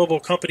the Global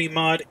Company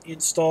mod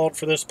installed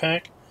for this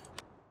pack.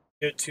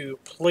 Go to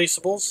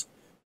Placeables,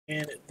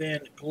 and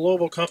then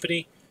Global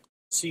Company.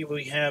 See,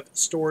 we have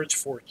storage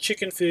for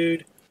chicken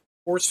food,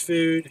 horse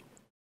food,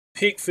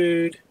 pig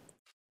food,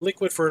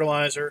 liquid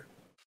fertilizer,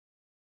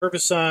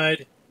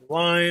 herbicide,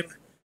 lime,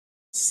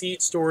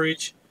 seed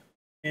storage,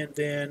 and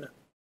then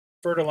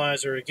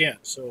fertilizer again.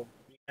 So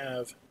we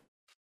have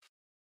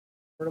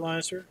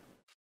fertilizer,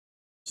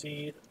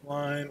 seed,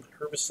 lime,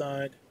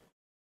 herbicide,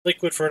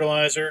 liquid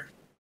fertilizer.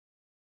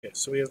 Okay,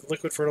 so we have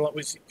liquid fertilizer.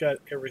 We've got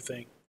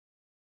everything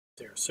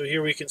there. So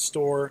here we can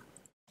store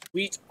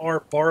wheat or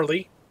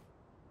barley.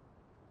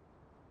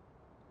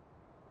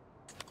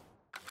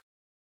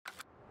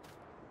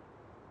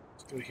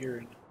 Let's go here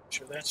and make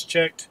sure that's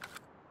checked.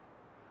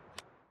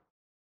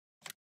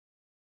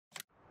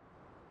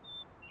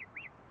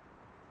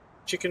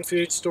 Chicken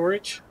food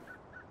storage.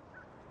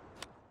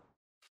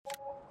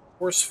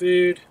 Horse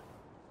food.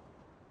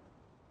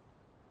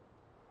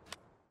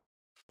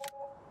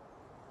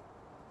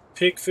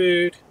 Pig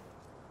food.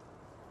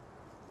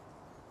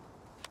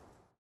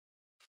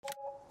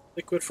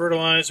 Liquid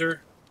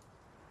fertilizer.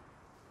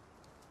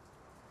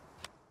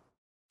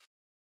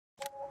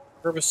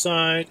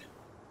 Herbicide.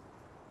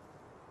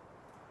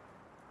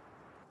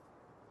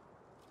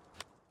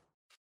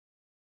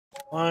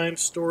 Lime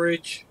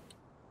storage.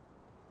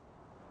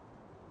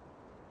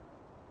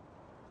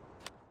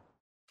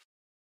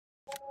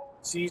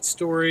 Seed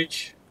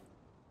storage.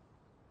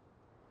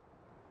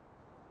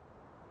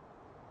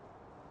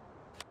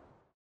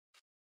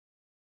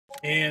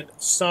 And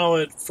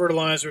solid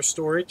fertilizer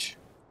storage.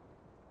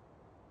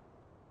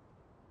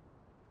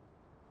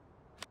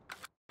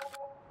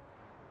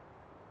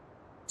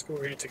 Let's go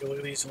over here and take a look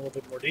at these in a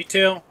little bit more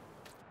detail.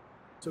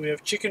 So we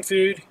have chicken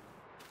food.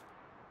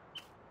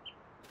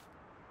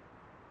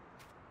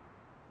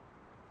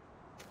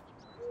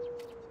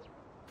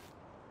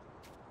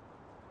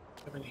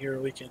 Come in here,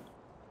 we can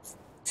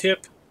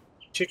tip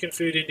chicken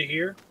food into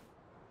here.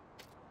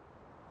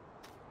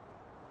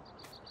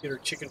 Get our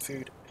chicken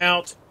food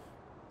out.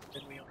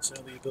 And we also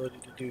have the ability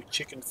to do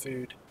chicken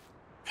food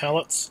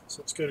pellets.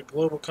 So let's go to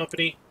Global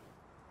Company.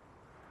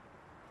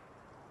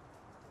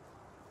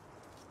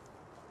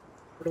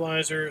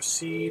 Fertilizer,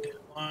 seed,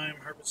 lime,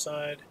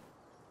 herbicide.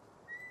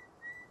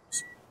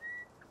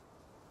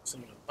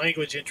 Some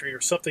language entry or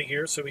something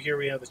here. So here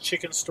we have the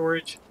chicken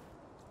storage.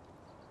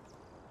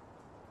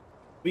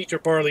 Wheat or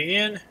barley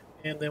in,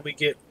 and then we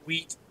get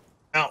wheat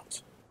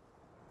out.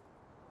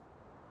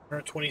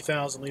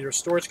 120,000 liter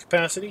storage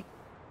capacity.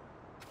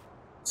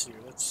 Let's see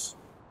here. Let's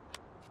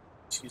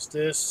use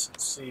this.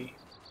 Let's see.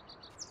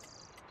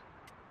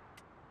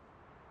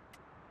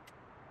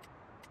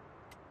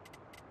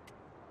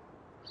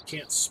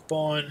 Can't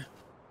spawn.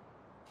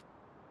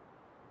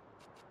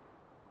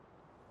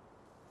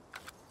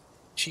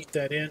 Cheat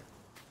that in.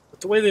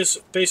 But the way this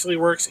basically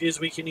works is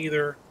we can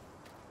either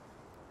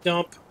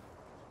dump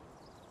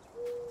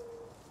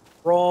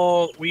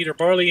raw wheat or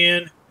barley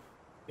in.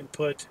 We can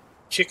put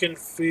chicken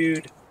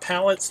food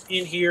pallets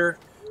in here.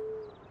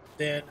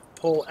 Then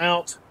pull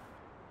out.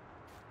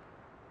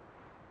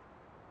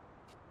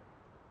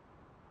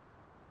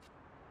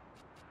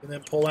 And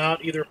then pull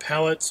out either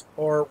pallets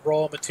or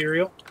raw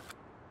material.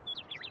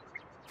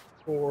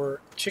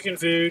 For chicken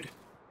food,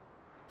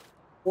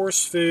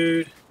 horse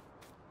food,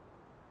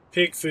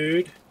 pig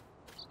food.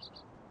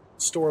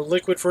 Store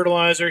liquid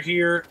fertilizer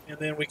here, and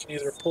then we can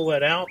either pull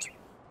that out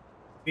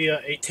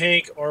via a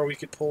tank, or we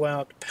could pull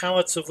out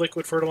pallets of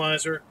liquid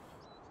fertilizer,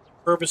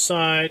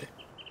 herbicide,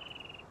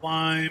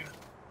 lime,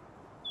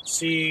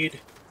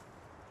 seed,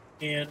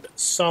 and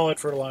solid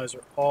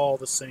fertilizer, all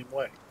the same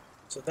way.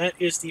 So that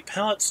is the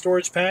pallet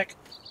storage pack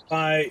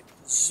by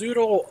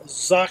Zoodle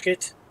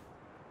Zocket,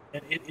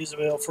 and it is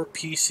available for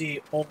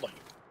PC only.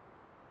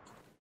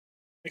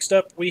 Next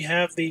up, we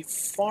have the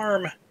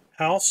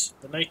farmhouse,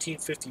 the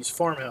 1950s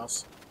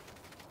farmhouse.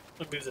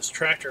 I'm going to move this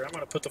tractor. I'm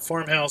going to put the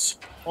farmhouse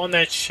on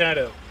that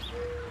shadow.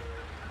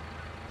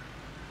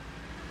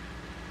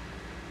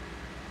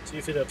 See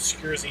if it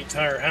obscures the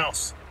entire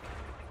house.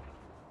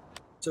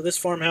 So this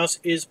farmhouse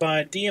is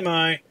by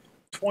DMI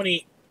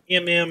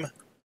 20mm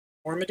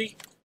Normandy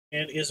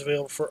and is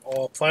available for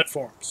all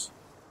platforms.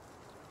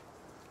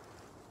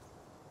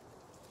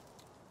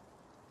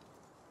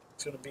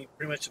 It's going to be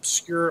pretty much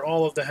obscure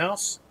all of the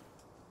house.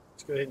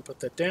 Let's go ahead and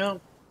put that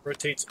down.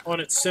 Rotates on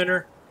its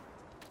center.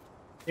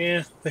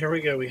 And there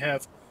we go. We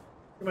have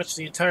pretty much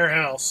the entire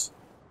house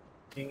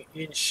being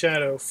in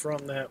shadow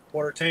from that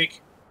water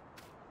tank.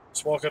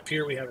 Let's walk up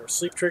here. We have our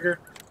sleep trigger.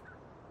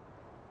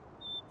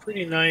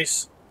 Pretty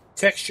nice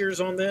textures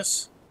on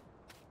this.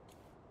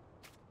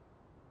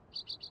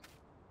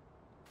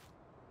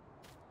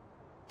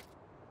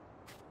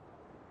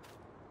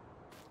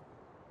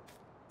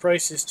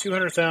 Price is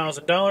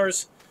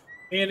 $200,000,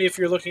 and if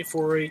you're looking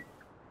for a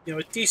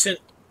decent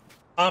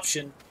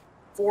option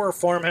for a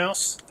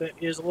farmhouse that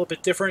is a little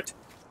bit different,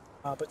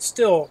 but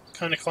still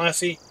kind of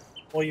classy,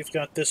 well, you've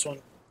got this one,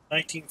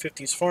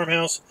 1950s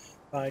farmhouse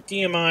by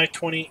DMI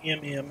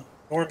 20mm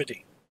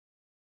Normandy.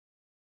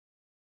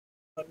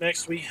 Up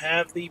next, we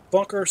have the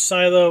Bunker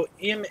Silo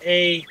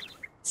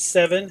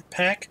MA7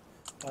 pack.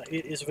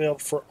 It is available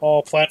for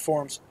all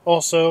platforms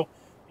also,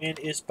 and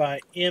is by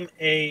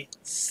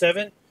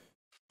MA7.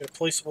 They're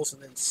placeables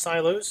and then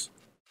silos.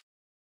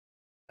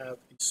 Have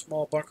a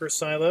small bunker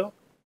silo.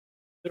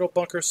 middle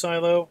bunker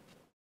silo,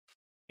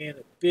 and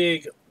a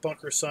big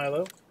bunker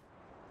silo.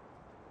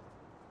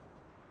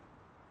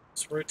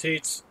 This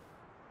rotates.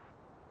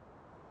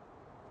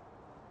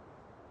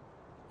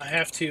 I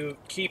have to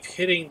keep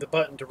hitting the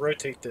button to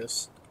rotate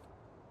this.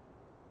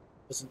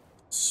 It doesn't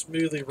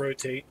smoothly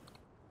rotate.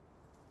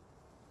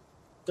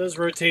 It does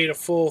rotate a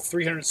full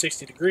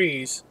 360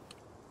 degrees,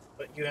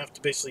 but you have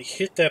to basically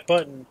hit that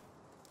button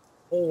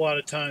a whole lot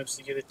of times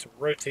to get it to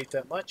rotate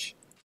that much.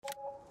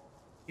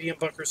 Medium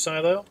bunker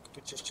silo,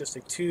 which is just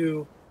a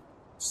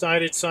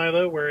two-sided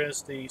silo,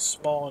 whereas the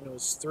small one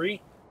was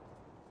three.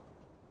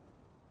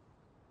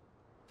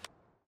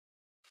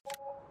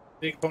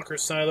 Big bunker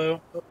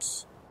silo.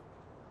 Oops.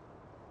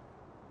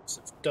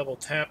 Let's double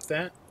tap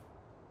that.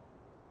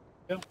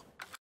 There we go.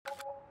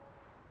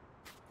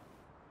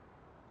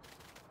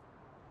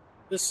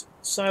 This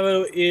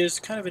silo is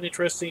kind of an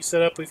interesting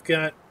setup. We've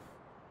got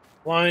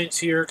lines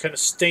here, kind of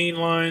stain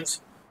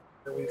lines,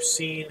 where we've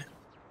seen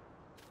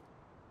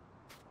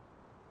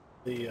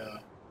the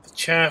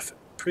chaff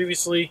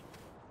previously.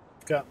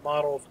 We've got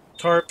modeled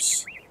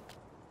tarps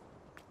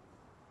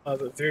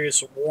of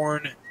various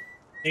worn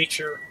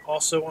nature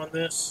also on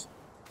this.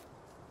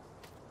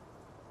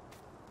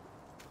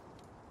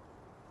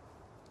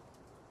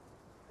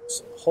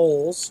 Some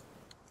holes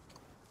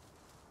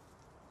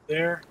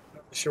there.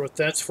 Not sure what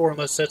that's for,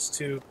 unless that's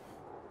to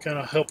kind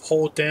of help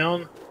hold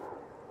down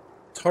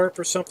tarp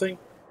or something.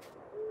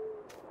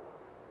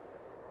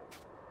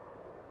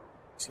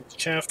 See the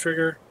chaff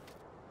trigger.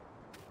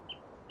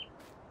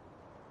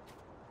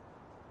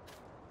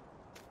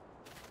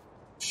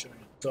 Showing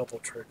a double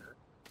trigger.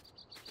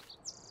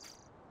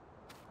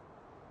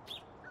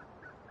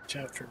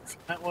 Chaff trigger for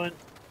that one.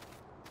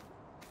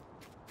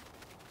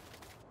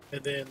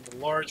 And then the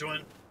large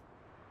one.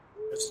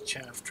 That's the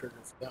chaff trigger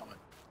for that one.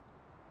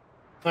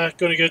 Not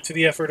going to go to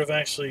the effort of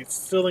actually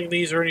filling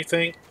these or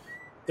anything.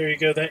 There you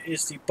go. That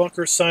is the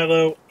Bunker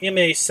Silo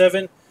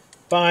MA7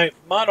 by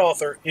mod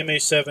author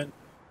MA7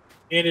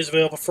 and is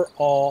available for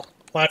all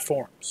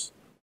platforms.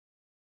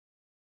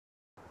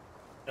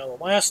 Now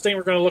the last thing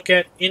we're going to look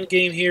at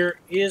in-game here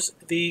is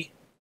the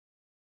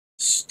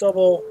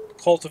stubble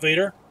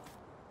cultivator.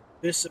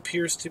 This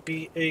appears to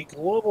be a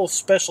global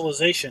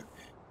specialization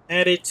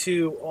added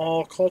to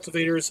all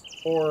cultivators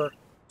or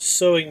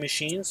sowing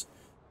machines.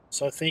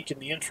 So I think in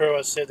the intro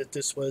I said that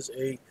this was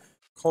a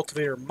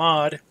cultivator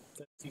mod,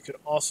 that you could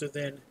also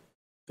then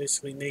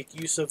basically make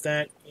use of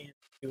that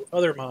into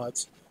other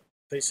mods.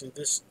 Basically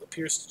this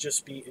appears to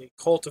just be a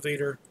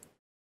cultivator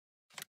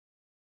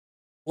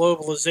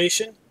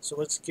globalization. So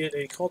let's get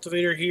a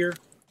cultivator here,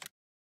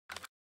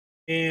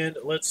 and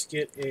let's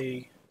get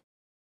a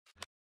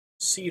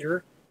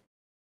seeder.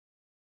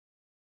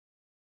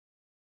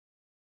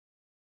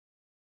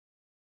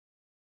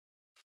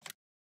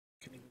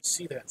 Can even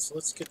see that. So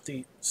let's get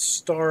the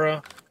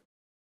Stara,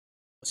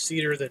 a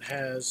seeder that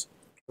has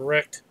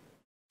direct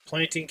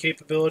planting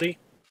capability.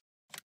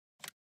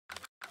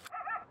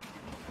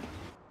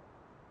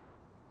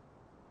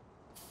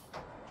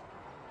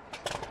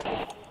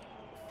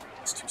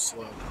 It's too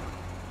slow.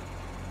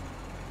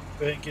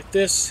 Go ahead and get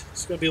this.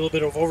 It's going to be a little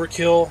bit of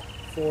overkill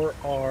for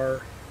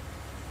our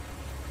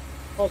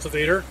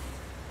cultivator.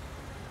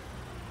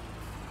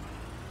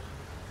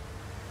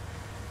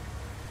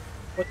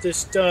 What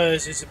this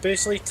does is it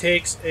basically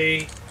takes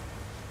a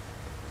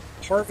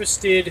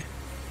harvested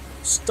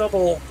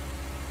stubble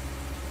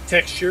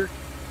texture,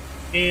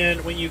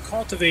 and when you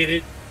cultivate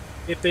it,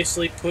 it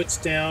basically puts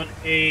down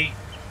a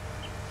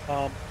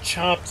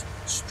chopped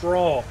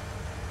straw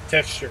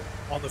texture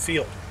on the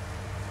field,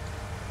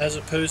 as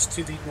opposed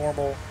to the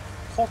normal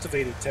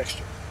cultivated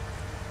texture.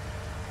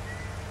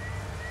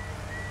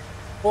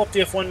 Pull up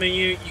the F1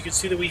 menu, you can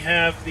see that we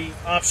have the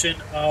option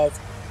of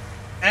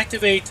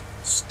activate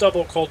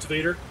stubble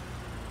cultivator.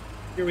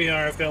 Here we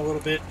are. I've got a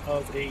little bit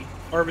of a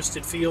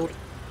harvested field.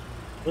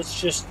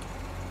 Let's just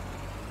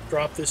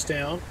drop this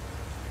down.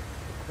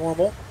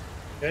 Normal.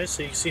 Okay,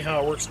 so you can see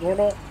how it works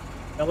normal.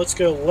 Now let's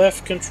go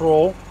left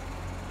control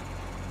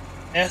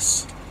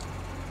S,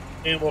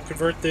 and we'll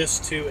convert this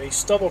to a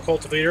stubble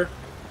cultivator.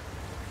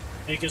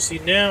 And you can see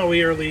now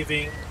we are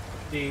leaving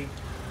the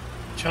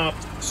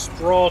chopped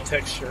straw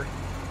texture,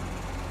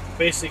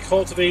 basically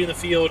cultivating the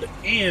field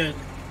and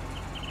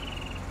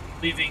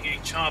leaving a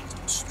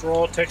chopped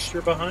straw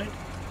texture behind.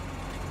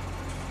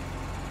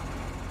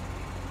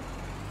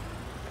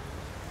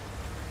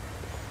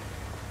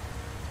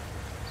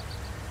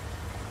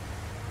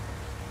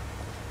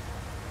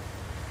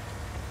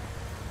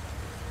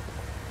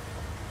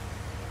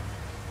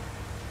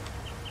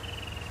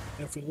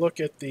 And if we look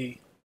at the,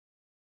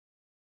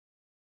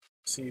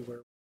 see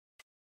where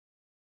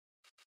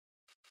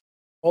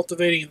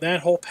cultivating,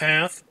 that whole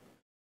path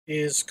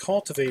is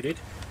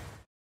cultivated,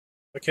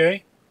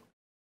 okay?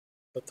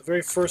 But the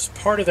very first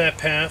part of that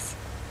path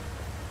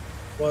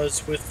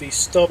was with the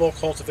stubble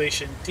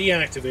cultivation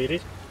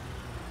deactivated.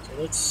 So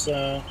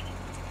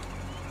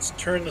let's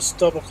turn the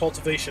stubble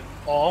cultivation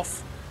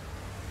off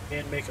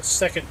and make a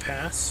second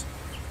pass.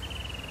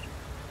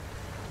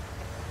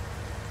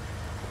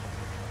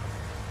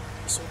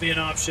 This will be an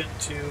option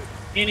to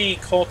any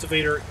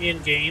cultivator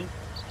in-game.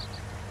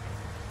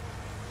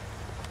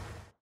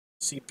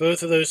 See,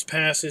 both of those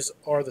passes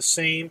are the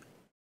same.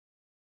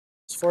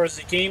 As far as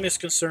the game is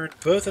concerned,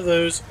 both of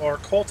those are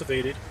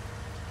cultivated.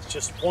 It's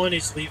just one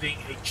is leaving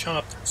a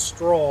chopped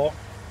straw,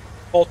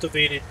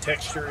 cultivated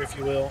texture, if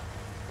you will.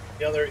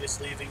 The other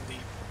is leaving the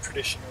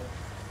traditional,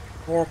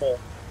 normal,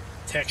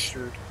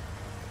 textured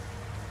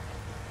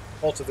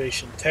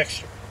cultivation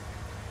texture.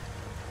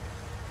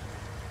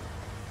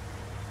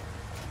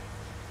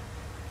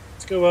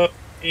 Let's go up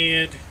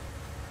and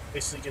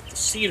basically get the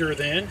seeder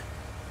then.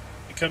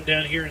 And come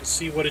down here and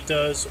see what it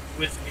does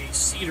with a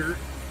seeder.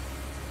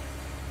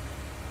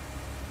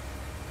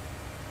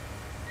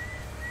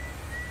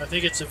 I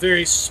think it's a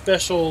very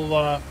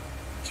special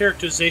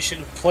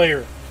characterization of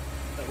player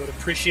that would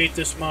appreciate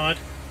this mod.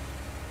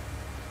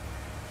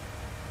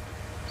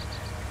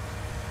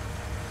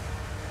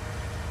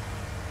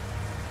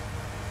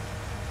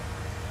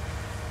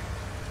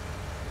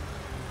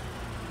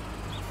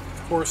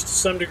 Of course, to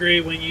some degree,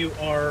 when you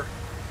are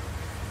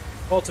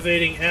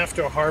cultivating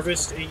after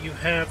harvest and you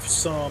have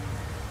some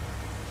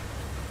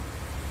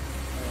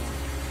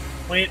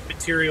plant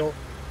material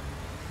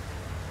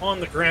on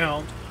the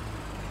ground,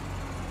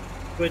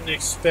 you wouldn't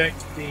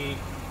expect the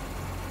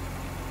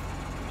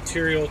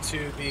material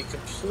to be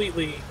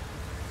completely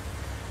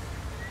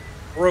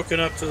broken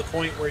up to the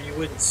point where you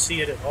wouldn't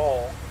see it at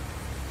all.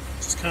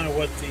 Which is kind of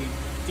what the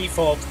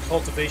default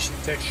cultivation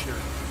texture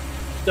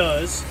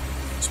does.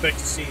 Expect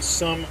to see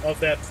some of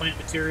that plant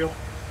material.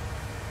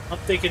 I'm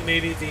thinking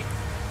maybe the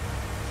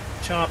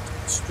chopped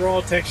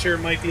straw texture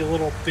might be a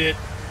little bit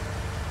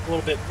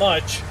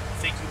much. I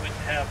think you wouldn't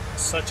have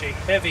such a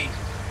heavy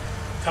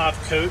top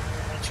coat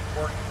once you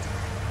worked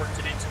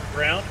it into the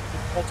ground with the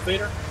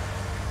cultivator.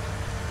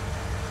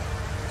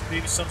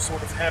 Maybe some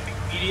sort of happy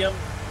medium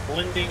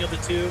blending of the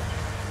two.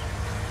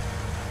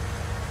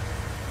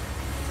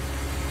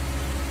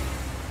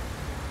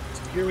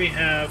 So here we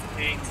have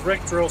a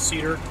direct drill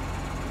seeder.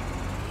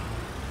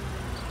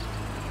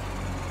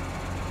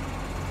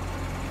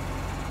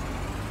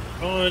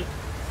 On.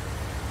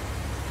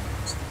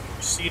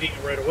 We're seeding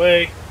it right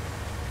away.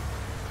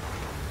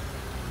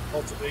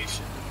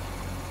 Cultivation.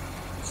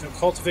 There's no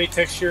cultivate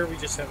texture, we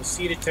just have a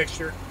seeded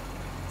texture.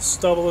 The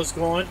stubble is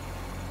gone.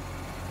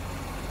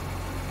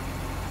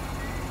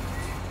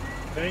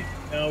 Okay,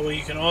 now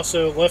you can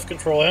also left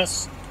control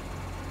S.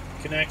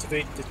 You can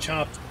activate the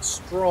chopped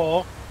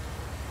straw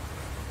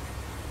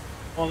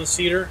on the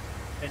seeder.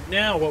 And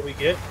now what we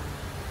get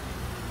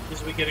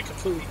is we get a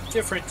completely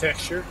different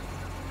texture.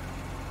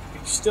 You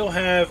still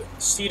have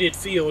seeded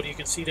field, you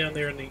can see down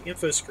there in the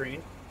info screen.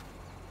 You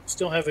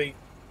still have a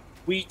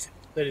wheat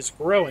that is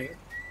growing,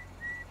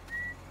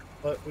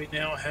 but we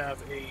now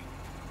have a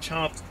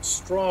chopped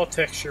straw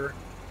texture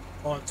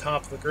on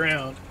top of the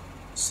ground,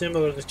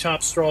 similar to the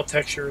chopped straw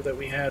texture that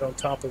we had on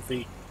top of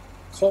the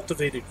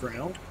cultivated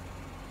ground.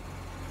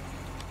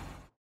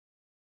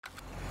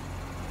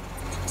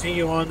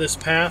 Continue on this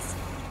path.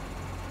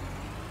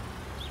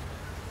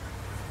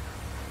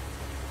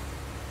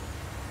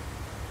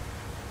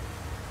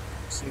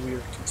 See, we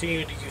are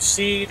continuing to use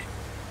seed.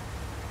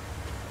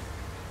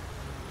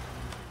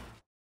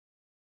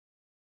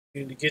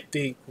 Going to get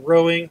the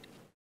growing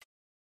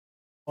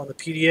on the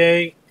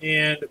PDA,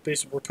 and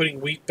basically we're putting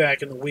wheat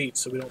back in the wheat,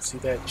 so we don't see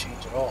that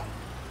change at all.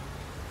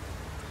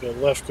 Go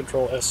left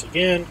control S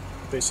again,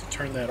 basically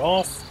turn that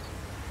off,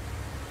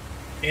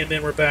 and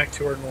then we're back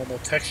to our normal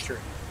texture.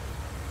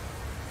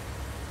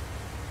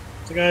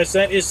 So guys,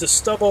 that is the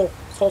Stubble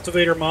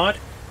Cultivator mod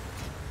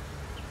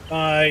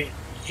by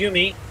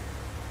Yumi,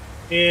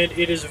 and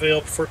it is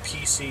available for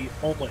PC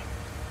only.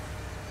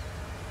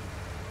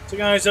 So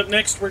guys, up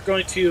next we're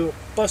going to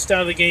bust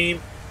out of the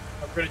game.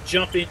 We're going to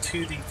jump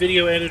into the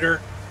video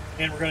editor,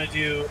 and we're going to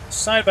do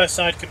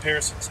side-by-side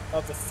comparisons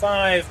of the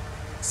 5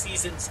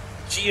 Seasons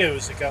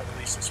Geos that got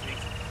released this week,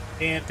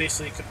 and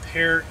basically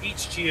compare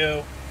each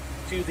Geo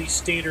to the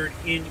standard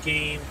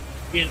in-game,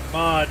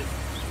 in-mod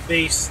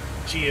base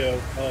Geo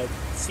of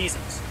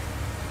Seasons.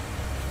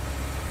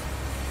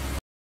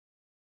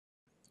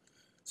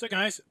 So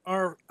guys,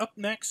 up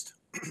next,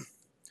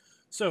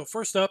 so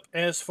first up,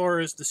 as far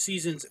as the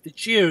Seasons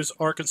Geos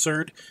are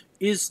concerned,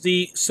 is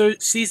the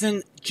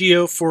Season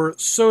Geo for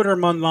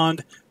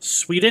Södermanland,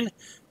 Sweden.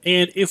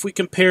 And if we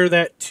compare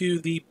that to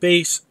the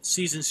base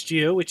Seasons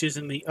Geo, which is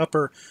in the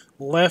upper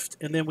left,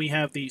 and then we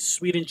have the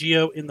Sweden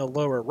Geo in the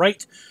lower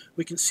right,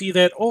 we can see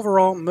that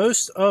overall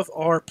most of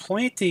our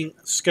planting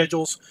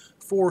schedules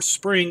for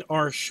spring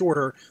are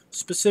shorter,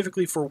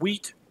 specifically for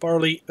wheat,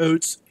 barley,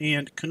 oats,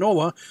 and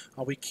canola.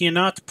 We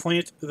cannot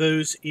plant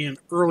those in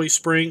early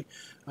spring.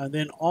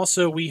 Then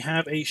also we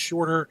have a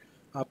shorter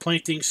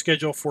planting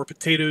schedule for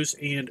potatoes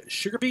and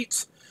sugar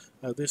beets.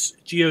 This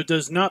Geo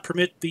does not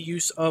permit the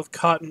use of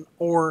cotton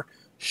or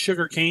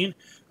sugarcane.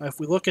 If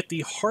we look at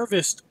the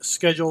harvest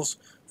schedules,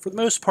 for the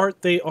most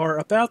part they are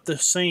about the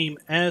same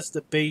as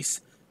the base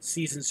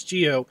Seasons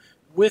Geo,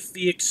 with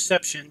the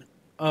exception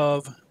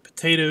of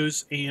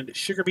potatoes and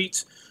sugar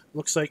beets.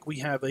 Looks like we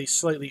have a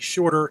slightly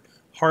shorter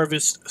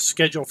harvest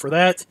schedule for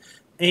that.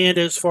 And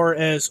as far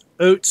as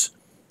oats,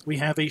 we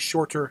have a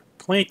shorter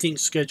planting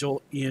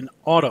schedule in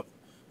autumn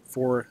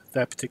for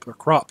that particular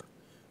crop.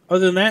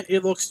 Other than that,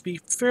 it looks to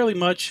be fairly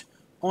much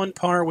on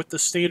par with the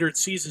standard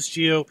seasons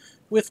geo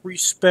with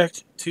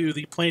respect to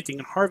the planting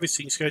and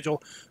harvesting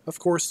schedule. Of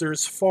course,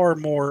 there's far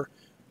more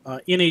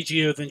in a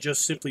geo than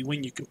just simply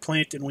when you can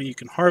plant and when you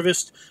can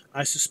harvest.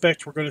 I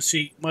suspect we're going to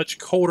see much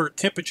colder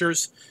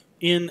temperatures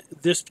in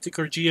this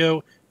particular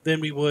geo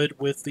than we would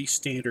with the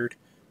standard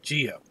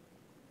geo.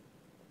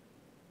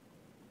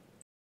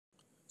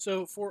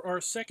 So for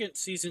our second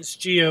seasons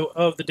geo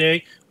of the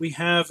day, we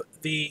have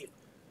the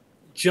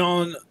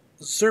John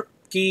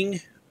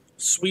Zerpking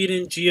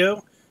Sweden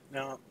geo.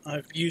 Now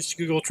I've used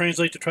Google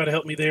Translate to try to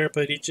help me there,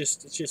 but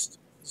it's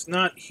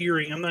not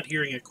hearing. I'm not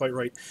hearing it quite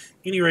right.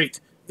 At any rate,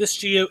 this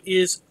geo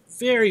is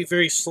very,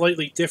 very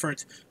slightly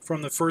different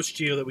from the first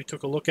geo that we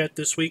took a look at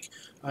this week.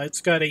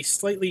 It's got a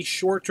slightly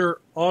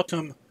shorter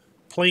autumn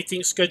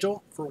planting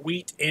schedule for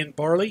wheat and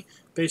barley,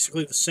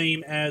 basically the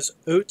same as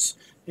oats,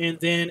 and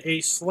then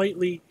a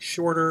slightly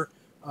shorter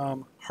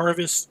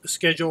harvest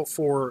schedule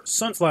for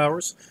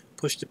sunflowers.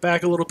 Pushed it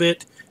back a little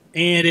bit,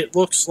 and it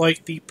looks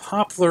like the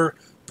poplar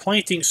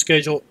planting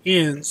schedule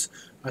ends.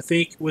 I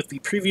think with the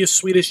previous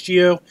Swedish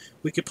geo,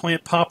 we could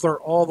plant poplar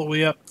all the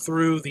way up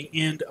through the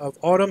end of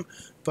autumn,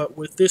 but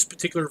with this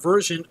particular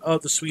version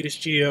of the Swedish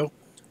geo,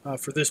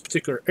 for this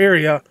particular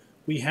area,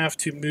 we have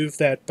to move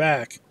that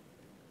back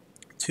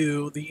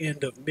to the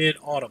end of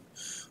mid-autumn.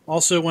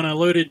 Also, when I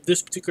loaded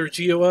this particular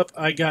geo up,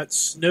 I got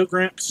snow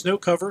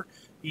cover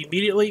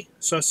immediately,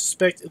 so I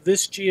suspect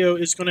this geo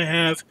is going to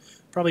have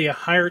probably a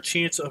higher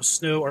chance of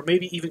snow or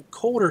maybe even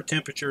colder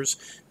temperatures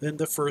than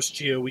the first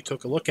geo we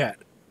took a look at.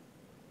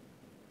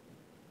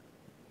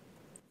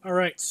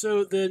 Alright,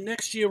 so the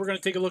next geo we're going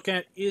to take a look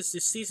at is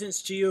the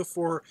Seasons geo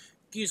for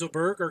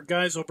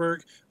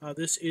Geiselberg.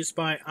 This is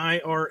by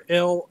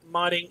IRL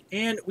Modding,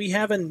 and we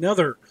have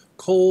another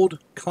cold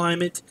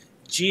climate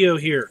geo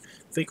here.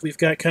 I think we've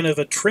got kind of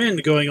a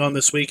trend going on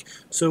this week.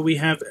 So we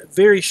have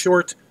very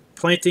short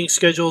planting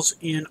schedules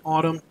in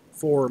autumn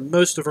for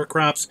most of our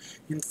crops.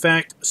 In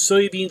fact,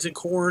 soybeans and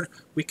corn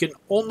we can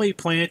only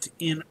plant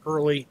in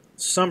early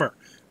summer.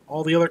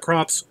 All the other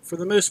crops, for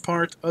the most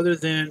part, other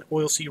than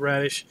oilseed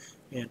radish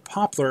and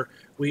poplar,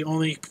 we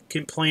only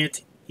can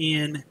plant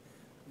in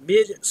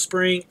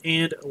mid-spring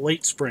and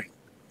late spring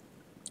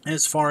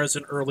as far as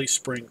an early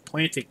spring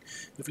planting.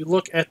 If we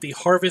look at the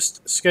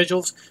harvest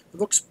schedules, it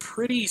looks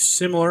pretty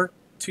similar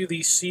to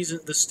the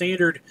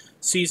standard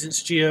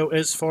seasons geo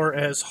as far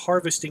as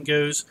harvesting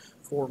goes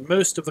for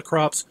most of the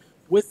crops,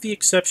 with the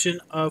exception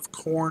of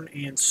corn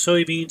and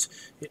soybeans.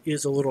 It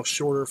is a little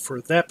shorter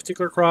for that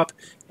particular crop,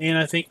 and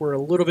I think we're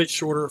a little bit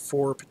shorter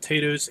for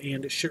potatoes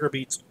and sugar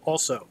beets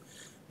also.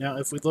 Now,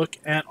 if we look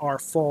at our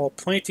fall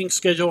planting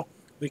schedule,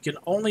 we can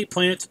only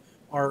plant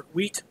our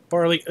wheat,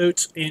 barley,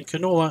 oats, and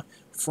canola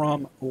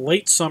from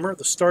late summer,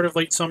 the start of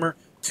late summer,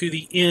 to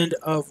the end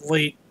of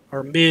late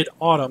or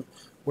mid-autumn,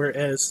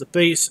 whereas the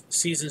base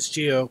seasons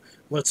geo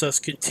lets us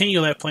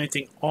continue that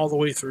planting all the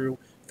way through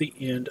the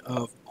end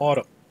of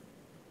autumn.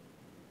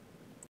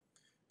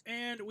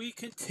 And we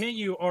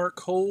continue our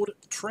cold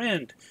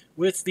trend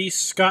with the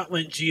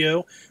Scotland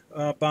geo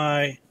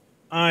by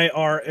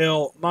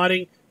IRL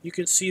Modding. You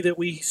can see that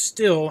we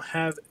still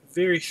have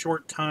very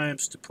short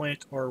times to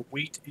plant our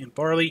wheat and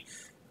barley.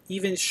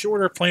 Even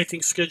shorter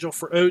planting schedule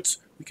for oats.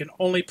 We can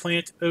only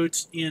plant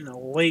oats in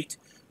late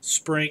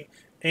spring.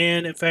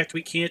 And in fact,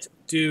 we can't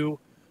do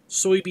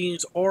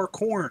soybeans or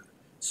corn.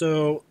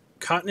 So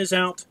cotton is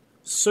out,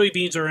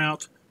 soybeans are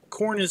out,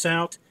 corn is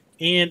out,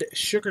 and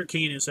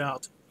sugarcane is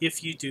out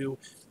if you do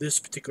this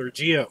particular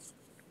geo.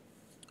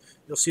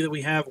 You'll see that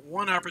we have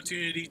one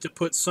opportunity to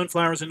put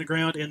sunflowers in the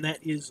ground, and that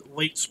is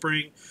late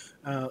spring.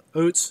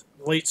 Oats,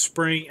 late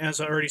spring, as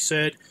I already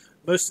said.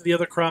 Most of the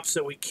other crops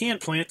that we can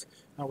plant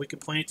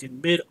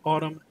in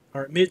mid-autumn,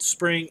 or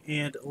mid-spring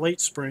and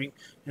late spring,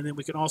 and then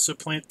we can also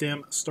plant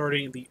them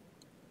starting the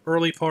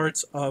early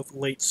parts of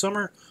late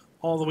summer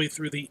all the way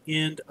through the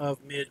end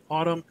of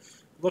mid-autumn.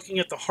 Looking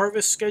at the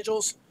harvest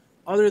schedules,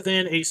 other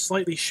than a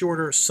slightly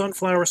shorter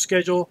sunflower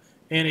schedule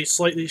and a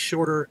slightly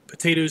shorter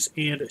potatoes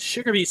and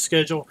sugar beet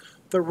schedule,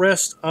 the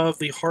rest of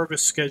the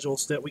harvest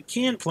schedules that we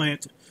can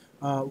plant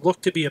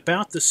look to be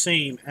about the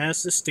same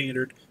as the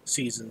standard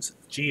seasons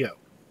geo.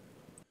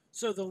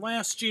 So the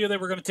last geo that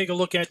we're going to take a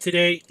look at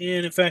today,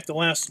 and in fact the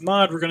last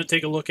mod we're going to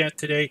take a look at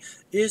today,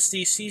 is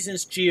the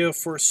seasons geo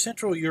for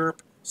Central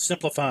Europe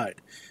Simplified.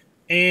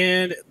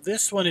 And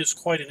this one is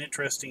quite an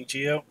interesting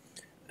geo.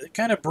 It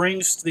kind of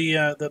brings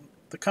the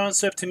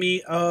concept to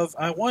me of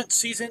I want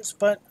seasons,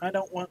 but I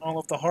don't want all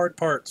of the hard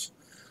parts.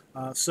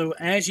 So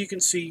as you can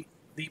see,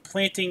 the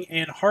planting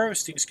and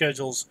harvesting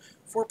schedules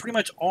for pretty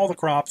much all the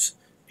crops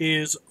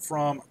is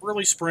from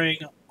early spring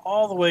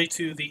all the way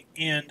to the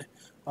end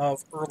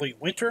of early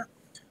winter.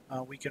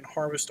 We can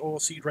harvest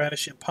oilseed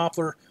radish and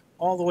poplar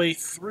all the way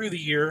through the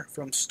year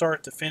from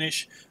start to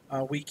finish.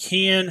 We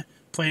can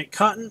plant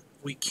cotton.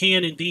 We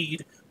can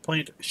indeed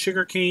plant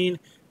sugarcane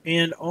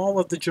and all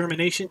of the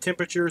germination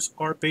temperatures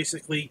are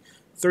basically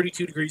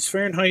 32 degrees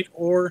Fahrenheit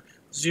or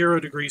 0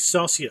 degrees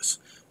Celsius.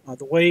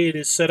 The way it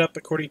is set up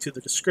according to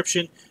the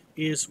description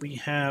is we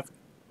have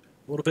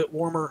a little bit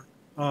warmer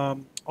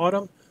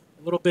autumn,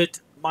 a little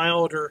bit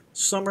milder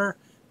summer,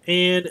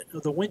 and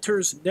the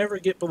winters never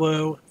get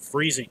below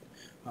freezing.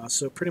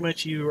 So pretty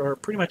much you are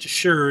pretty much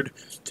assured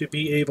to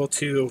be able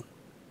to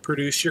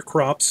produce your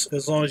crops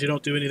as long as you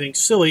don't do anything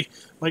silly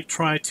like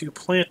try to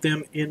plant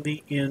them in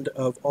the end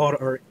of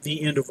autumn or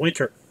the end of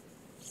winter.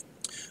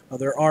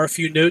 There are a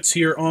few notes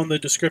here on the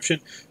description.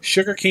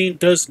 Sugarcane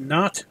does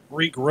not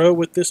regrow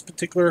with this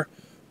particular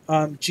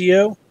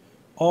geo.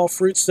 All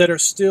fruits that are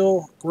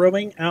still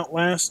growing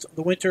outlast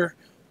the winter.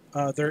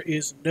 There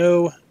is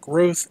no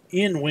growth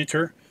in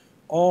winter.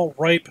 All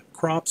ripe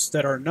crops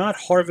that are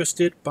not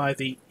harvested by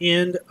the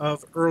end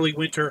of early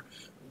winter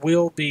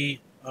will be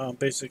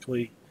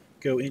basically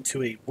go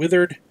into a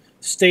withered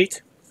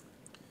state.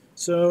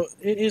 So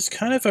it is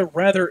kind of a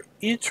rather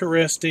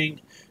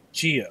interesting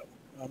geo.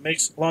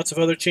 Makes lots of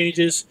other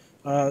changes.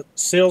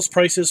 Sales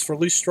prices for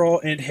loose straw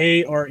and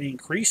hay are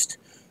increased.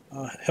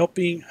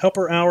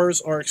 Helper hours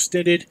are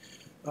extended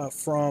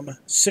from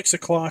 6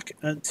 o'clock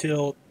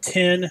until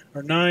 10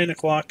 or 9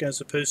 o'clock,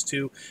 as opposed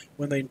to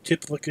when they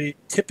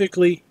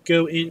typically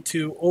go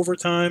into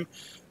overtime.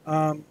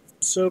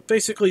 So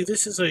basically,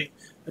 this is an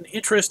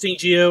interesting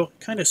geo.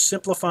 Kind of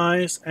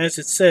simplifies, as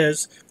it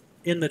says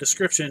in the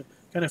description,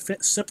 kind of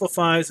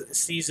simplifies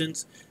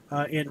seasons.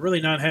 And really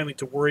not having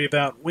to worry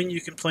about when you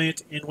can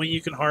plant and when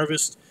you can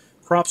harvest.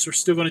 Crops are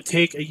still going to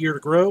take a year to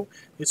grow.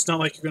 It's not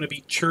like you're going to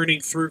be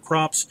churning through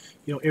crops,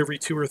 every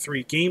 2 or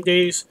 3 game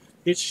days.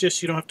 It's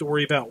just you don't have to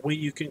worry about when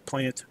you can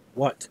plant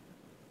what.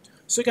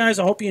 So guys,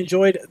 I hope you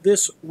enjoyed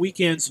this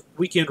weekend's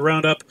weekend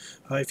roundup.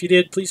 If you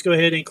did, please go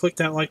ahead and click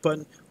that like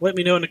button. Let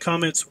me know in the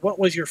comments what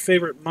was your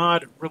favorite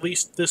mod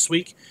released this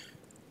week.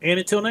 And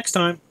until next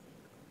time,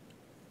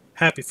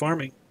 happy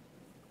farming.